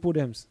Oladipo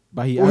Dems.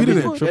 But he Oh, he averaged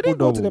didn't. a They didn't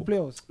go triple to the double.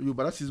 playoffs. Yo,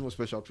 but that season was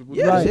special. Triple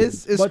Yeah, double.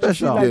 it's But you see,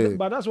 special. like, Yeah.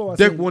 but that's what I was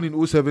Deck saying. won in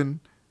 07.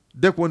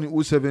 Deck won in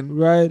 07.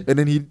 Right. And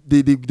then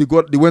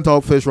they went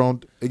out first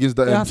round against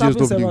the It has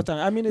happened several GSW.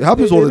 times. I mean, It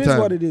happens all the It time. is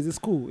what it is. It's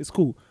cool. It's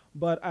cool.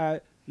 But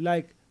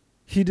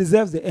he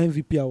deserves the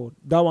MVP award.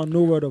 That one,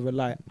 no word of a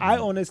lie. I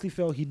honestly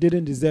felt he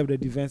didn't deserve the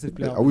defensive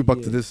player. Are we of the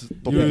back to year. this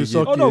topic You again?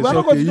 suck. Oh, no, we're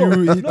not going to go.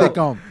 You No. take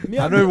him. Me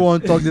I and- don't even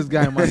want to talk this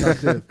guy in my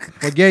yourself.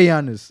 Forget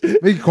Giannis.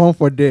 Make it come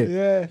for there.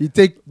 Yeah. He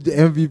take the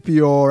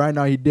MVP or right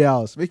now he there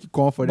house. Make it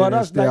come for there. But and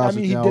that's stay like, I house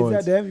mean, with he the deserved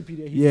awards. the MVP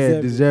there. He Yeah, deserved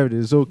it. deserved it.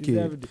 It's okay.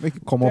 Deserved it. Make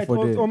it come off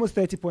for there. Almost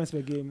 30 points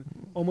per game,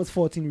 almost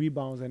 14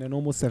 rebounds, and then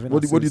almost 7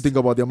 What do you assists. think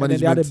about their And then they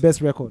had the management? best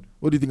record.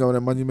 What do you think about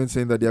their management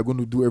saying that they are going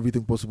to do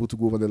everything possible to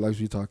go over the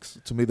luxury tax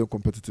to make them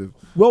competitive?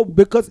 Well,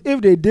 because if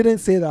they didn't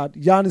say that,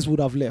 Giannis would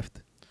have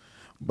left.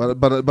 But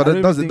don't that's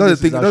even the think thing. this is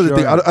That's the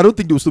thing. assurance. I don't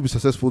think they will still be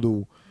successful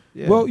though,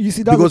 Yeah. Well, you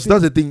see, that's because the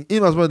that's the thing.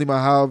 In as much as they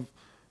might have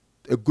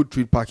a good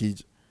trade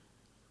package,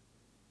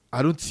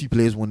 I don't see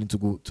players wanting to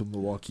go to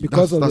Milwaukee.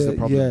 because that's of the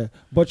problem. yeah.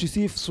 But you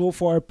see, so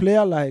for a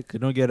player like they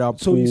don't get that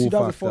so you pull see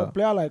that for a factor.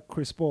 player like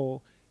Chris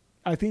Paul,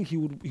 I think he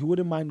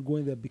wouldn't mind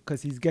going there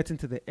because he's getting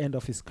to the end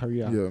of his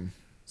career. Yeah,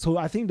 So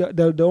I think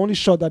the only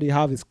shot that he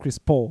have is Chris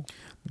Paul.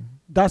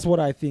 That's what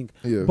I think.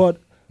 yeah.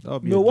 But That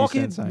would be a Milwaukee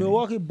decent signing.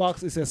 Milwaukee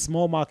Bucks is a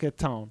small market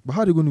town. But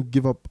how are they going to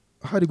give up?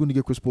 How are they going to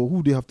get Chris Paul?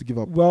 Who do they have to give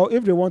up? Well,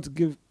 if they want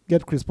to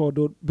get Chris Paul,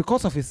 though,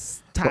 because of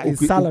his But his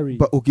salary.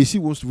 But OKC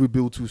wants to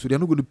rebuild too, so they're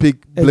not going to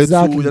pick Bledsoe.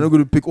 Exactly. They're not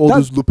going to pick all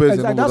That's- those Lopez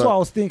Exactly, and that's all what I that.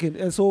 was thinking.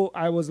 And so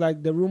I was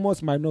like, the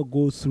rumors might not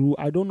go through.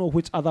 I don't know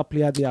which other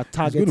player they are He's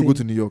going targeting. to go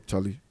to New York,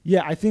 Charlie.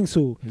 Yeah, I think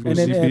so. He's And going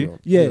then to CP?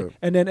 yeah, Yeah.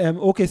 and then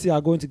OKC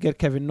are going to get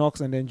Kevin Knox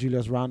and then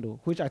Julius Randle,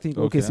 which I think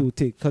Okay. OKC will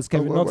take because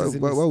Kevin why, Knox why, is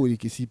in why, his why would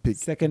OKC pick?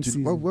 second Jul-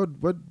 season. What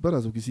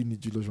does OKC need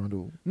Julius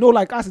Randle? No,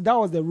 like us, that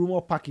was the rumor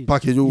package.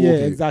 Package, oh, yeah,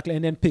 okay. exactly.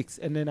 And then picks,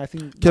 and then I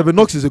think Kevin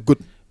Knox is a good.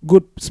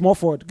 good small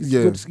forward,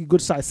 Yeah. good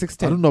size, I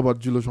 6'10". don't know about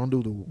Julius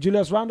Randle though.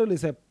 Julius Randle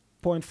is a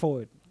point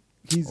forward.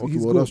 He's Okay,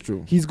 he's well, good. that's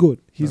true. He's good.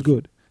 He's That's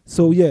good.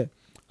 So yeah,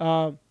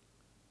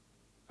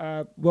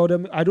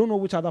 well, I don't know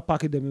which other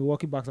package the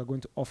Milwaukee Bucks are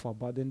going to offer,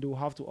 but then they will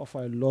have to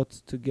offer a lot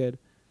to get.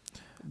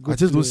 I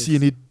just don't see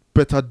any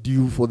better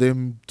deal for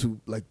them to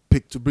like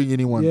pick to bring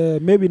anyone. Yeah,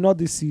 maybe not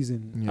this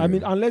season. Yeah. I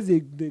mean, unless they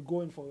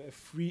go in for a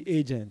free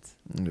agent.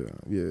 I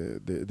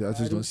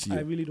just don't see I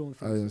it. really don't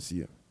I think. don't see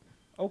it.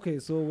 Okay,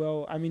 so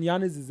well, I mean,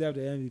 Giannis deserved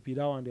the MVP.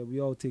 That one, that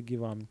we all take give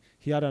him.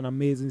 He had an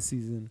amazing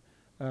season.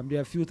 There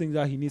are a few things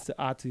that he needs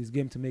to add to his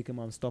game to make him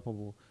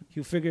unstoppable.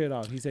 He'll figure it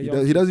out. He said,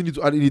 He doesn't need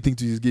to add anything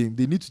to his game.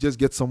 They need to just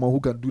get someone who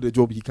can do the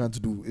job he can't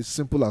do. It's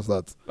simple as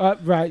that.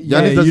 right, Giannis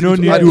Yeah, doesn't you don't need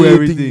to need add to do anything.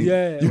 everything.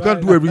 Yeah, You right.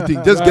 can't do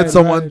everything. Just Right, get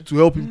someone right. to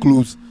help him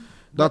close.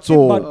 That's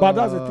all. But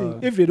that's the thing.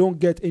 If they don't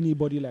get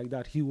anybody like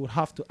that, he would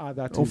have to add that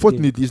to his game.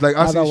 Unfortunately, it's like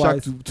asking Shaq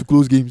Otherwise- to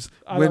close games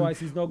Otherwise,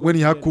 he's not when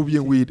he going had to get Kobe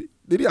and anything. Wade.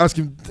 They didn't ask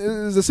him.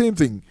 It's the same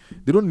thing.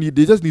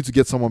 They just need to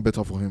get someone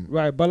better for him.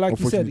 Right, but like you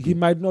said, Unfortunately. he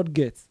might not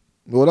get.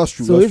 Well, that's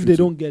true. So that's if true they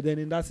too. don't get, then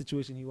in that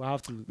situation, he will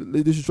have to.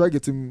 They should try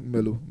getting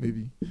Melo.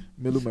 Maybe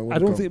Melo might want I to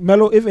don't come. think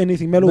Melo. If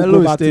anything, Melo will Melo go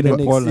is back to staying the in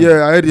Knicks. Portland.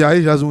 Yeah, I heard he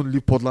doesn't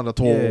leave Portland at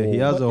all. Yeah, he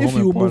has a But if home in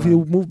you move, Portland.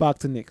 he'll move back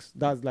to Knicks.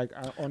 That's like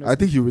honestly. I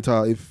think he'll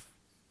retire if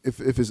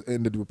it's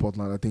ended with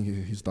Portland. I think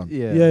he's done.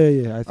 Yeah.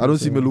 Yeah. I don't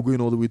so. see Melo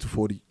going all the way to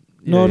 40.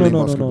 No. playing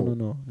No.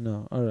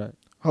 basketball. All right.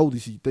 How old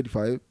is he?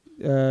 35.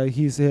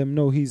 He's him.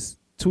 No, he's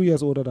 2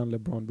 years older than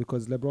LeBron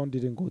because LeBron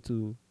didn't go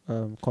to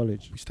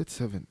college. He's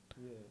 37.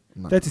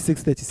 Nah.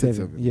 36, 37.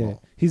 37, Yeah,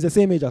 wow. he's the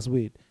same age as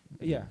Wade.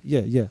 Yeah.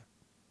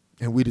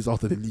 And Wade is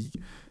out of the league.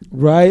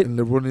 Right. And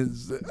LeBron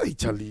is hey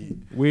Charlie.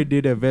 We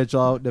did the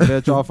virtual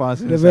fans.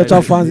 The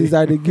virtual fans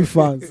inside the gift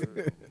fans.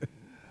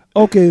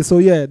 Okay, so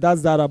yeah,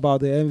 that's that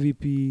about the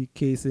MVP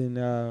case. In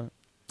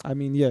I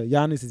mean, yeah,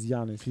 Giannis is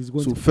Giannis. He's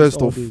going So to first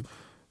pitch all off,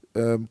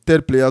 day.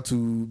 third player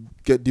to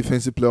get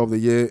Defensive Player of the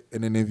Year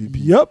and an MVP.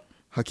 Yep,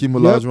 Hakeem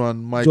Yep.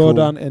 Olajuwon, Michael,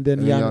 Jordan and then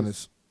and Giannis.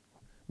 Giannis.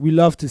 We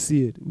love to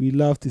see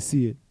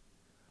it.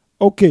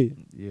 Okay,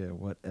 Yeah,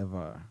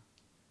 whatever.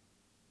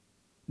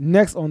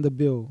 next on the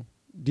bill,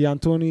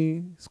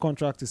 D'Antoni's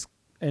contract is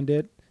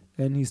ended,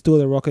 and he's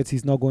told the Rockets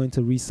he's not going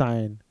to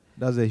re-sign.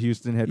 That's a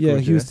Houston head Yeah,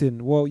 coach.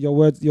 Houston. Well,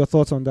 your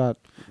thoughts on that?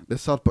 The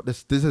sad part,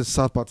 this is the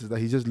sad part is that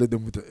he just led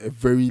them with a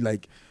very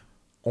like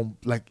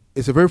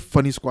it's a very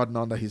funny squad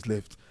now that he's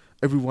left.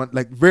 Everyone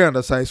like very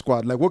undersized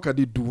squad. Like what can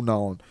they do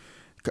now?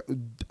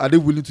 Are they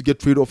willing to get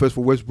trade offers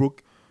for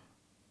Westbrook?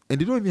 and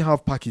they don't even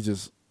have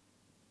packages.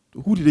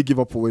 Who did they give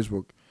up for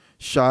Westbrook?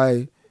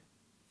 Shy,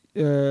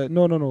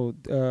 No.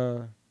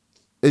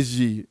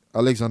 SG,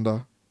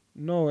 Alexander.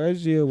 No,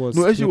 SGA was.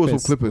 No, SGA was for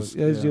Clippers.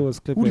 SGA Yeah. was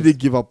Clippers. Who did they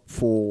give up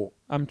for?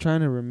 I'm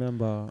trying to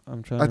remember.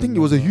 I think it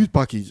was a huge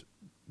package.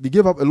 They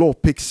gave up a lot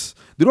of picks.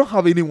 They don't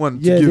have anyone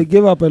Yeah, to they give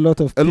gave up a lot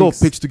of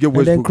picks to get And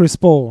then Westbrook. Chris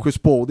Paul. Chris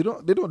Paul.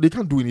 They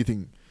can't do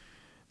anything.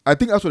 I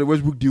think that's what the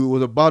Westbrook deal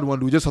was a bad one.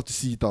 We just have to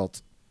see it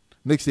out.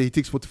 Next year he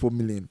takes 44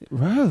 million.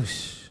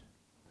 Roush.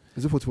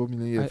 Is it 44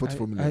 million? Yeah,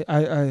 44 million.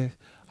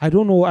 I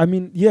don't know. I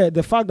mean, yeah,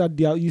 the fact that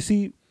you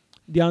see,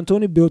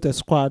 D'Antoni built a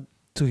squad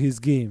to his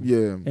game,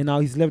 Yeah. and now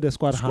he's left the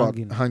squad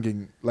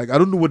hanging. Like I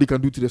don't know what they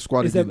can do to the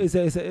squad It's, again.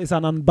 it's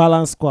an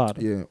unbalanced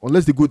squad. Yeah,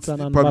 unless they go It's an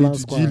probably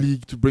unbalanced to G squad.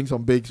 League to bring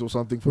some bakes or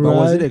something. For But that.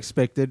 was it Right.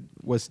 expected?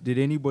 Did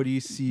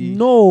anybody see?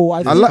 No, I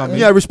I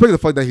think I respect the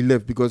fact that he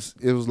left because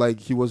it was like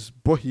he was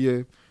brought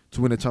here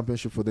to win a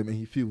championship for them and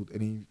he failed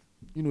and he,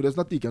 there's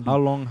nothing he can do.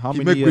 How he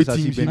many made years great has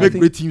he teams. been? He made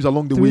great teams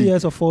along the 3 way.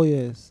 years or 4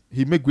 years.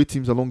 He made great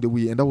teams along the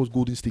way, and that was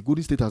Golden State.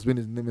 Golden State has been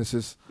his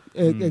nemesis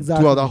Exactly.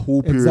 throughout that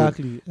whole period.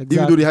 Exactly.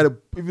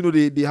 Even though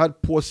they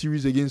had poor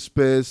series against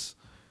Spurs,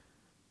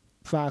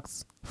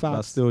 Facts.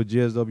 But still,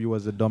 GSW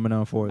was the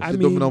dominant force. I the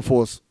mean, dominant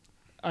force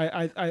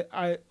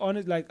I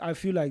honestly, I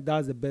feel like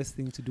that's the best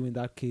thing to do in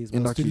that case.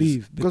 in Was that to case.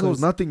 leave Because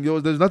there's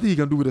nothing he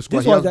can do with the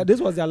squad.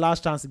 this was their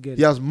last chance to get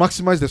He it. has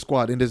maximized the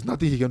squad, and there's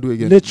nothing he can do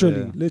again.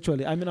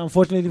 Literally. I mean,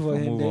 unfortunately for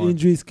him, Move the on.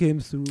 injuries came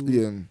through,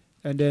 Yeah,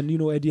 and then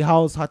Eddie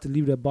House had to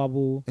leave the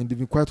bubble. and they've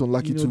been quite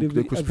unlucky They've too. been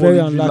The Chris Paul very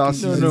injury unlucky.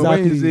 last No, season. no. When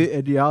Exactly. you say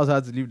Eddie House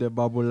had to leave the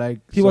bubble, like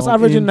He was some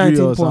averaging injury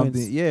 19 or points.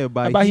 something. Yeah,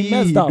 but, But he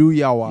messed up. do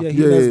yawa. Yeah,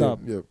 he messed up.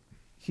 Yeah.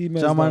 He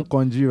messed Chairman up.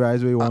 Konjira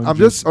is where he wants I'm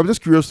you.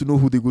 just curious to know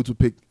who they go to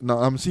pick. Now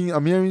I'm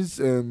hearing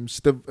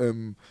Steph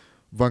Van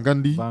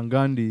Gundy. Van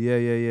Gundy.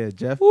 Yeah.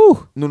 Jeff.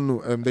 Ooh, No,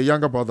 the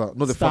younger brother,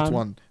 not the fat Stan.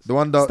 one. The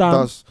one that Stan.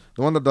 does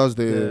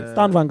the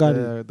Stan Van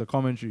Gundy. The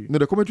commentary. No,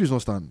 the commentary is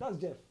not Stan. that's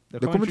Jeff. The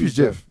commentary is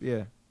Jeff.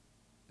 Yeah.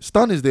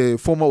 Stan is the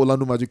former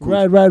Orlando Magic coach.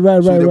 Right.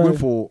 So they're going Right.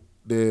 for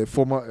the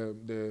former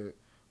the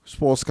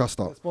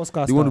sportscaster.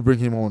 Sportscaster. They want to bring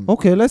him on.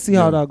 Okay, let's see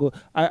Yeah. how that goes.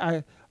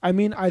 I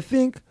mean, I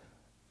think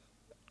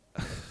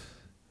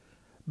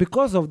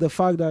because of the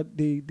fact that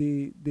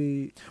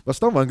they But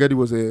Stan Van Gundy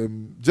was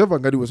Jeff Van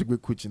Gundy was a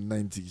great coach in the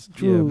 90s.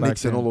 True. back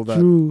Knicks and then. all of that.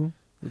 true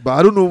But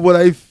I don't know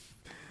what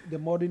the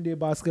modern day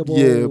basketball.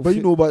 yeah, but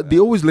but they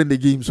always learn the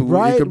game, so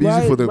it can be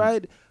easy for them.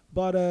 Right.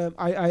 But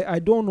I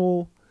don't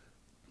know.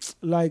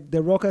 Like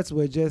the Rockets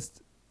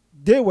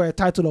they were a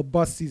title of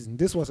bust season.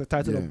 This was a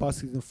title of Yeah. bust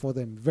season for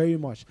them, very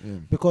much. Yeah.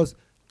 Because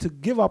to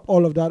give up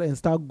all of that and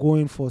start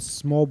going for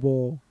small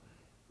ball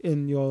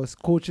in your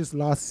coach's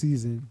last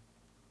season,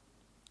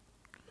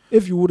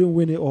 if you wouldn't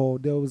win it all,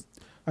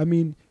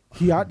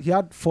 he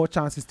had 4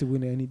 chances to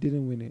win it and he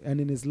didn't win it. And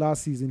in his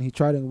last season, he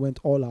tried and went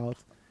all out,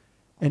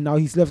 and now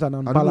he's left an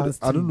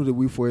unbalanced I don't know team. the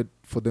way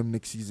for them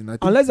next season. I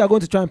think, Unless they're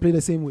going to try and play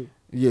the same way.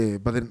 yeah,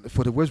 but then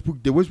for the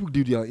Westbrook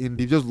deal they are in,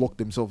 they've just locked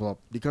themselves up.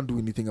 They can't do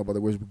anything about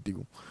the Westbrook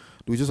deal.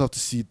 They just have to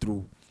see it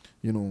through,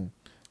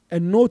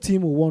 And no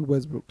team will want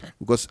Westbrook.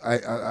 Because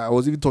I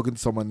was even talking to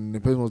someone and the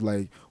person was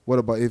like, what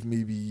about if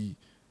maybe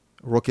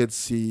Rockets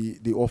say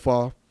they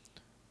offer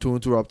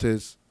Toronto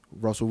Raptors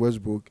Russell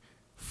Westbrook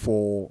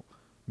for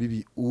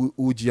maybe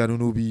OG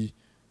Anunoby,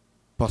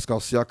 Pascal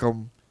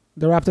Siakam.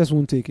 The Raptors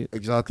won't take it.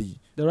 Exactly.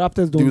 The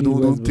Raptors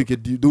don't take a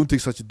deal. Don't take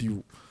such a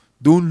deal.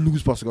 Don't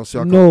lose Pascal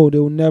Siakam. No, they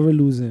will never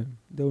lose him.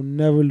 They will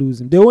never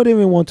lose him. They won't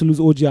even want to lose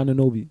OG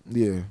Anunoby.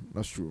 Yeah,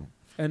 that's true.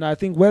 And I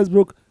think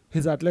Westbrook,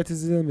 his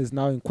athleticism is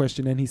now in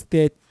question, and he's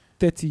 30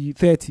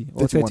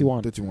 or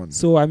 31. 31.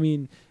 So, I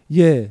mean,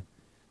 yeah.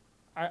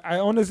 I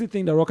honestly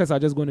think the Rockets are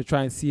just going to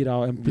try and see it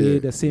out and play Yeah,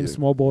 the same yeah,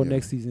 small ball yeah.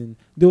 next season.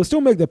 They will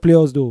still make the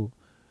playoffs, though.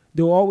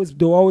 They'll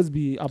always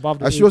be above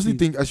the I eight seriously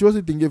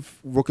seed. think if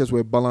Rockets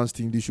were a balanced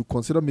team, they should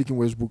consider making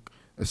Westbrook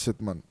a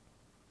set man.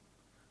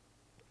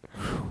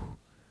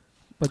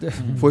 But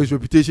For his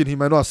reputation, he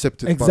might not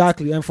accept it. but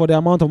exactly, and for the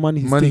amount of money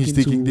he's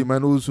taking, they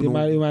might also know.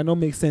 it might not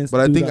make sense.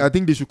 But to do that. I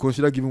think they should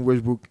consider giving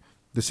Westbrook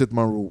the set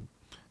man role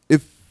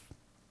if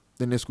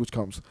the next coach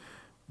comes.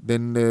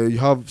 Then you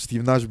have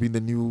Steve Nash being the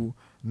new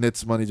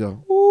Nets manager.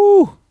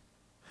 Ooh.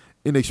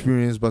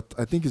 Inexperienced, but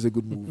I think it's a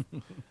good move.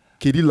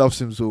 KD loves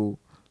him, so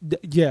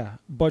Yeah,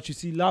 but you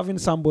see, loving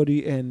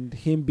somebody and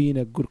him being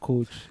a good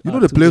coach. you are know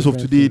the two players of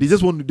different today. They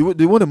things. just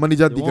they want a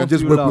manager They they can want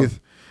just feel work love. with.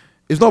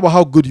 It's not about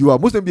how good you are.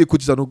 Most NBA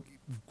coaches are not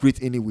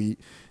great anyway.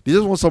 They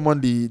just want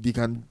someone they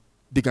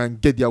can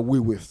get their way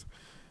with,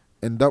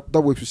 and that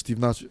works with Steve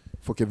Nash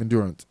for Kevin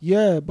Durant.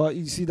 Yeah, but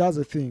you see, that's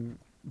the thing.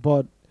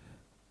 But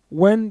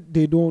when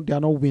they are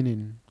not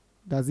winning.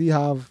 Does he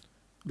have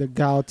the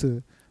guy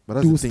to But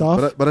that's do the thing.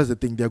 stuff? But that's the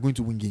thing. They are going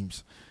to win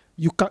games.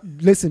 You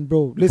can't listen,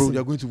 bro. Bro, Listen, they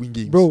are going to win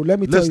games. bro. Let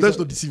me tell Let's you,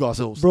 not deceive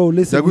ourselves. bro. They are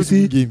Listen, going to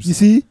win games.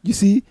 you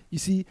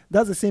see.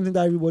 That's the same thing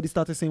that everybody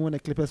started saying when the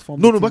Clippers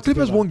formed. No, the but team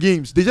Clippers together. won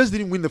games. They just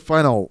didn't win the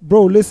final.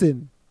 Bro,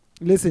 listen.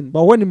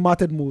 But when it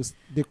mattered most,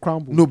 they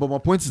crumbled. No, but my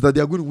point is that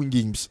they are going to win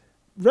games.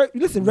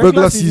 Listen, Regular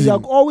regular season, they are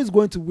season. always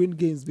going to win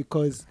games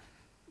because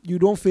you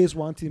don't face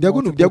one team. They're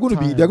going to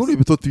multiple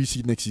be top 3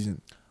 seed next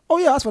season, Oh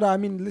yeah, as for that, I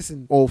mean,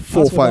 listen. or 4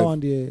 or As for that 5.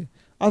 one,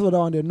 as for that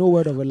one, no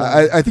word of a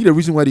lie. I think the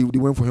reason why they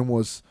went for him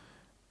was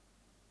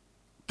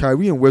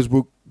Kyrie and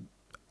Westbrook.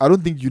 I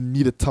don't think you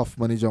need a tough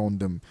manager on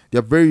them. They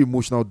are very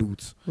emotional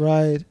dudes.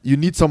 Right. You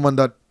need someone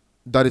that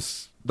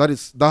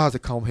has a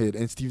calm head,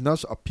 and Steve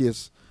Nash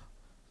appears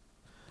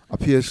to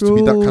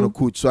be that kind of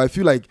coach. So I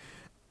feel like,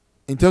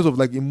 in terms of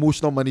like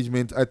emotional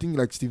management, I think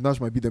like Steve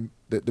Nash might be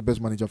the best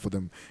manager for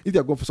them. If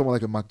they're going for someone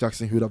like a Mark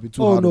Jackson, he would have been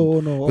too hard. He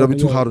would have been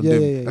too hard on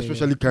them,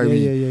 especially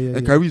Kyrie.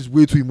 And Kyrie is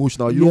way too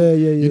emotional. You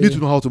need to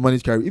know how to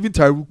manage Kyrie. Even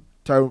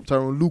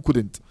Tyronn Lue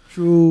couldn't.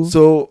 True.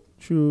 So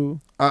True.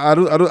 I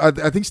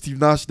think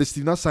the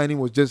Steve Nash signing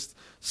was just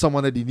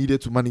someone that they needed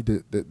to manage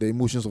the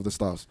emotions of the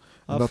stars.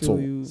 And I that's feel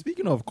all. you.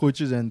 Speaking of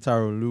coaches and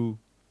Tyronn Lue,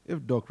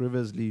 if Doc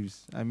Rivers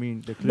leaves, I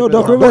mean, the No, Clippers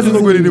Doc are- Rivers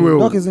isn't going anywhere.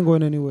 Doc isn't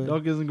going anywhere.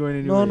 Doc isn't going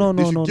anywhere. No.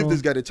 They should give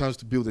this guy the chance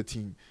to build a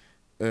team.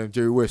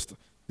 Jerry West.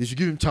 They should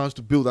give him chance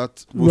to build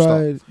that roster.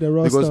 Right. The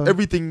roster. Because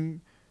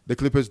everything the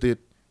Clippers did,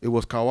 it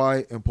was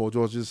Kawhi and Paul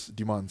George's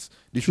demands.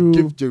 They True.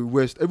 should give Jerry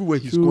West, everywhere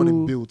he's True. gone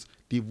and built,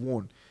 they've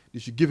won. They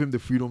should give him the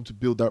freedom to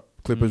build that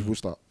Clippers Mm.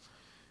 roster.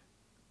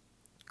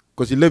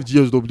 Because he left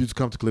GSW to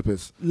come to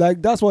Clippers.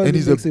 Like that's why And it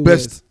he's makes the it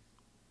best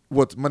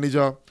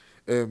manager,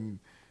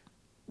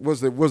 what's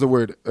the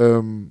word?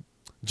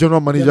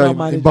 General manager,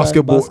 in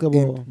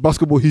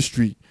basketball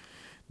history.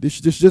 They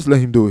should just let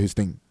him do his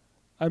thing.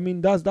 I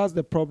mean, that's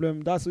the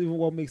problem. That's even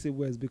what makes it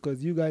worse,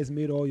 because you guys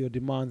made all your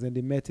demands and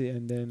they met it,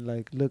 and then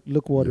like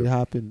look what it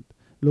happened.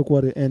 Look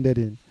what it ended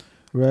in,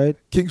 right?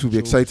 Kings will be True.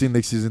 exciting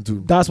next season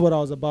too. That's what I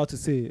was about to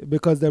say,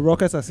 because the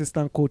Rockets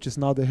assistant coach is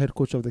now the head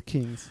coach of the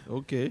Kings,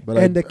 Okay. But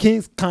and the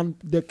Kings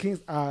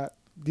are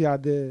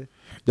the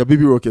they're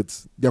baby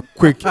Rockets. They're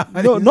quick.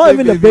 no, You not say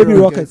even the baby baby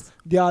Rockets. Rockets.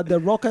 They are the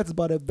Rockets,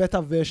 but a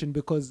better version,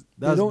 because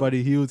That's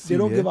Buddy Hield. they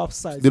don't give up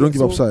size. They don't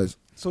give up size.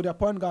 So their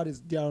point guard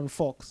is De'Aaron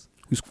Fox.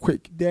 Who's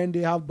quick? Then they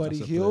have Buddy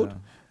Hield.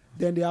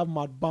 Then they have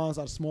Matt Barnes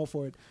at small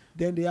forward.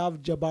 Then they have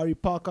Jabari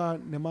Parker,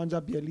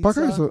 Nemanja Bjelica.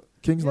 Parker is a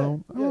Kings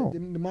now. Yeah, Oh.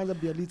 Nemanja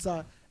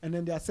Bjelica. And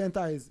then their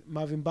center is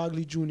Marvin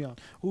Bagley Jr.,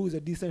 who is a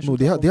decent No,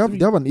 shooter. they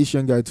have an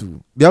Asian guy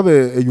too. They have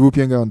a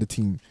European guy on the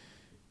team.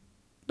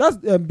 That's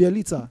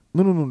Bjelica.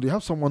 No. They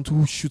have someone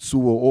who shoots so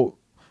well. Oh,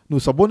 no,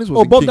 Sabonis was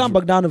Oh, in Bogdan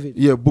Kings. Bogdanovic.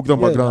 Yeah, Bogdan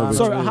Yeah, Bogdanovic.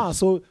 Sorry,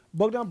 so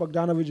Bogdan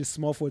Bogdanovic is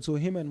small forward, so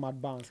him and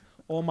Matt Barnes.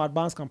 Or Matt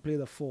Barnes can play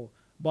the 4.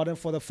 But then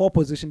for the 4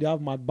 position, they have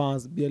Matt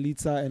Barnes,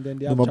 Bjelica, and then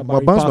they have No, Jabari my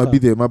Barnes Parker. might be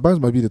there. My Barnes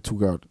might be the 2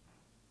 guard.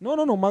 No.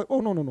 No,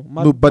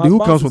 No, Buddy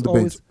Hield comes from the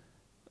bench.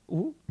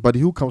 Who? Buddy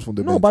Hield comes from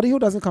the No, bench. Buddy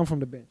Hield doesn't come from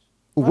the bench.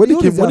 Oh, Buddy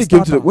Hield is their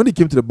starter. when he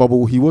came to the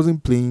bubble, he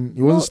wasn't playing.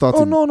 He wasn't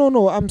starting. Oh,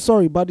 no. I'm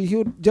sorry. Buddy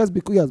Hield, just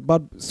because, yes,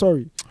 but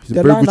sorry. He's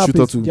The a very good lineup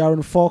shooter is too.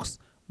 De'Aaron Fox,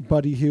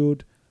 Buddy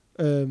Hield,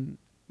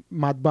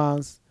 Matt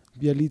Barnes,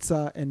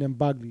 Bjelica, and then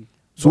Bagley.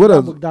 So what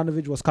else?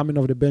 Bogdanovic was coming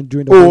off the bench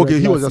during the Oh, whole okay. He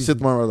regular was a season.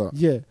 set man rather.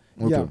 Yeah,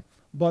 Okay. yeah.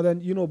 But then,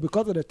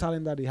 because of the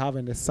talent that they have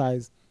and the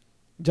size,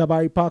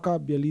 Jabari Parker,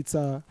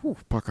 Bjelica, Whew,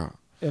 Parker.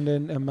 and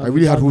then I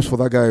really had hopes for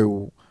that guy.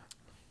 Oh.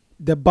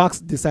 The Bucks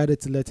decided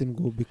to let him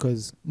go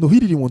because No, he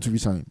didn't want to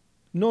resign.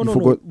 no.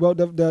 forgot. Well,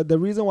 the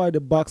reason why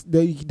the Bucks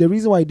the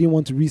reason why he didn't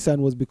want to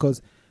resign was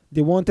because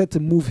they wanted to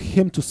move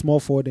him to small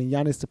forward and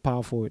Giannis to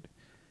power forward,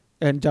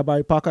 and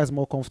Jabari Parker is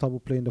more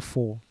comfortable playing the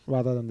 4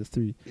 rather than the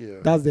 3.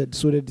 Yeah.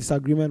 So the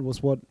disagreement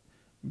was what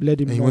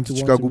led him And he not went to want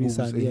Chicago to Bulls.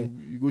 resign. And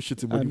Yeah. you go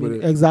shit him I when you mean, go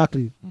there.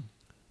 exactly.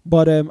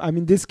 But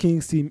this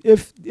Kings team,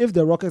 if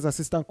the Rockets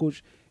assistant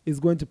coach is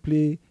going to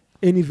play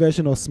any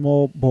version of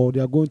small ball, they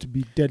are going to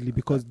be deadly,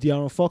 because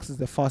De'Aaron Fox is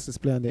the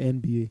fastest player in the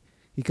NBA.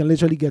 He can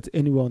literally get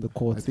anywhere on the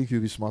court. I think he'll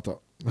be smarter.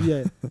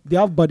 Yeah, they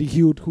have Buddy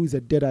Hield, who is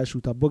a dead-eye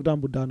shooter. Bogdan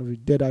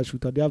Bogdanovic, dead-eye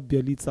shooter. They have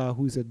Bjelica,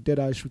 who is a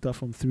dead-eye shooter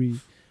from 3.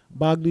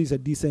 Bagley is a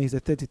decent. He's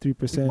a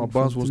 33%. Matt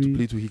Barnes from wants 3. to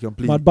play too. He can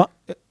play.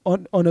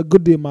 On a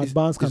good day, Matt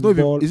Barnes can It's not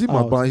ball even, is it Matt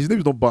out. Barnes? His name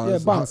is not Barnes.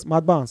 Yeah, Barnes.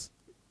 Matt Barnes.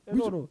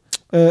 No.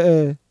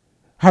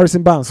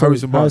 Harrison Barnes. Sorry.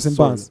 Harrison Barnes, Harrison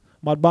Barnes.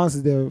 Matt Barnes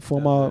is the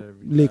former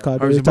Laker, the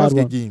Harrison Barnes retired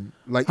get one. game.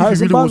 Like, Harrison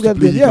if he really Barnes wants to get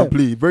play, game, he yeah. can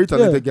play. Very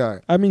talented guy.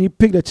 I mean, he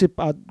picked a chip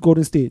at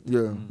Golden State.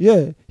 Yeah.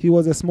 Yeah, he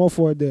was a small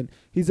forward then.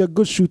 He's a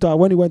good shooter.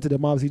 When he went to the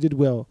Mavs, he did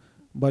well.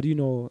 But,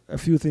 a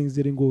few things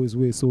didn't go his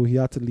way, so he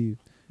had to leave.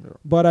 Yeah.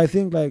 But I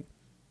think,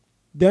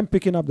 them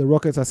picking up the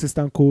Rockets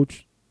assistant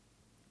coach,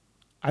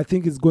 I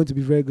think it's going to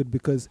be very good,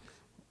 because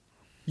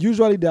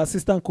usually the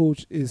assistant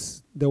coach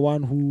is the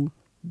one who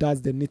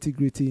does the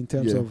nitty-gritty in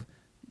terms of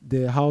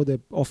how the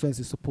offense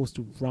is supposed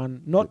to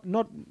run. Not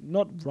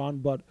run,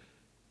 but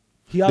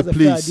he has The a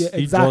fair plays. idea.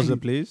 He draws the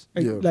plays.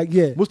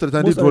 Yeah. Most of the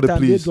time, Most they draw of the the time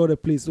plays. they draw the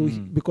plays. So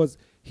Mm. because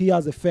he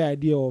has a fair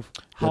idea of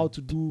how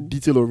to do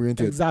Detail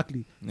oriented.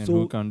 exactly. And So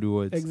who can do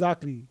what?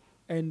 exactly,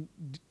 and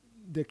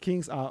the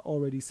Kings are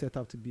already set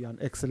up to be an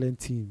excellent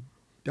team.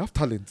 They have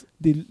talent.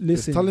 They There's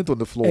listen, talent on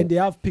the floor. and they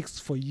have picks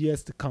for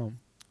years to come.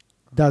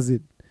 That's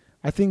it.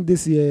 I think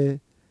this year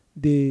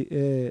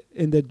they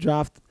in the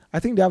draft. I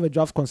think they have a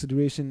draft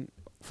consideration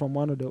from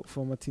one of the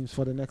former teams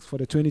for the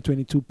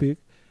 2022 pick.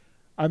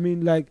 I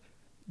mean,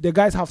 the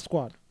guys have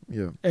squad,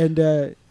 Yeah. and